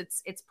weeks,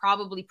 it's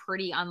probably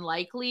pretty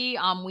unlikely.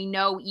 We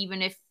know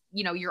even if,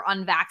 you're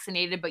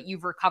unvaccinated, but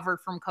you've recovered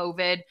from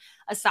COVID,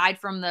 aside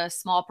from the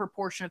small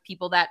proportion of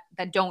people that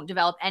don't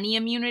develop any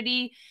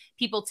immunity,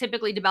 people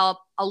typically develop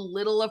a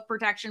little of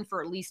protection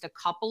for at least a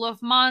couple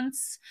of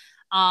months.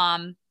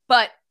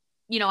 But,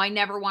 I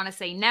never want to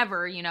say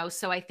never,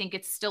 so I think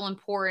it's still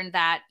important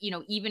that,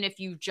 even if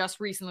you've just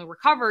recently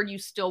recovered, you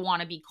still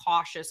want to be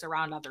cautious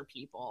around other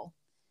people.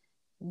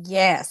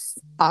 Yes.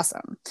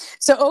 Awesome.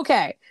 So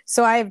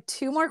I have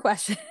two more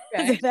questions.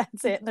 Okay.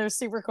 That's it. They're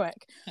super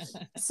quick.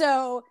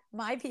 So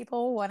my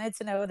people wanted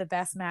to know the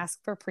best mask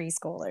for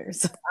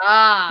preschoolers.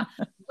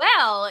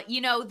 Well,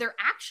 there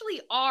actually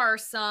are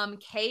some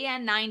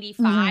KN95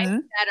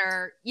 that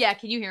are,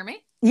 can you hear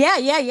me?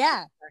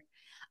 Yeah.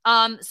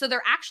 So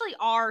there actually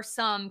are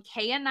some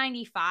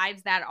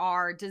KN95s that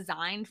are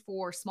designed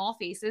for small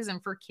faces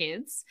and for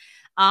kids.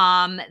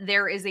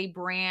 There is a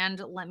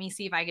brand, let me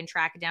see if I can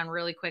track it down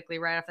really quickly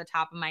right off the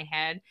top of my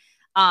head.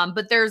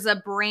 But there's a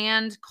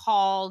brand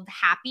called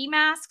Happy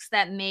Masks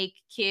that make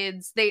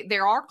kids, they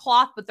are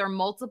cloth, but they're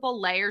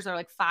multiple layers. They're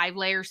like 5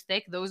 layers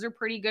thick. Those are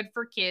pretty good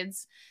for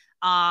kids.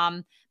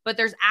 But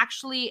there's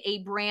actually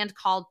a brand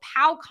called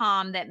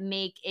Powcom that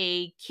make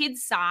a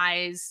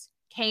kid-size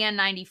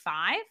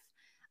KN95.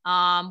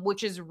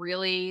 Which is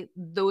really,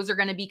 those are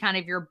going to be kind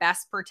of your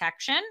best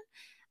protection.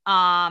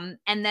 And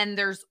then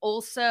there's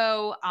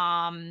also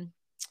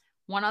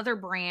one other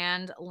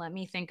brand. Let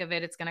me think of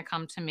it. It's going to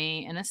come to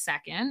me in a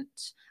second.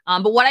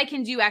 But what I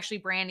can do actually,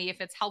 Brandi,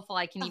 if it's helpful,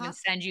 I can even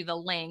send you the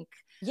link.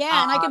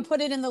 Yeah, and I can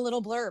put it in the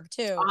little blurb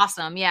too.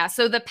 Awesome. Yeah.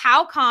 So the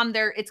Powcom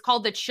there, it's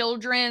called the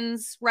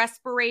children's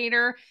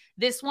respirator.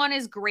 This one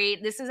is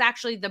great. This is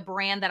actually the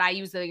brand that I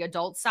use the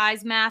adult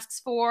size masks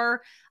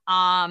for.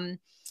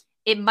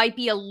 It might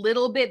be a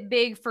little bit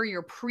big for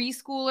your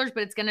preschoolers,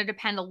 but it's going to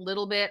depend a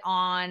little bit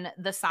on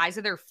the size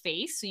of their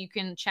face. So you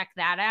can check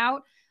that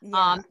out.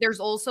 Yeah. There's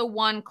also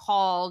one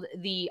called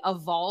the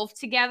Evolve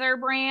Together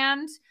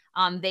brand.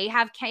 They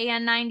have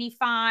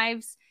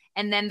KN95s.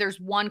 And then there's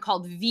one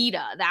called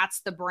Vita. That's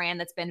the brand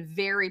that's been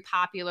very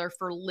popular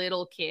for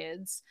little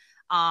kids.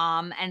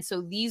 And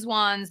so these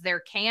ones,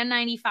 they're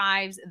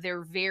KN95s.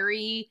 They're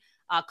very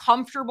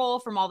comfortable,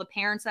 from all the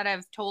parents that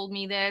have told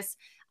me this.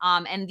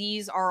 And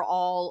these are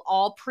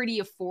all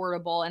pretty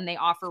affordable, and they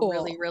offer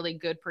really, really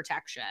good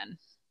protection.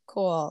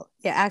 Cool.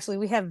 Yeah, actually,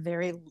 we have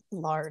very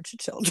large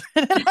children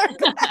in our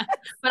class.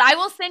 But I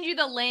will send you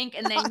the link,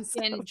 and then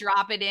Awesome. you can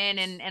drop it in,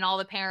 and all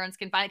the parents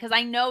can find it. Because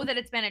I know that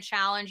it's been a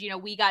challenge.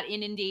 We got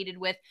inundated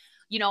with,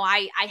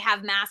 I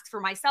have masks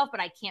for myself, but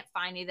I can't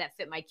find any that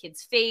fit my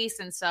kid's face.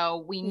 And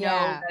so we know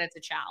that it's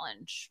a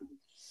challenge.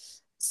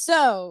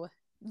 So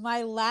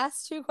my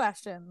last two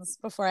questions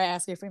before I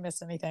ask you if we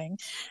missed anything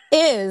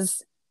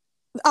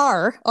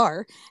are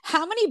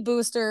how many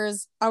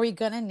boosters are we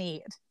going to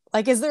need?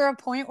 Like, is there a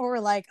point where we're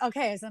like,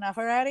 okay, is enough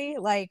already?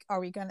 Like,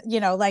 are we going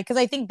to, because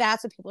I think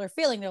that's what people are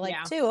feeling. They're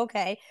like, 2,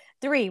 okay,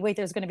 3, wait,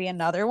 there's going to be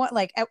another one.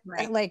 Like,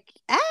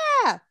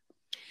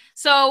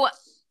 So,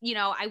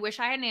 I wish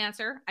I had an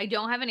answer. I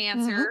don't have an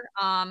answer.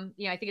 I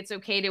think it's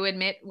okay to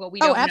admit what we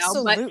don't know.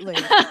 Absolutely.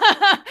 But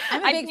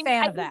I'm a big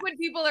fan of that. When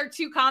people are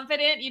too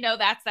confident,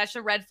 that's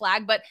a red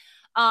flag. But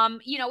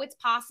it's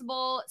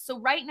possible. So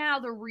right now,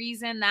 the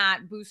reason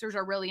that boosters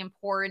are really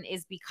important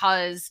is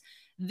because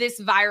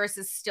this virus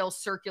is still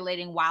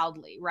circulating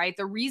wildly, right?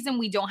 The reason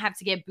we don't have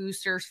to get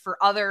boosters for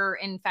other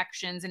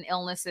infections and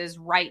illnesses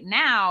right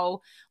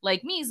now,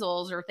 like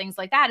measles or things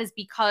like that, is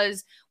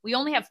because we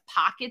only have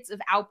pockets of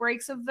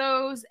outbreaks of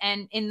those.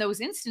 And in those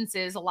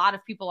instances, a lot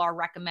of people are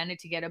recommended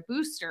to get a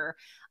booster.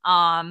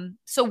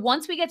 So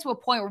once we get to a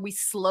point where we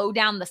slow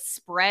down the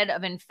spread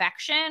of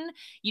infection,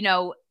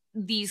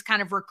 these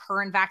kind of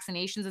recurrent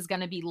vaccinations is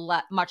going to be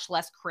much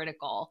less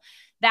critical.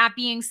 That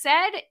being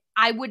said,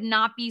 I would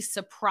not be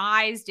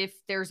surprised if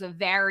there's a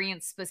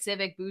variant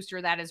specific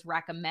booster that is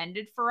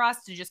recommended for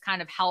us to just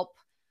kind of help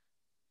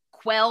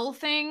quell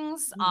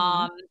things.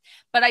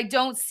 But I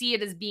don't see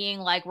it as being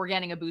like we're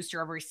getting a booster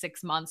every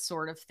 6 months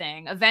sort of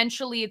thing.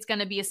 Eventually, it's going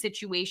to be a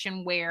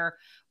situation where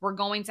we're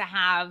going to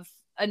have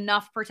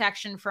enough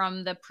protection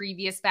from the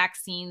previous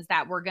vaccines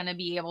that we're going to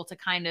be able to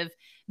kind of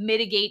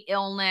mitigate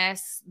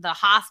illness. The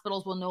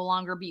hospitals will no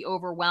longer be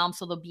overwhelmed,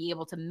 so they'll be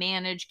able to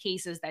manage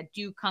cases that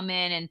do come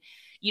in. And,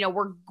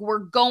 we're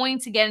going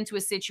to get into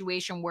a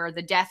situation where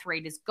the death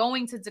rate is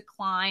going to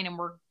decline, and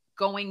we're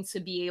going to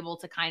be able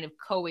to kind of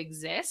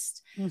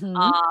coexist,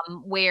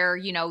 where,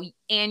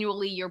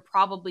 annually you're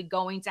probably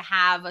going to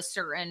have a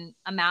certain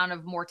amount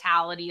of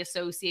mortality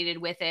associated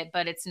with it,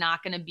 but it's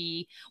not going to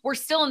be, we're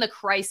still in the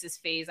crisis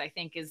phase, I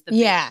think is the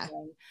big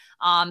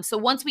thing. So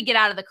once we get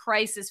out of the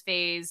crisis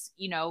phase,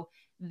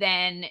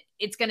 then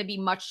it's going to be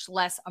much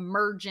less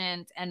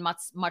emergent and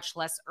much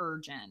less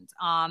urgent.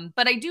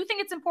 But I do think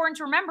it's important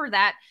to remember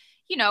that,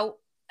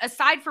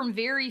 aside from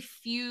very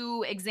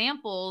few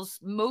examples,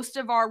 most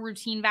of our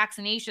routine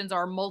vaccinations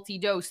are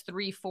multi-dose,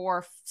 3,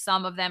 4,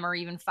 some of them are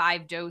even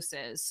 5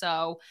 doses.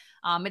 So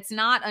it's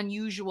not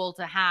unusual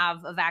to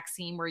have a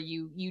vaccine where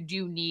you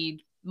do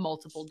need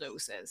multiple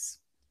doses.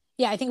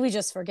 Yeah, I think we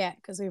just forget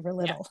because we were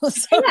little. Yeah,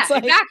 So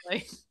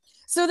exactly.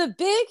 So the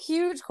big,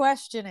 huge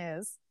question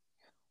is,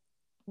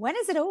 when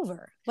is it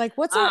over? Like,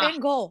 what's our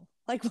end goal?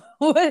 Like,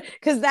 what?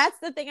 Because that's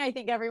the thing I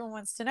think everyone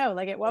wants to know.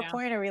 Like, at what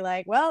point are we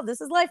like, well,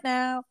 this is life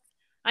now?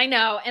 I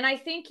know. And I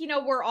think,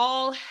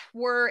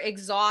 we're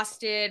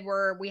exhausted.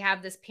 We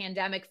have this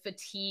pandemic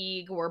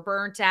fatigue. We're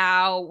burnt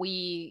out.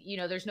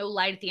 There's no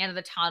light at the end of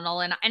the tunnel.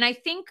 And I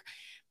think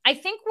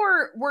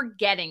we're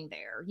getting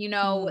there.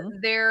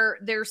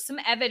 There's some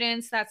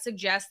evidence that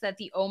suggests that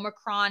the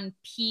Omicron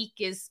peak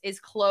is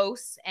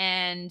close,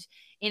 and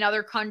in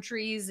other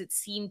countries it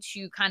seemed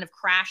to kind of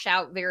crash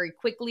out very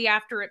quickly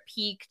after it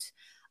peaked.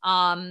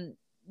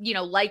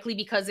 Likely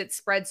because it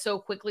spread so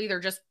quickly,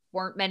 there just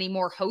weren't many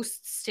more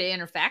hosts to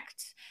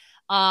infect.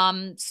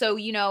 So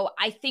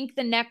I think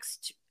the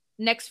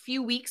next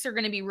few weeks are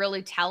going to be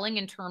really telling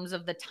in terms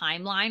of the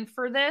timeline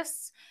for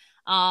this.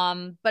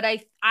 But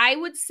I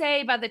would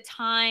say by the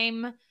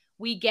time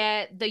we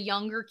get the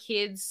younger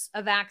kids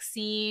a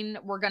vaccine,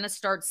 we're going to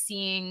start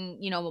seeing,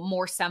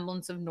 more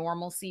semblance of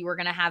normalcy. We're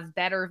going to have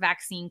better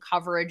vaccine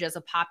coverage as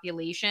a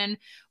population.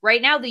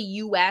 Right now, the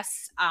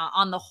US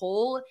on the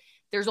whole,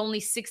 there's only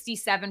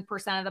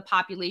 67% of the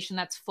population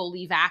that's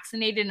fully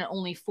vaccinated, and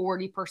only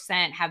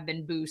 40% have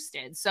been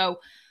boosted. So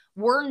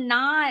we're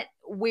not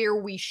where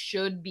we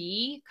should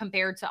be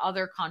compared to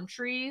other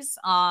countries.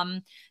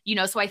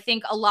 So I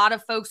think a lot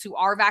of folks who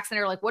are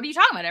vaccinated are like, what are you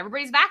talking about?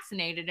 Everybody's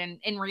vaccinated. And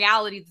in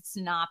reality, that's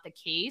not the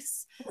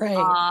case. Right.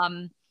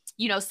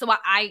 So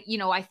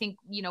I think,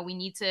 we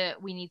need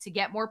to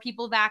get more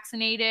people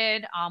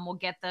vaccinated. We'll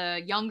get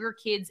the younger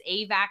kids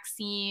a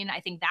vaccine. I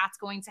think that's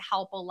going to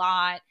help a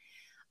lot.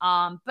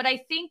 But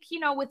I think,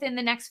 within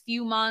the next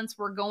few months,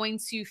 we're going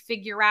to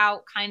figure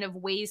out kind of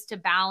ways to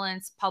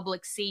balance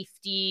public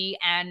safety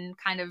and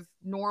kind of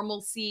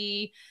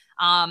normalcy.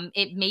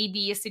 It may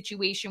be a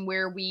situation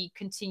where we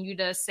continue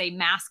to say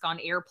mask on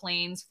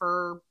airplanes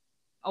for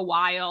a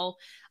while,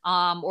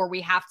 or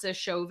we have to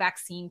show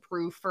vaccine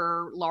proof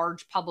for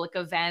large public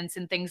events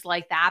and things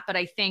like that. But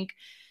I think,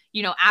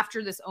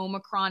 after this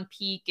Omicron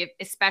peak,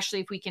 especially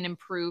if we can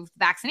improve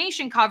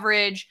vaccination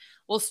coverage,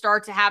 we'll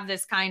start to have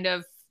this kind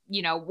of,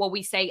 what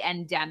we say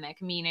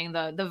endemic, meaning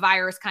the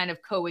virus kind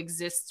of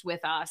coexists with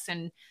us.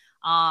 And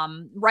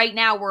Right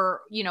now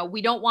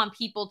we don't want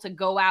people to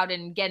go out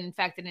and get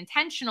infected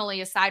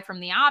intentionally, aside from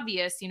the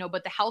obvious,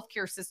 but the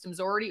healthcare system's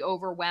already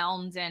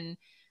overwhelmed, and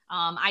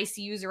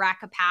ICUs are at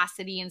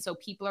capacity. And so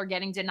people are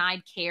getting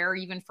denied care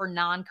even for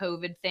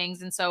non-COVID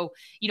things. And so,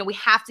 we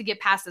have to get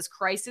past this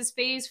crisis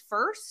phase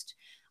first.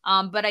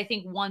 But I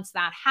think once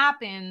that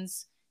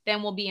happens,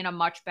 then we'll be in a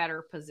much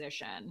better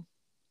position.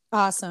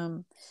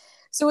 Awesome.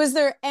 So is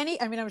there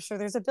any, I mean, I'm sure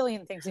there's a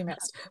billion things we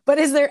missed, but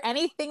is there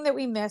anything that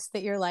we missed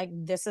that you're like,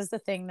 this is the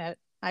thing that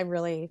I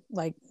really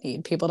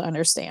need people to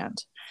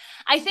understand?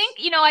 I think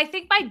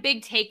my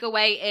big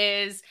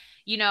takeaway is,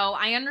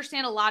 I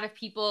understand a lot of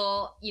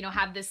people,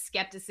 have this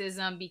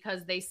skepticism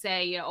because they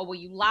say, oh, well,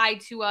 you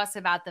lied to us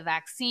about the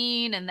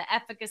vaccine and the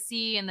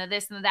efficacy and the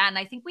this and the that. And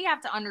I think we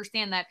have to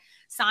understand that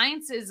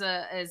science is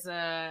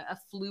a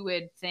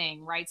fluid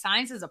thing, right?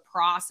 Science is a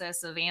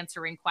process of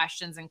answering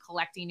questions and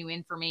collecting new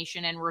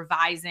information and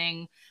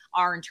revising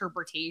our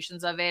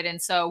interpretations of it.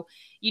 And so,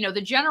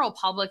 the general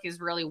public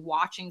is really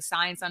watching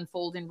science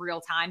unfold in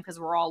real time because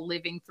we're all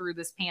living through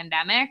this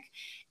pandemic.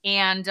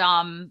 And,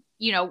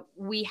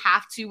 we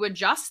have to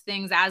adjust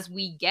things as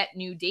we get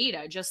new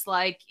data. Just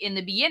like in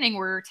the beginning,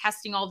 we're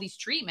testing all these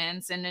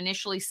treatments and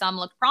initially some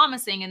look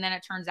promising. And then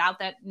it turns out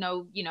that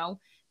no,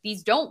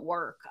 these don't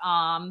work.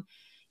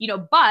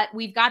 But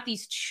we've got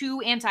these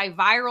 2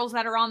 antivirals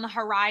that are on the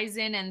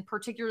horizon, and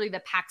particularly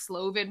the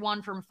Paxlovid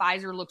one from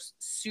Pfizer looks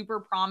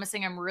super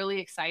promising. I'm really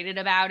excited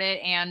about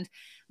it. And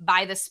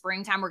by the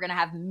springtime, we're going to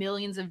have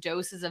millions of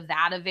doses of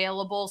that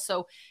available.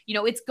 So,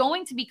 it's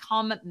going to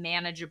become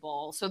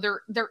manageable. So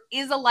there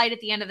is a light at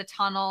the end of the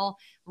tunnel.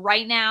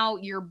 Right now,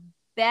 your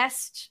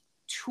best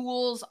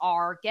tools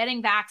are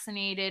getting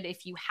vaccinated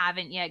if you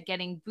haven't yet,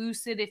 getting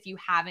boosted if you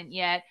haven't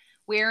yet,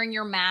 wearing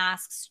your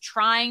masks,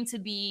 trying to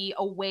be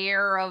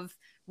aware of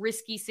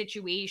risky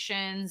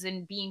situations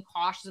and being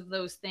cautious of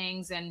those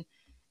things. And,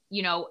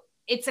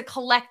 it's a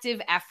collective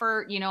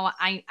effort.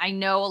 I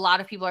know a lot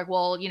of people are like,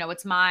 well,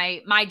 it's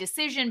my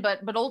decision,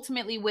 but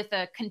ultimately with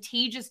a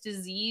contagious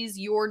disease,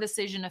 your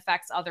decision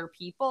affects other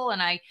people.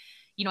 And I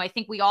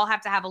think we all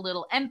have to have a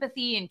little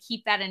empathy and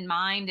keep that in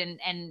mind.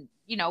 And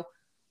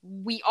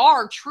we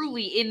are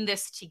truly in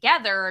this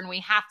together, and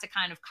we have to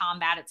kind of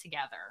combat it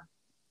together.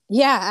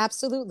 Yeah,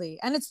 absolutely.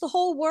 And it's the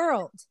whole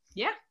world.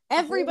 Yeah.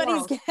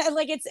 Everybody's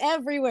it's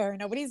everywhere.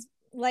 Nobody's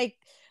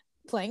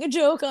playing a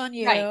joke on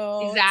you.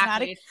 Right.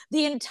 Exactly.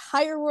 The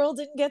entire world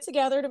didn't get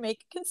together to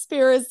make a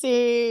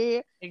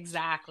conspiracy.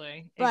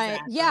 Exactly.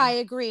 But yeah, I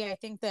agree. I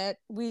think that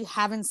we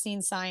haven't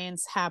seen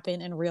science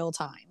happen in real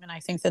time. And I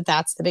think that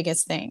that's the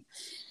biggest thing.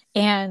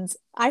 And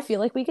I feel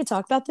like we could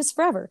talk about this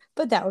forever,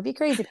 but that would be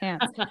crazy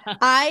pants.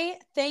 I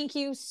thank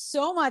you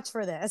so much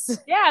for this.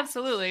 Yeah,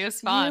 absolutely. It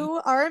was fun.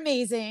 You are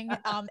amazing.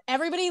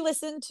 Everybody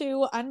listen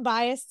to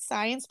Unbiased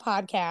Science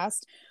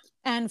Podcast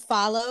and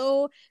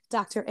follow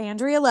Dr.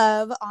 Andrea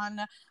Love on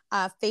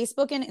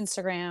Facebook and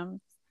Instagram.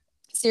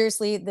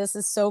 Seriously, this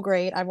is so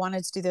great. I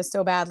wanted to do this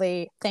so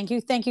badly. Thank you.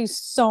 Thank you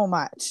so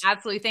much.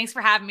 Absolutely. Thanks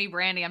for having me,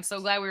 Brandi. I'm so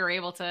glad we were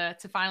able to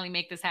finally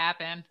make this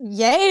happen.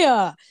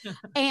 Yeah.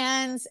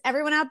 And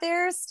everyone out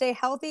there, stay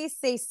healthy,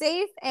 stay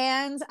safe,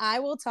 and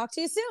I will talk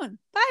to you soon.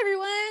 Bye,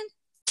 everyone.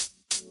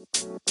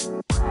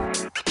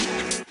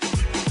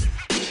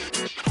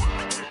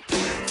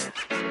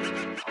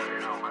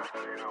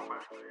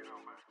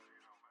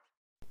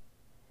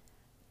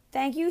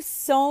 Thank you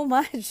so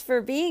much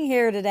for being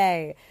here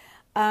today.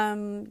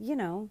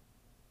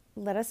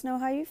 Let us know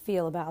how you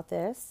feel about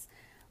this.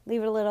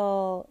 Leave a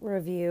little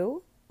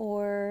review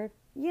or,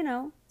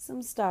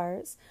 some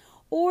stars,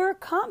 or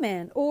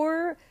comment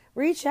or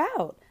reach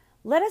out.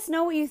 Let us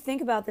know what you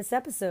think about this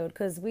episode,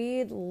 because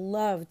we'd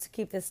love to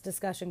keep this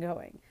discussion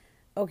going.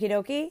 Okie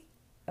dokie.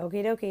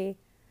 Okie dokie.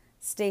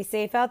 Stay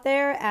safe out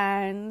there,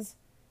 and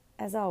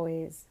as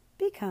always,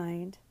 be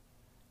kind.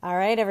 All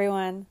right,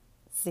 everyone.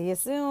 See you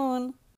soon.